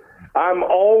 I'm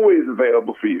always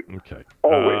available for you. Okay.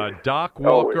 Always. Doc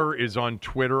Walker is on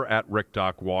Twitter at Rick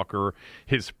Doc Walker.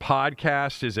 His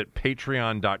podcast is at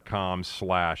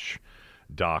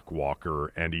patreon.com/Doc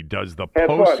Walker, and he does the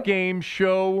post-game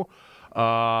show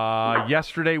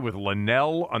yesterday with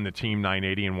Linnell on the Team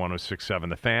 980 and 106.7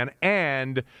 The Fan,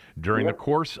 and during the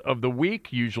course of the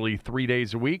week, usually 3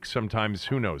 days a week, sometimes,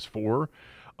 4,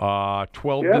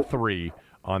 12 to 3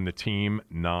 on the Team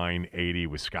 980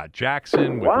 with Scott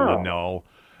Jackson, with Linnell,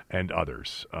 and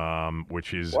others,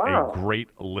 which is a great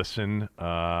listen.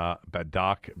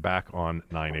 Doc back on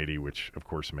 980, which, of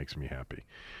course, makes me happy.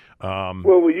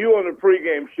 Well, with you on the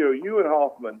pregame show, you and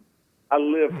Hoffman, I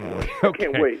live for it. I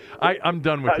can't wait. I'm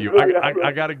done with you.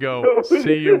 I got to go.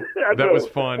 See you. That was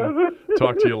fun.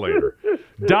 Talk to you later.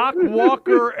 Doc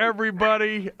Walker,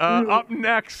 everybody. Up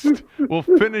next, we'll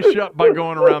finish up by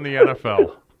going around the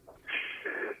NFL.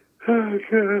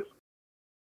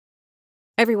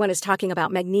 Everyone is talking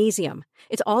about magnesium.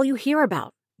 It's all you hear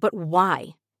about. But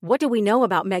why? What do we know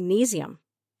about magnesium?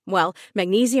 Well,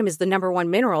 magnesium is the number one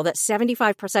mineral that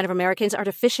 75% of Americans are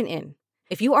deficient in.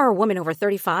 If you are a woman over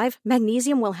 35,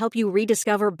 magnesium will help you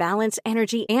rediscover balance,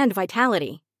 energy, and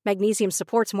vitality. Magnesium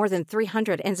supports more than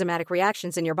 300 enzymatic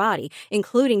reactions in your body,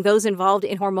 including those involved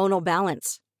in hormonal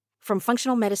balance. From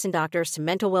functional medicine doctors to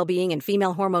mental well-being and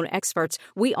female hormone experts,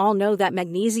 we all know that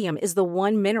magnesium is the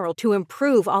one mineral to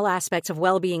improve all aspects of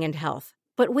well-being and health.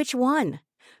 But which one?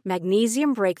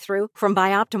 Magnesium Breakthrough from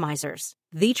Bioptimizers,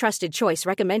 the trusted choice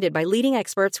recommended by leading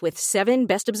experts with 7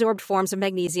 best-absorbed forms of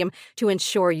magnesium to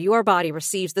ensure your body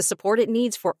receives the support it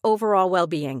needs for overall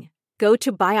well-being. Go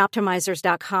to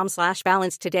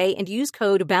bioptimizers.com/balance today and use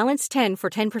code BALANCE10 for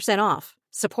 10% off.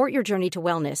 Support your journey to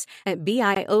wellness at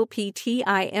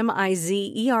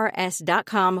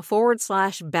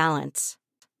bioptimizers.com/balance.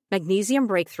 Magnesium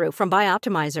Breakthrough from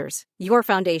Bioptimizers, your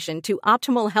foundation to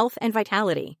optimal health and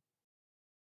vitality.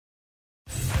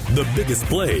 The biggest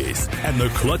plays and the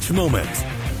clutch moments.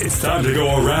 It's time to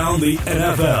go around the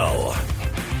NFL.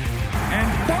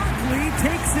 And Barkley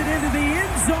takes it into the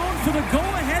end zone for the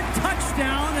go-ahead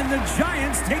touchdown, and the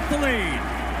Giants take the lead.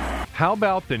 How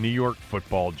about the New York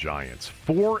Football Giants?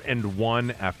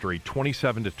 4-1 after a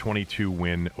 27-22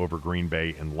 win over Green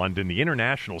Bay in London. The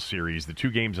international series, the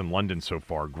 2 games in London so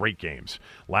far, great games.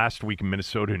 Last week in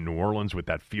Minnesota and New Orleans with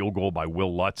that field goal by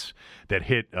Will Lutz that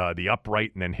hit the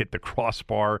upright and then hit the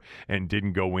crossbar and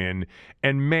didn't go in.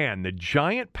 And man, the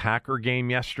Giant-Packer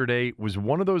game yesterday was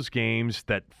one of those games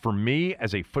that for me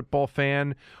as a football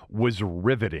fan was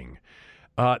riveting.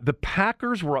 The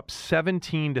Packers were up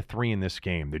 17-3 in this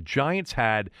game. The Giants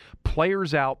had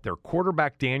players out. Their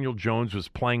quarterback, Daniel Jones, was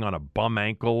playing on a bum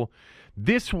ankle.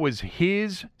 This was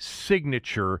his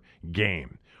signature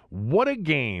game. What a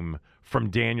game from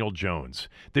Daniel Jones.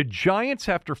 The Giants,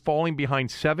 after falling behind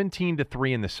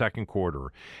 17-3 in the second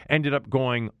quarter, ended up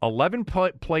going 11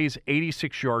 plays,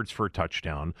 86 yards for a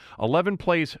touchdown, 11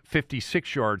 plays,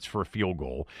 56 yards for a field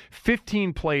goal,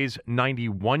 15 plays,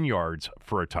 91 yards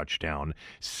for a touchdown,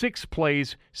 6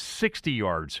 plays, 60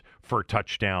 yards for a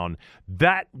touchdown.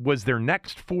 That was their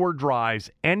next 4 drives,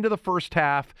 end of the first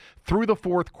half, through the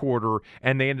fourth quarter,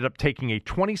 and they ended up taking a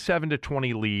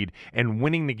 27-20 lead and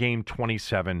winning the game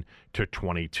 27-22.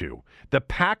 The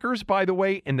Packers, by the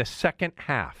way, in the second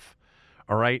half,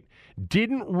 all right,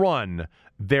 didn't run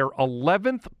their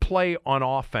 11th play on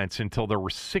offense until there were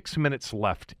 6 minutes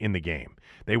left in the game.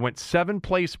 They went 7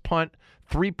 plays punt,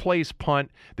 3 plays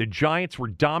punt. The Giants were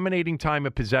dominating time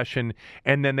of possession,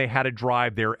 and then they had a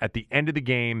drive there at the end of the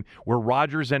game where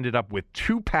Rodgers ended up with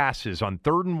 2 passes on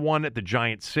 3rd and 1 at the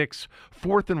Giants 6,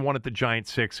 4th and 1 at the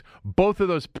Giants 6, both of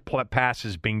those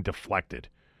passes being deflected.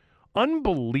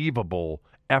 Unbelievable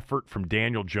effort from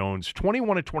Daniel Jones,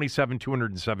 21-27,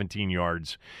 217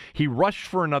 yards. He rushed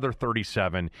for another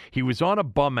 37. He was on a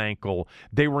bum ankle.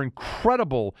 They were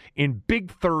incredible in big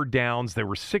third downs. They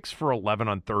were 6 for 11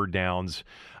 on third downs.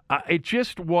 It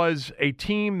just was a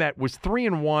team that was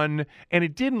 3-1, and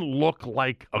it didn't look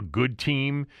like a good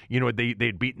team. You know,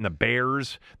 they'd beaten the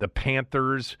Bears, the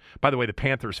Panthers. By the way, the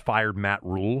Panthers fired Matt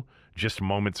Rule just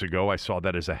moments ago. I saw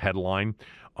that as a headline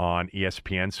on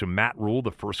ESPN. So Matt Rule,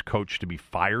 the first coach to be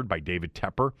fired by David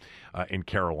Tepper in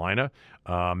Carolina.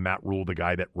 Matt Rule, the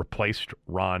guy that replaced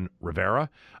Ron Rivera.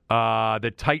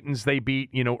 The Titans, they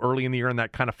beat, early in the year in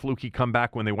that kind of fluky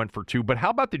comeback when they went for 2. But how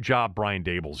about the job Brian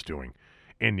Daboll's doing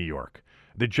in New York?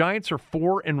 The Giants are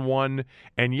 4-1,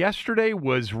 and yesterday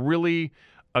was really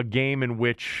a game in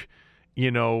which,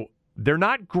 they're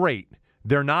not great.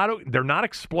 They're not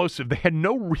explosive. They had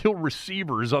no real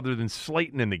receivers other than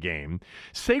Slayton in the game.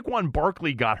 Saquon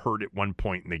Barkley got hurt at one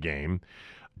point in the game.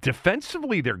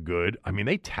 Defensively, they're good. I mean,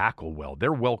 they tackle well.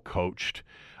 They're well coached.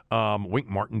 Wink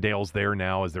Martindale's there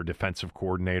now as their defensive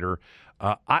coordinator.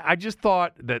 I just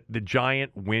thought that the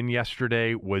Giant win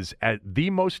yesterday was the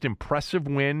most impressive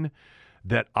win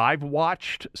that I've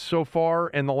watched so far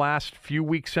in the last few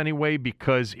weeks anyway,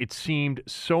 because it seemed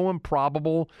so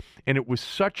improbable, and it was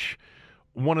such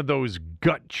one of those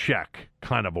gut check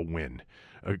kind of a win,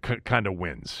 kind of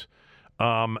wins.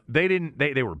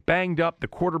 They were banged up. The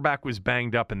quarterback was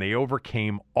banged up, and they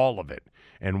overcame all of it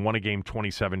and won a game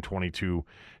 27-22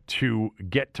 to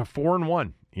get to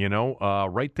 4-1.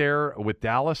 Right there with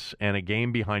Dallas and a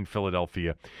game behind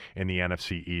Philadelphia in the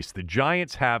NFC East. The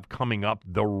Giants have coming up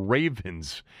the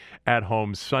Ravens at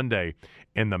home Sunday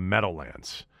in the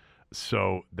Meadowlands.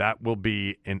 So that will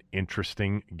be an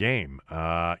interesting game.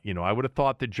 I would have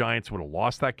thought the Giants would have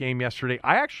lost that game yesterday.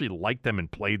 I actually liked them and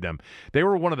played them. They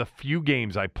were one of the few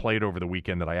games I played over the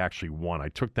weekend that I actually won. I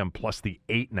took them plus the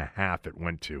 8.5 it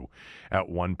went to at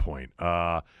one point.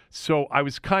 So I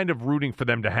was kind of rooting for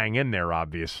them to hang in there,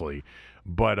 obviously.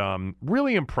 But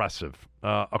really impressive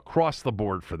across the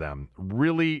board for them.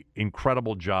 Really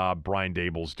incredible job Brian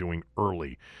Daboll's doing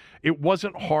early. It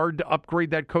wasn't hard to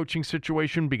upgrade that coaching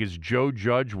situation because Joe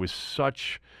Judge was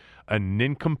such a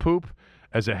nincompoop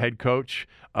as a head coach.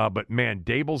 But, man,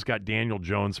 Daboll's got Daniel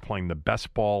Jones playing the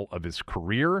best ball of his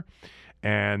career.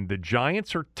 And the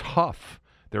Giants are tough.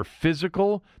 They're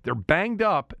physical. They're banged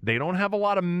up. They don't have a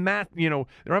lot of they don't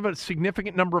have a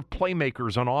significant number of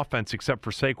playmakers on offense except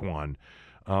for Saquon.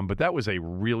 But that was a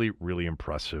really, really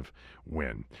impressive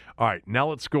win. All right, now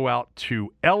let's go out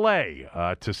to L.A.,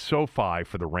 to SoFi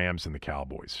for the Rams and the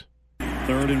Cowboys.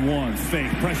 3rd and 1.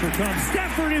 Fake. Pressure comes.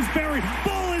 Stafford is buried.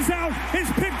 Ball is out.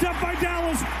 It's picked up by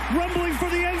Dallas. Rumbling for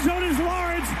the end zone is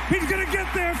Lawrence. He's going to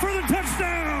get there for the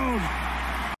touchdown.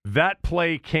 That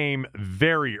play came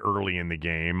very early in the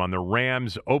game on the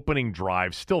Rams' opening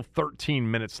drive. Still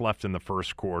 13 minutes left in the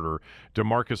first quarter.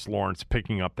 DeMarcus Lawrence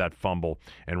picking up that fumble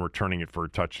and returning it for a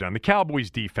touchdown. The Cowboys'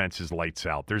 defense is lights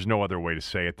out. There's no other way to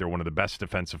say it. They're one of the best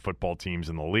defensive football teams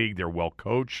in the league. They're well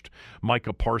coached.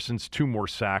 Micah Parsons, 2 more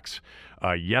sacks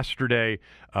yesterday.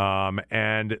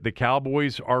 And the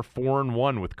Cowboys are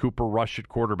 4-1 with Cooper Rush at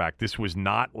quarterback. This was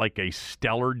not like a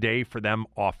stellar day for them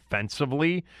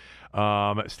offensively.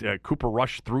 Cooper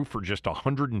Rush threw for just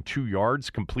 102 yards,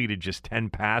 completed just 10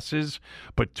 passes,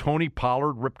 but Tony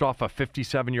Pollard ripped off a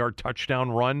 57-yard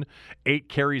touchdown run, 8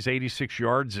 carries, 86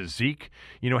 yards. Zeke,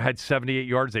 had 78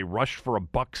 yards. They rushed for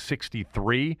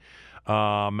 $163.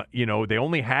 They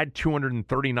only had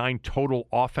 239 total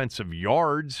offensive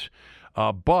yards.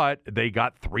 But they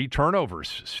got 3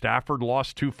 turnovers. Stafford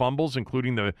lost 2 fumbles,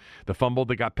 including the fumble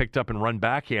that got picked up and run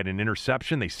back. He had an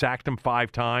interception. They sacked him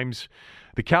 5 times.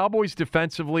 The Cowboys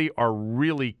defensively are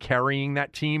really carrying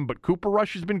that team, but Cooper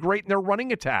Rush has been great, and their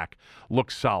running attack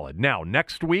looks solid. Now,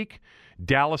 next week,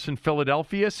 Dallas and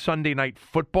Philadelphia, Sunday Night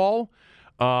Football.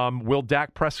 Will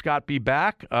Dak Prescott be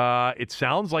back? It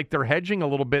sounds like they're hedging a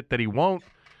little bit that he won't.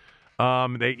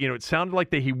 It sounded like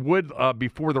that he would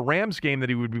before the Rams game, that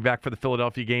he would be back for the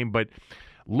Philadelphia game, but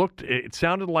it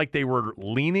sounded like they were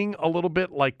leaning a little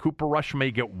bit like Cooper Rush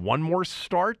may get one more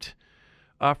start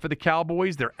for the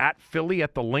Cowboys. They're at Philly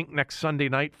at the Link next Sunday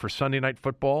night for Sunday Night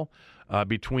Football.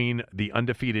 Between the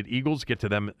undefeated Eagles, get to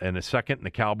them in a second, and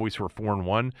the Cowboys who are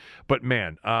 4-1. But,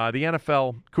 man, the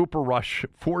NFL, Cooper Rush,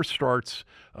 4 starts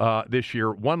this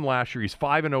year, 1 last year. He's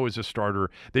 5-0 as a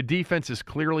starter. The defense has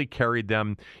clearly carried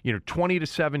them,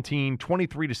 20-17,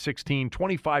 23-16,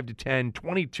 25-10,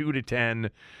 22-10.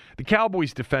 The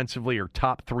Cowboys defensively are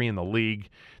top 3 in the league.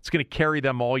 It's going to carry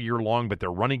them all year long, but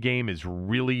their running game is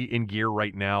really in gear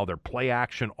right now. Their play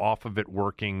action off of it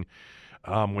working.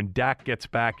 When Dak gets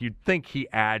back, you'd think he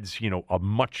adds, a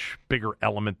much bigger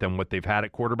element than what they've had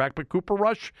at quarterback. But Cooper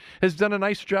Rush has done a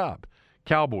nice job.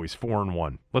 Cowboys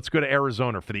 4-1. Let's go to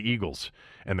Arizona for the Eagles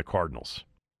and the Cardinals.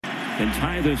 And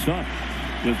tie this up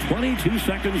with 22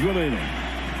 seconds remaining.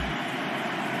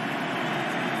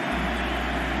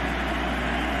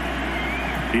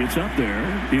 It's up there.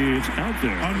 It's out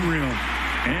there. Unreal.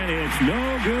 And it's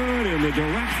no good in the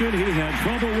direction he had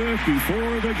trouble with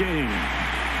before the game.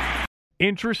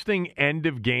 Interesting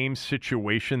end-of-game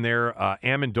situation there.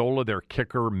 Amendola, their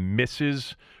kicker,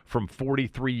 misses from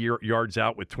 43 yards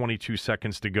out with 22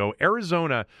 seconds to go.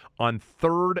 Arizona on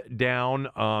 3rd down,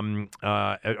 on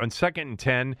 2nd and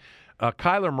 10,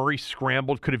 Kyler Murray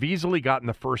scrambled, could have easily gotten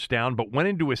the first down, but went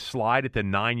into a slide at the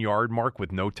 9-yard mark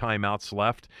with no timeouts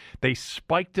left. They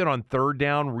spiked it on 3rd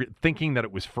down, thinking that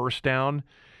it was first down.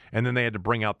 And then they had to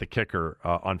bring out the kicker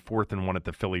on 4th and 1 at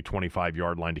the Philly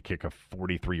 25-yard line to kick a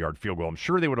 43-yard field goal. I'm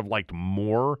sure they would have liked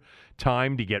more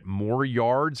time to get more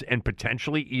yards and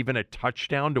potentially even a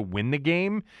touchdown to win the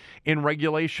game in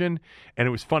regulation. And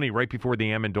it was funny, right before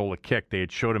the Amendola kick, they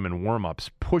had showed him in warm-ups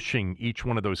pushing each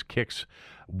one of those kicks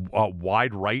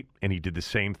wide right, and he did the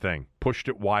same thing. Pushed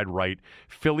it wide right.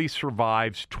 Philly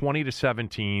survives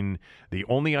 20-17. The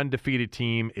only undefeated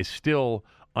team is still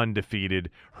undefeated.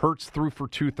 Hurts threw for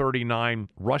 239,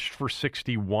 rushed for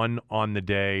 61 on the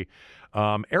day.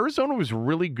 Arizona was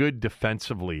really good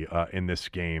defensively in this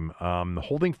game,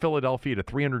 holding Philadelphia to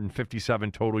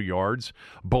 357 total yards,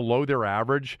 below their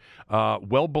average,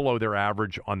 well below their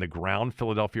average on the ground.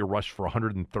 Philadelphia rushed for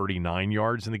 139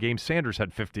 yards in the game. Sanders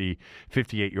had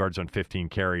 58 yards on 15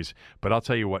 carries. But I'll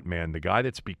tell you what, man, the guy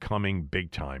that's becoming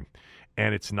big time,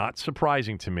 and it's not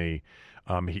surprising to me,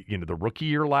 the rookie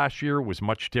year last year was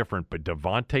much different, but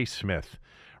Devontae Smith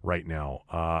right now,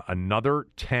 another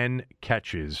 10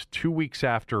 catches, 2 weeks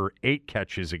after 8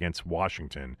 catches against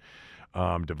Washington.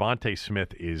 Devontae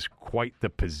Smith is quite the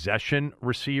possession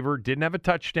receiver. Didn't have a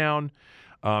touchdown.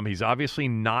 He's obviously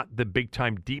not the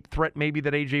big-time deep threat maybe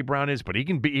that A.J. Brown is, but he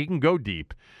can go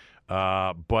deep.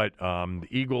 But the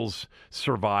Eagles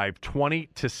survived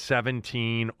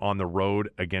 20-17 on the road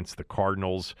against the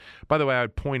Cardinals. By the way, I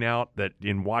would point out that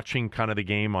in watching kind of the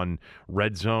game on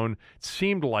Red Zone, it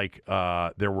seemed like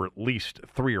there were at least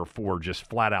 3 or 4 just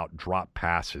flat-out drop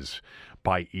passes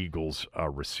by Eagles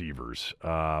receivers.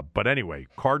 But anyway,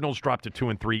 Cardinals dropped to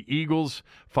 2-3. Eagles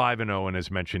 5-0, and as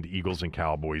mentioned, Eagles and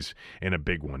Cowboys in a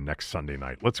big one next Sunday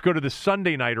night. Let's go to the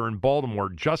Sunday nighter in Baltimore.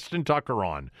 Justin Tucker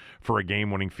on for a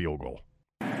game-winning field goal.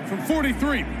 From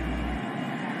 43.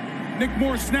 Nick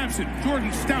Moore snaps it.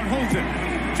 Jordan Stout holds it.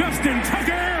 Justin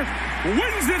Tucker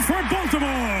wins it for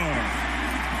Baltimore.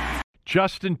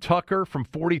 Justin Tucker from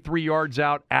 43 yards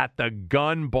out at the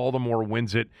gun. Baltimore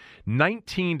wins it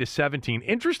 19-17.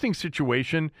 Interesting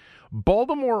situation.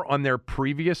 Baltimore on their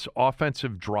previous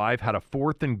offensive drive had a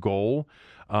 4th and goal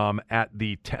at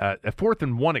the 4th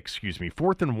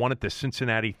and 1 at the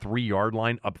Cincinnati 3-yard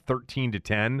line, up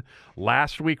 13-10.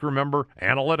 Last week, remember,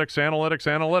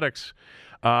 analytics.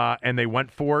 And they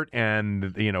went for it,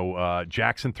 and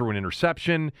Jackson threw an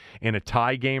interception in a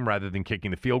tie game rather than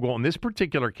kicking the field goal. In this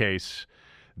particular case,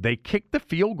 they kicked the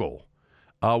field goal,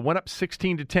 went up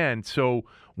 16-10. So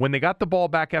when they got the ball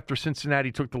back after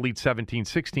Cincinnati took the lead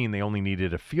 17-16, they only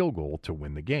needed a field goal to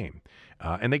win the game,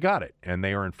 and they got it. And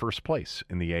they are in first place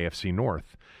in the AFC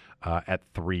North. At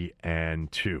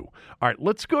 3-2. All right,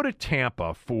 let's go to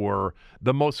Tampa for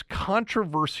the most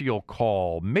controversial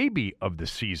call, maybe of the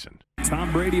season.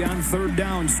 Tom Brady on 3rd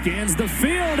down, scans the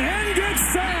field and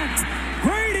gets sacked.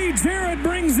 Grady Jarrett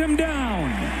brings him down.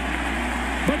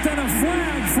 But then a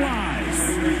flag flies.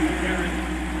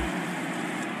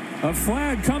 A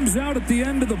flag comes out at the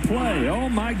end of the play. Oh,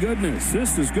 my goodness.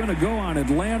 This is going to go on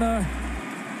Atlanta,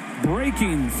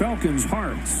 breaking Falcons'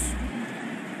 hearts.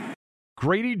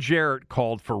 Grady Jarrett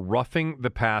called for roughing the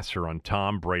passer on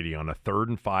Tom Brady on a 3rd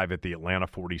and 5 at the Atlanta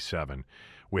 47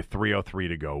 with 3:03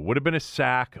 to go. Would have been a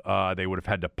sack. They would have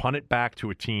had to punt it back to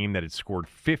a team that had scored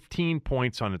 15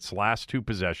 points on its last 2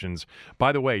 possessions.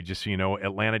 By the way, just so you know,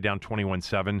 Atlanta down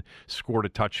 21-7, scored a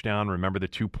touchdown. Remember the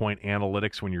 2-point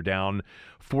analytics when you're down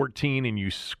 14 and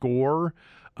you score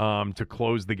to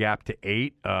close the gap to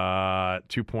 8.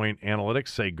 2-point analytics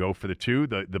say go for the 2.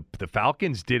 The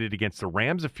Falcons did it against the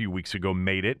Rams a few weeks ago,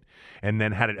 made it, and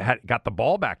then got the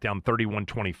ball back down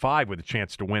 31-25 with a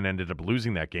chance to win, ended up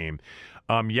losing that game.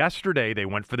 Yesterday, they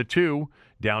went for the 2,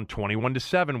 down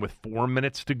 21-7 with 4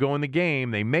 minutes to go in the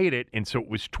game. They made it, and so it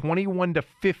was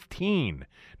 21-15,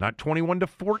 not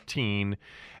 21-14,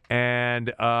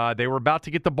 and they were about to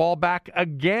get the ball back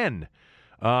again.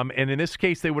 And in this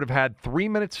case, they would have had 3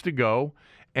 minutes to go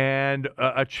and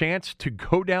a chance to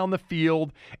go down the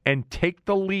field and take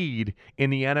the lead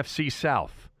in the NFC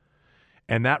South.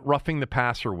 And that roughing the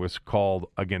passer was called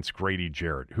against Grady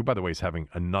Jarrett, who, by the way, is having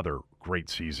another great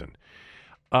season.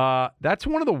 That's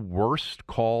one of the worst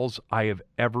calls I have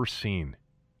ever seen.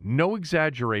 No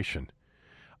exaggeration.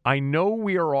 I know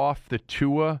we are off the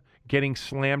Tua getting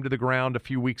slammed to the ground a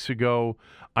few weeks ago.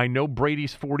 I know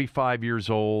Brady's 45 years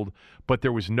old, but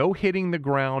there was no hitting the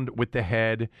ground with the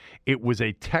head. It was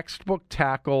a textbook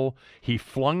tackle. He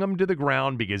flung him to the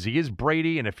ground because he is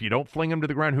Brady, and if you don't fling him to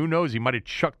the ground, who knows? He might have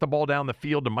chucked the ball down the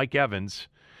field to Mike Evans.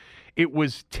 It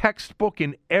was textbook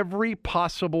in every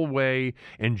possible way,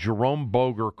 and Jerome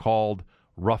Boger called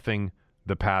roughing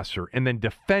the passer and then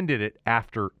defended it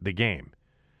after the game.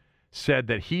 Said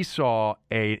that he saw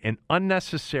an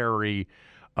unnecessary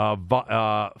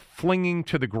flinging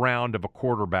to the ground of a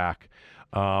quarterback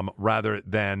rather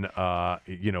than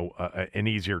an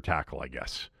easier tackle, I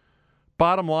guess.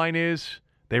 Bottom line is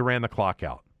they ran the clock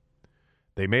out.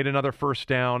 They made another first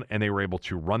down, and they were able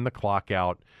to run the clock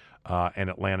out, and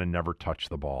Atlanta never touched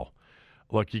the ball.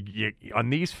 Look, on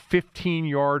these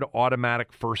 15-yard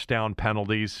automatic first down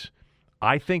penalties,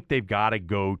 I think they've got to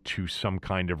go to some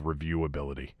kind of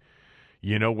reviewability.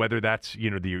 Whether that's,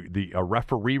 a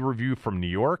referee review from New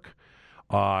York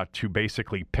to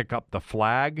basically pick up the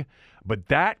flag. But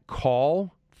that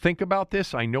call, think about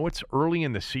this. I know it's early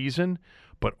in the season,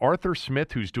 but Arthur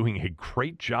Smith, who's doing a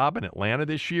great job in Atlanta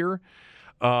this year,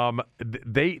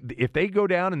 if they go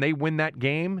down and they win that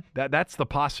game, that's the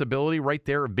possibility right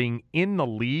there of being in the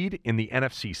lead in the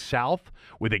NFC South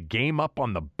with a game up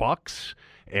on the Bucs,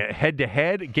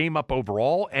 head-to-head, game up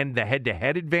overall, and the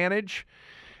head-to-head advantage.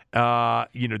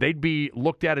 They'd be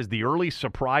looked at as the early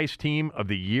surprise team of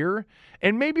the year,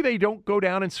 and maybe they don't go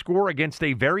down and score against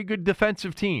a very good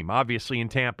defensive team, obviously in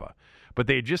Tampa, but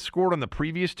they had just scored on the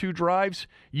previous 2 drives.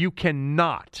 You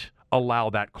cannot allow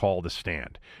that call to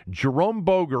stand. Jerome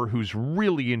Boger, who's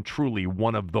really and truly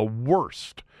one of the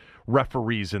worst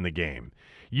referees in the game,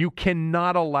 you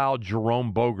cannot allow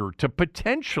Jerome Boger to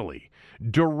potentially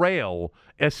derail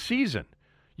a season.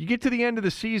 You get to the end of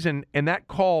the season, and that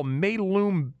call may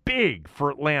loom big for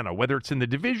Atlanta, whether it's in the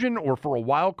division or for a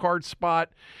wild card spot,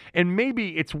 and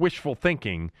maybe it's wishful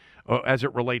thinking as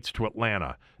it relates to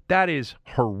Atlanta. That is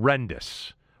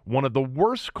horrendous One of the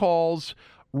worst calls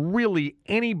really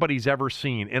anybody's ever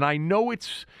seen. And I know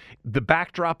it's the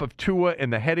backdrop of Tua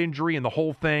and the head injury and the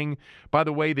whole thing. By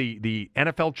the way, the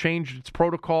NFL changed its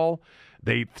protocol.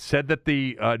 They said that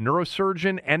the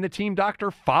neurosurgeon and the team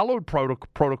doctor followed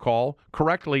protocol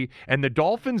correctly, and the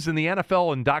Dolphins and the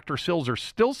NFL and Dr. Sills are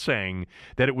still saying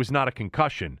that it was not a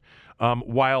concussion,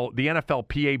 while the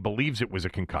NFLPA believes it was a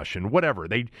concussion. Whatever.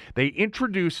 They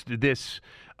introduced this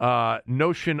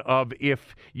notion of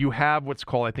if you have what's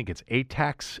called, I think it's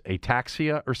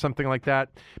ataxia or something like that,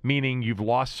 meaning you've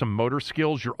lost some motor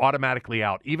skills, you're automatically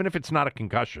out. Even if it's not a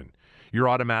concussion, you're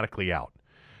automatically out.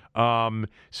 We've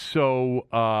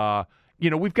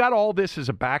got all this as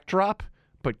a backdrop,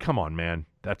 but come on, man.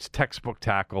 That's textbook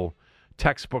tackle,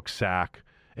 textbook sack.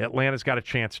 Atlanta's got a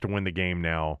chance to win the game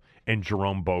now, and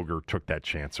Jerome Boger took that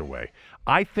chance away.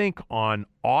 I think on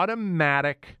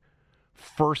automatic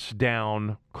first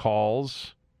down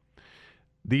calls,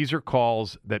 these are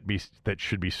calls that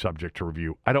should be subject to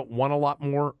review. I don't want a lot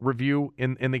more review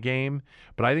in the game,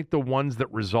 but I think the ones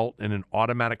that result in an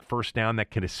automatic first down that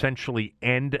can essentially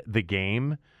end the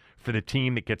game for the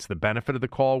team that gets the benefit of the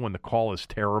call when the call is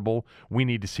terrible, we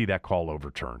need to see that call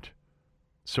overturned.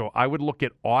 So I would look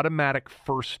at automatic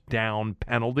first down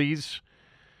penalties,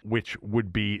 which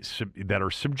would be that are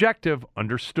subjective,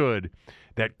 understood,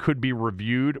 that could be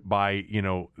reviewed by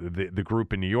the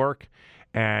group in New York.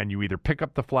 And you either pick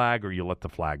up the flag or you let the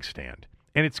flag stand.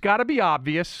 And it's got to be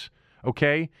obvious,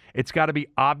 okay? It's got to be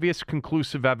obvious,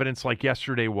 conclusive evidence like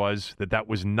yesterday was that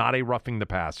was not a roughing the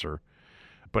passer.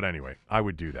 But anyway, I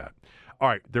would do that. All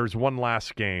right, there's one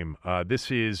last game.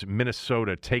 This is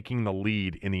Minnesota taking the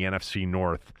lead in the NFC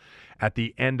North at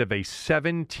the end of a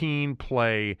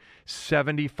 17-play,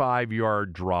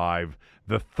 75-yard drive,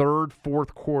 the third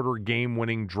fourth-quarter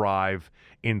game-winning drive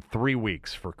in 3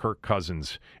 weeks for Kirk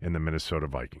Cousins and the Minnesota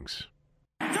Vikings.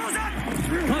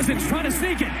 Cousins trying to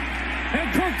sneak it.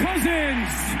 And Kirk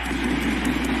Cousins.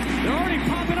 They're already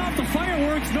popping off the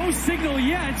fireworks. No signal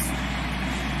yet.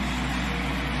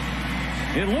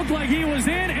 It looked like he was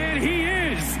in, and he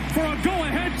is for a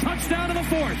go-ahead touchdown in the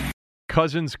fourth.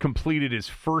 Cousins completed his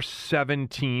first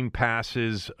 17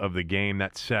 passes of the game.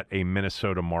 That set a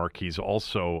Minnesota mark. He's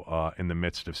also in the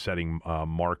midst of setting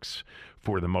marks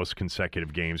for the most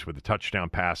consecutive games with a touchdown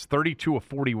pass. 32 of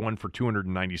 41 for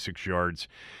 296 yards.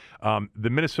 The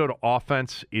Minnesota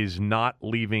offense is not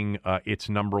leaving its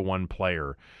number one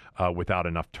player without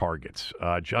enough targets.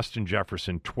 Justin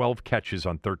Jefferson, 12 catches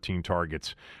on 13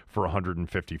 targets for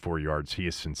 154 yards. He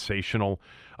is sensational.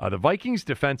 The Vikings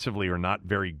defensively are not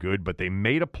very good, but they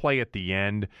made a play at the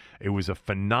end. It was a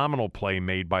phenomenal play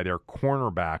made by their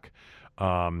cornerback,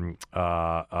 Cameron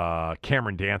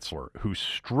Dantzler, who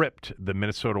stripped the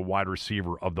Minnesota wide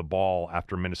receiver of the ball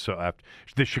after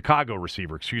the Chicago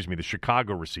receiver, as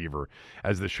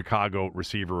the Chicago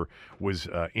receiver was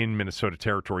in Minnesota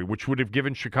territory, which would have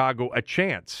given Chicago a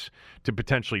chance to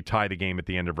potentially tie the game at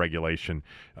the end of regulation.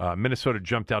 Minnesota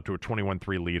jumped out to a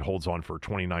 21-3 lead, holds on for a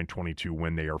 29-22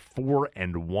 win. They are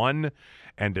 4-1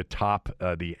 and atop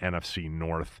the NFC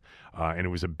North. And it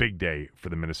was a big day for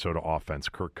the Minnesota offense,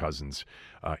 Kirk Cousins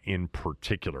in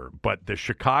particular. But the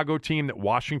Chicago team that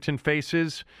Washington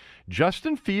faces,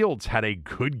 Justin Fields had a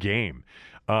good game.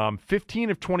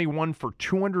 15 of 21 for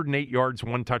 208 yards,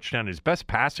 1 touchdown, his best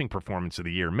passing performance of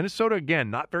the year. Minnesota, again,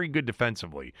 not very good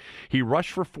defensively. He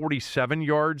rushed for 47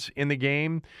 yards in the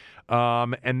game,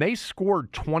 and they scored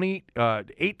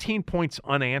 18 points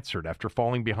unanswered after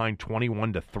falling behind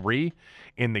 21-3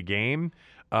 in the game.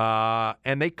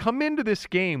 And they come into this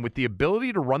game with the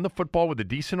ability to run the football with a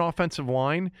decent offensive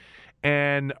line,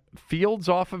 and Fields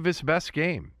off of his best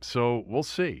game. So we'll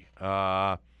see.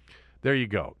 There you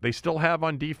go. They still have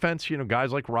on defense,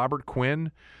 guys like Robert Quinn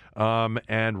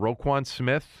and Roquan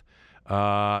Smith.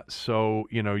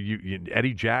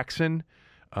 Eddie Jackson.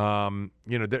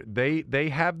 They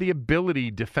have the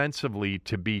ability defensively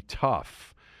to be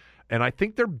tough. And I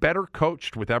think they're better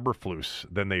coached with Eberflus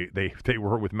than they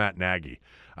were with Matt Nagy.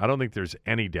 I don't think there's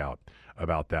any doubt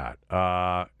about that.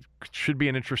 Should be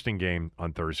an interesting game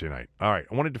on Thursday night. All right,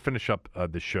 I wanted to finish up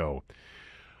the show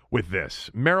with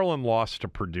this. Maryland lost to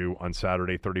Purdue on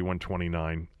Saturday,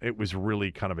 31-29. It was really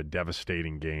kind of a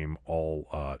devastating game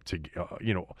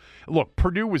Look,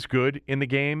 Purdue was good in the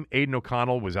game. Aiden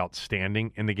O'Connell was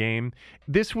outstanding in the game.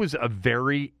 This was a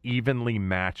very evenly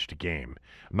matched game.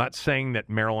 I'm not saying that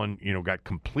Maryland, got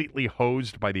completely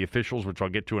hosed by the officials, which I'll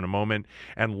get to in a moment,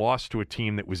 and lost to a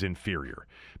team that was inferior,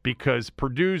 because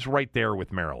Purdue's right there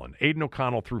with Maryland. Aiden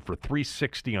O'Connell threw for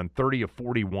 360 on 30 of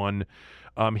 41.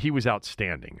 he was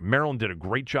outstanding. Maryland did a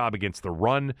great job against the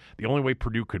run. The only way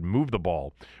Purdue could move the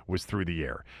ball was through the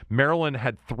air. Maryland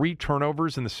had 3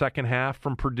 turnovers in the second half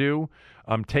from Purdue.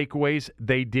 Takeaways,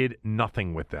 they did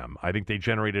nothing with them. I think they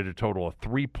generated a total of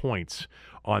 3 points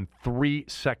on 3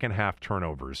 second-half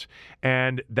turnovers,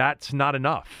 and that's not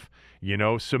enough.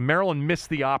 So Maryland missed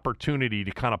the opportunity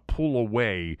to kind of pull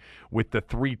away with the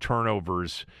 3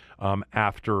 turnovers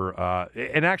after,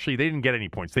 and actually they didn't get any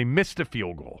points. They missed a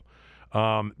field goal.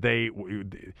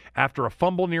 After a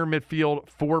fumble near midfield,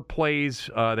 4 plays,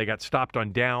 they got stopped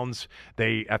on downs.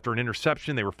 After an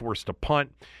interception, they were forced to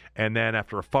punt. And then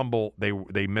after a fumble,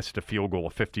 they missed a field goal, a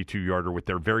 52-yarder, with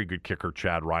their very good kicker,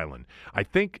 Chad Ryland. I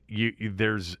think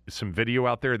there's some video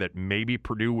out there that maybe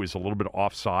Purdue was a little bit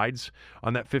offsides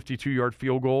on that 52-yard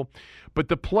field goal. But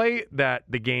the play that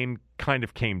the game kind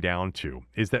of came down to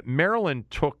is that Maryland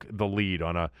took the lead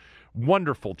on a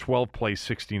wonderful 12-play,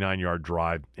 69-yard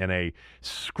drive and a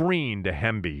screen to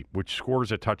Hemby, which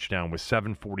scores a touchdown with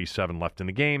 7:47 left in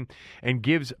the game and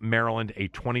gives Maryland a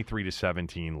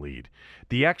 23-17 lead.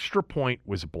 The extra point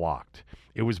was blocked.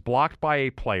 It was blocked by a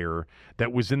player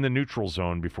that was in the neutral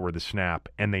zone before the snap,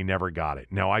 and they never got it.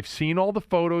 Now, I've seen all the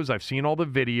photos, I've seen all the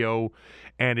video,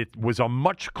 and it was a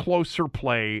much closer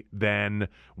play than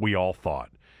we all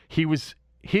thought.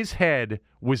 His head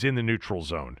was in the neutral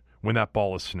zone when that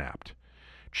ball is snapped.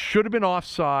 Should have been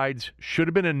offsides, should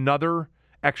have been another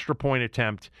extra point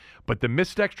attempt, but the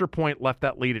missed extra point left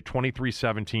that lead at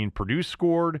 23-17. Purdue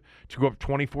scored to go up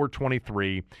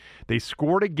 24-23. They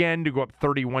scored again to go up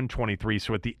 31-23.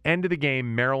 So at the end of the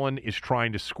game, Maryland is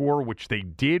trying to score, which they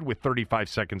did with 35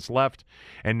 seconds left,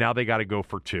 and now they got to go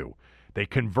for 2. They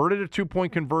converted a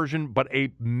 2-point conversion, but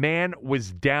a man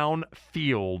was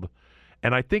downfield.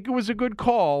 And I think it was a good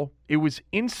call. It was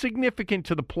insignificant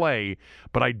to the play,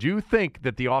 but I do think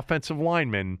that the offensive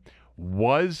lineman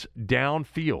was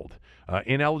downfield,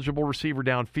 ineligible receiver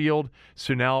downfield.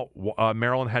 So now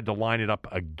Maryland had to line it up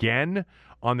again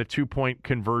on the 2-point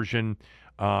conversion,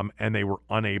 and they were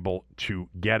unable to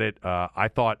get it. I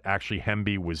thought actually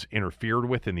Hemby was interfered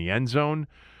with in the end zone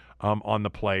on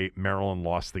the play. Maryland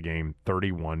lost the game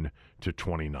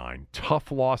 31-29.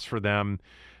 Tough loss for them.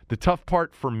 The tough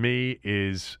part for me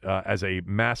is, as a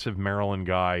massive Maryland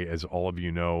guy, as all of you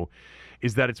know,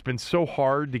 is that it's been so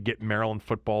hard to get Maryland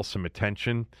football some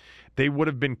attention. They would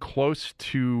have been close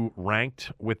to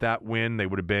ranked with that win. They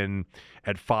would have been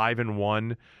at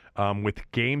 5-1.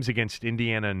 With games against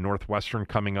Indiana and Northwestern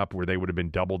coming up where they would have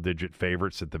been double-digit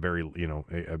favorites at the very,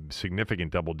 a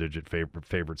significant double-digit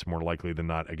favorites more likely than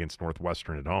not against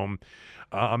Northwestern at home.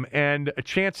 And a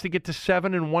chance to get to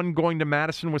 7-1 going to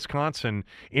Madison, Wisconsin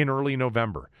in early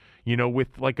November,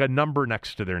 with like a number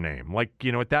next to their name. Like,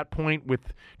 at that point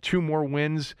with 2 more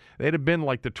wins, they'd have been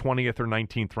like the 20th or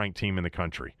 19th ranked team in the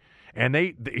country. And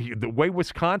the way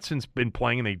Wisconsin's been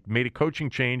playing, and they made a coaching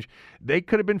change, they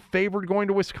could have been favored going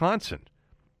to Wisconsin.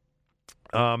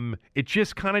 It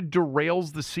just kind of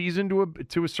derails the season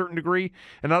to a certain degree.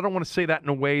 And I don't want to say that in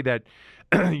a way that,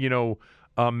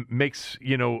 makes,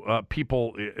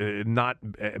 people not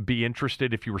be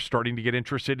interested if you were starting to get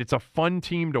interested. It's a fun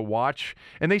team to watch,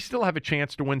 and they still have a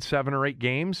chance to win 7 or 8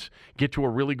 games, get to a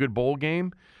really good bowl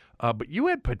game. But you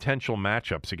had potential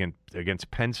matchups against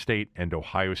Penn State and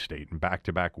Ohio State in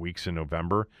back-to-back weeks in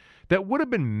November that would have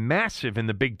been massive in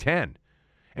the Big Ten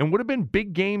and would have been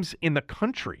big games in the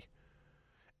country.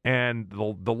 And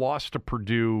the loss to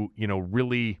Purdue,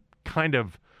 really kind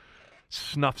of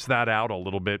snuffs that out a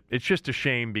little bit. It's just a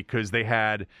shame because they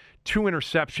had 2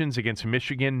 interceptions against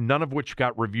Michigan, none of which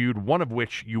got reviewed, one of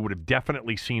which you would have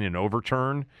definitely seen an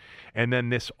overturn, and then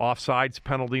this offsides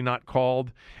penalty not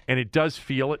called. And it does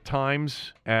feel at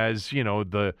times as,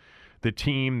 the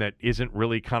team that isn't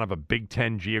really kind of a Big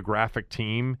Ten geographic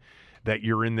team, that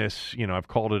you're in this, I've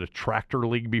called it a tractor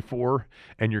league before,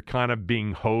 and you're kind of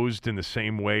being hosed in the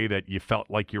same way that you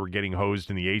felt like you were getting hosed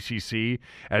in the ACC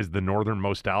as the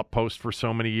northernmost outpost for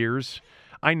so many years.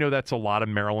 I know that's a lot of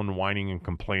Maryland whining and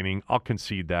complaining. I'll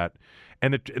concede that.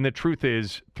 And the truth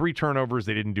is, 3 turnovers,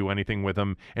 they didn't do anything with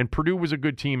them, and Purdue was a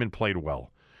good team and played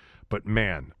well. But,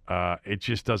 man, it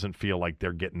just doesn't feel like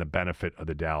they're getting the benefit of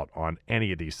the doubt on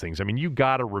any of these things. I mean, you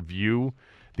got to review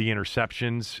the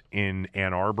interceptions in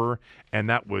Ann Arbor, and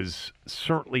that was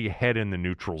certainly head in the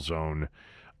neutral zone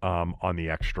on the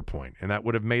extra point, and that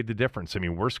would have made the difference. I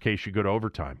mean, worst case, you go to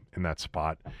overtime in that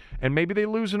spot, and maybe they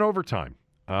lose in overtime.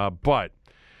 But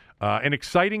an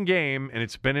exciting game, and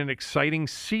it's been an exciting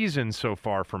season so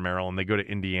far for Maryland. They go to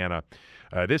Indiana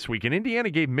this week, and Indiana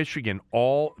gave Michigan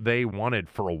all they wanted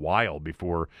for a while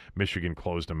before Michigan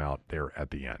closed them out there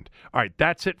at the end. All right,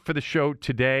 that's it for the show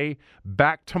today.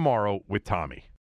 Back tomorrow with Tommy.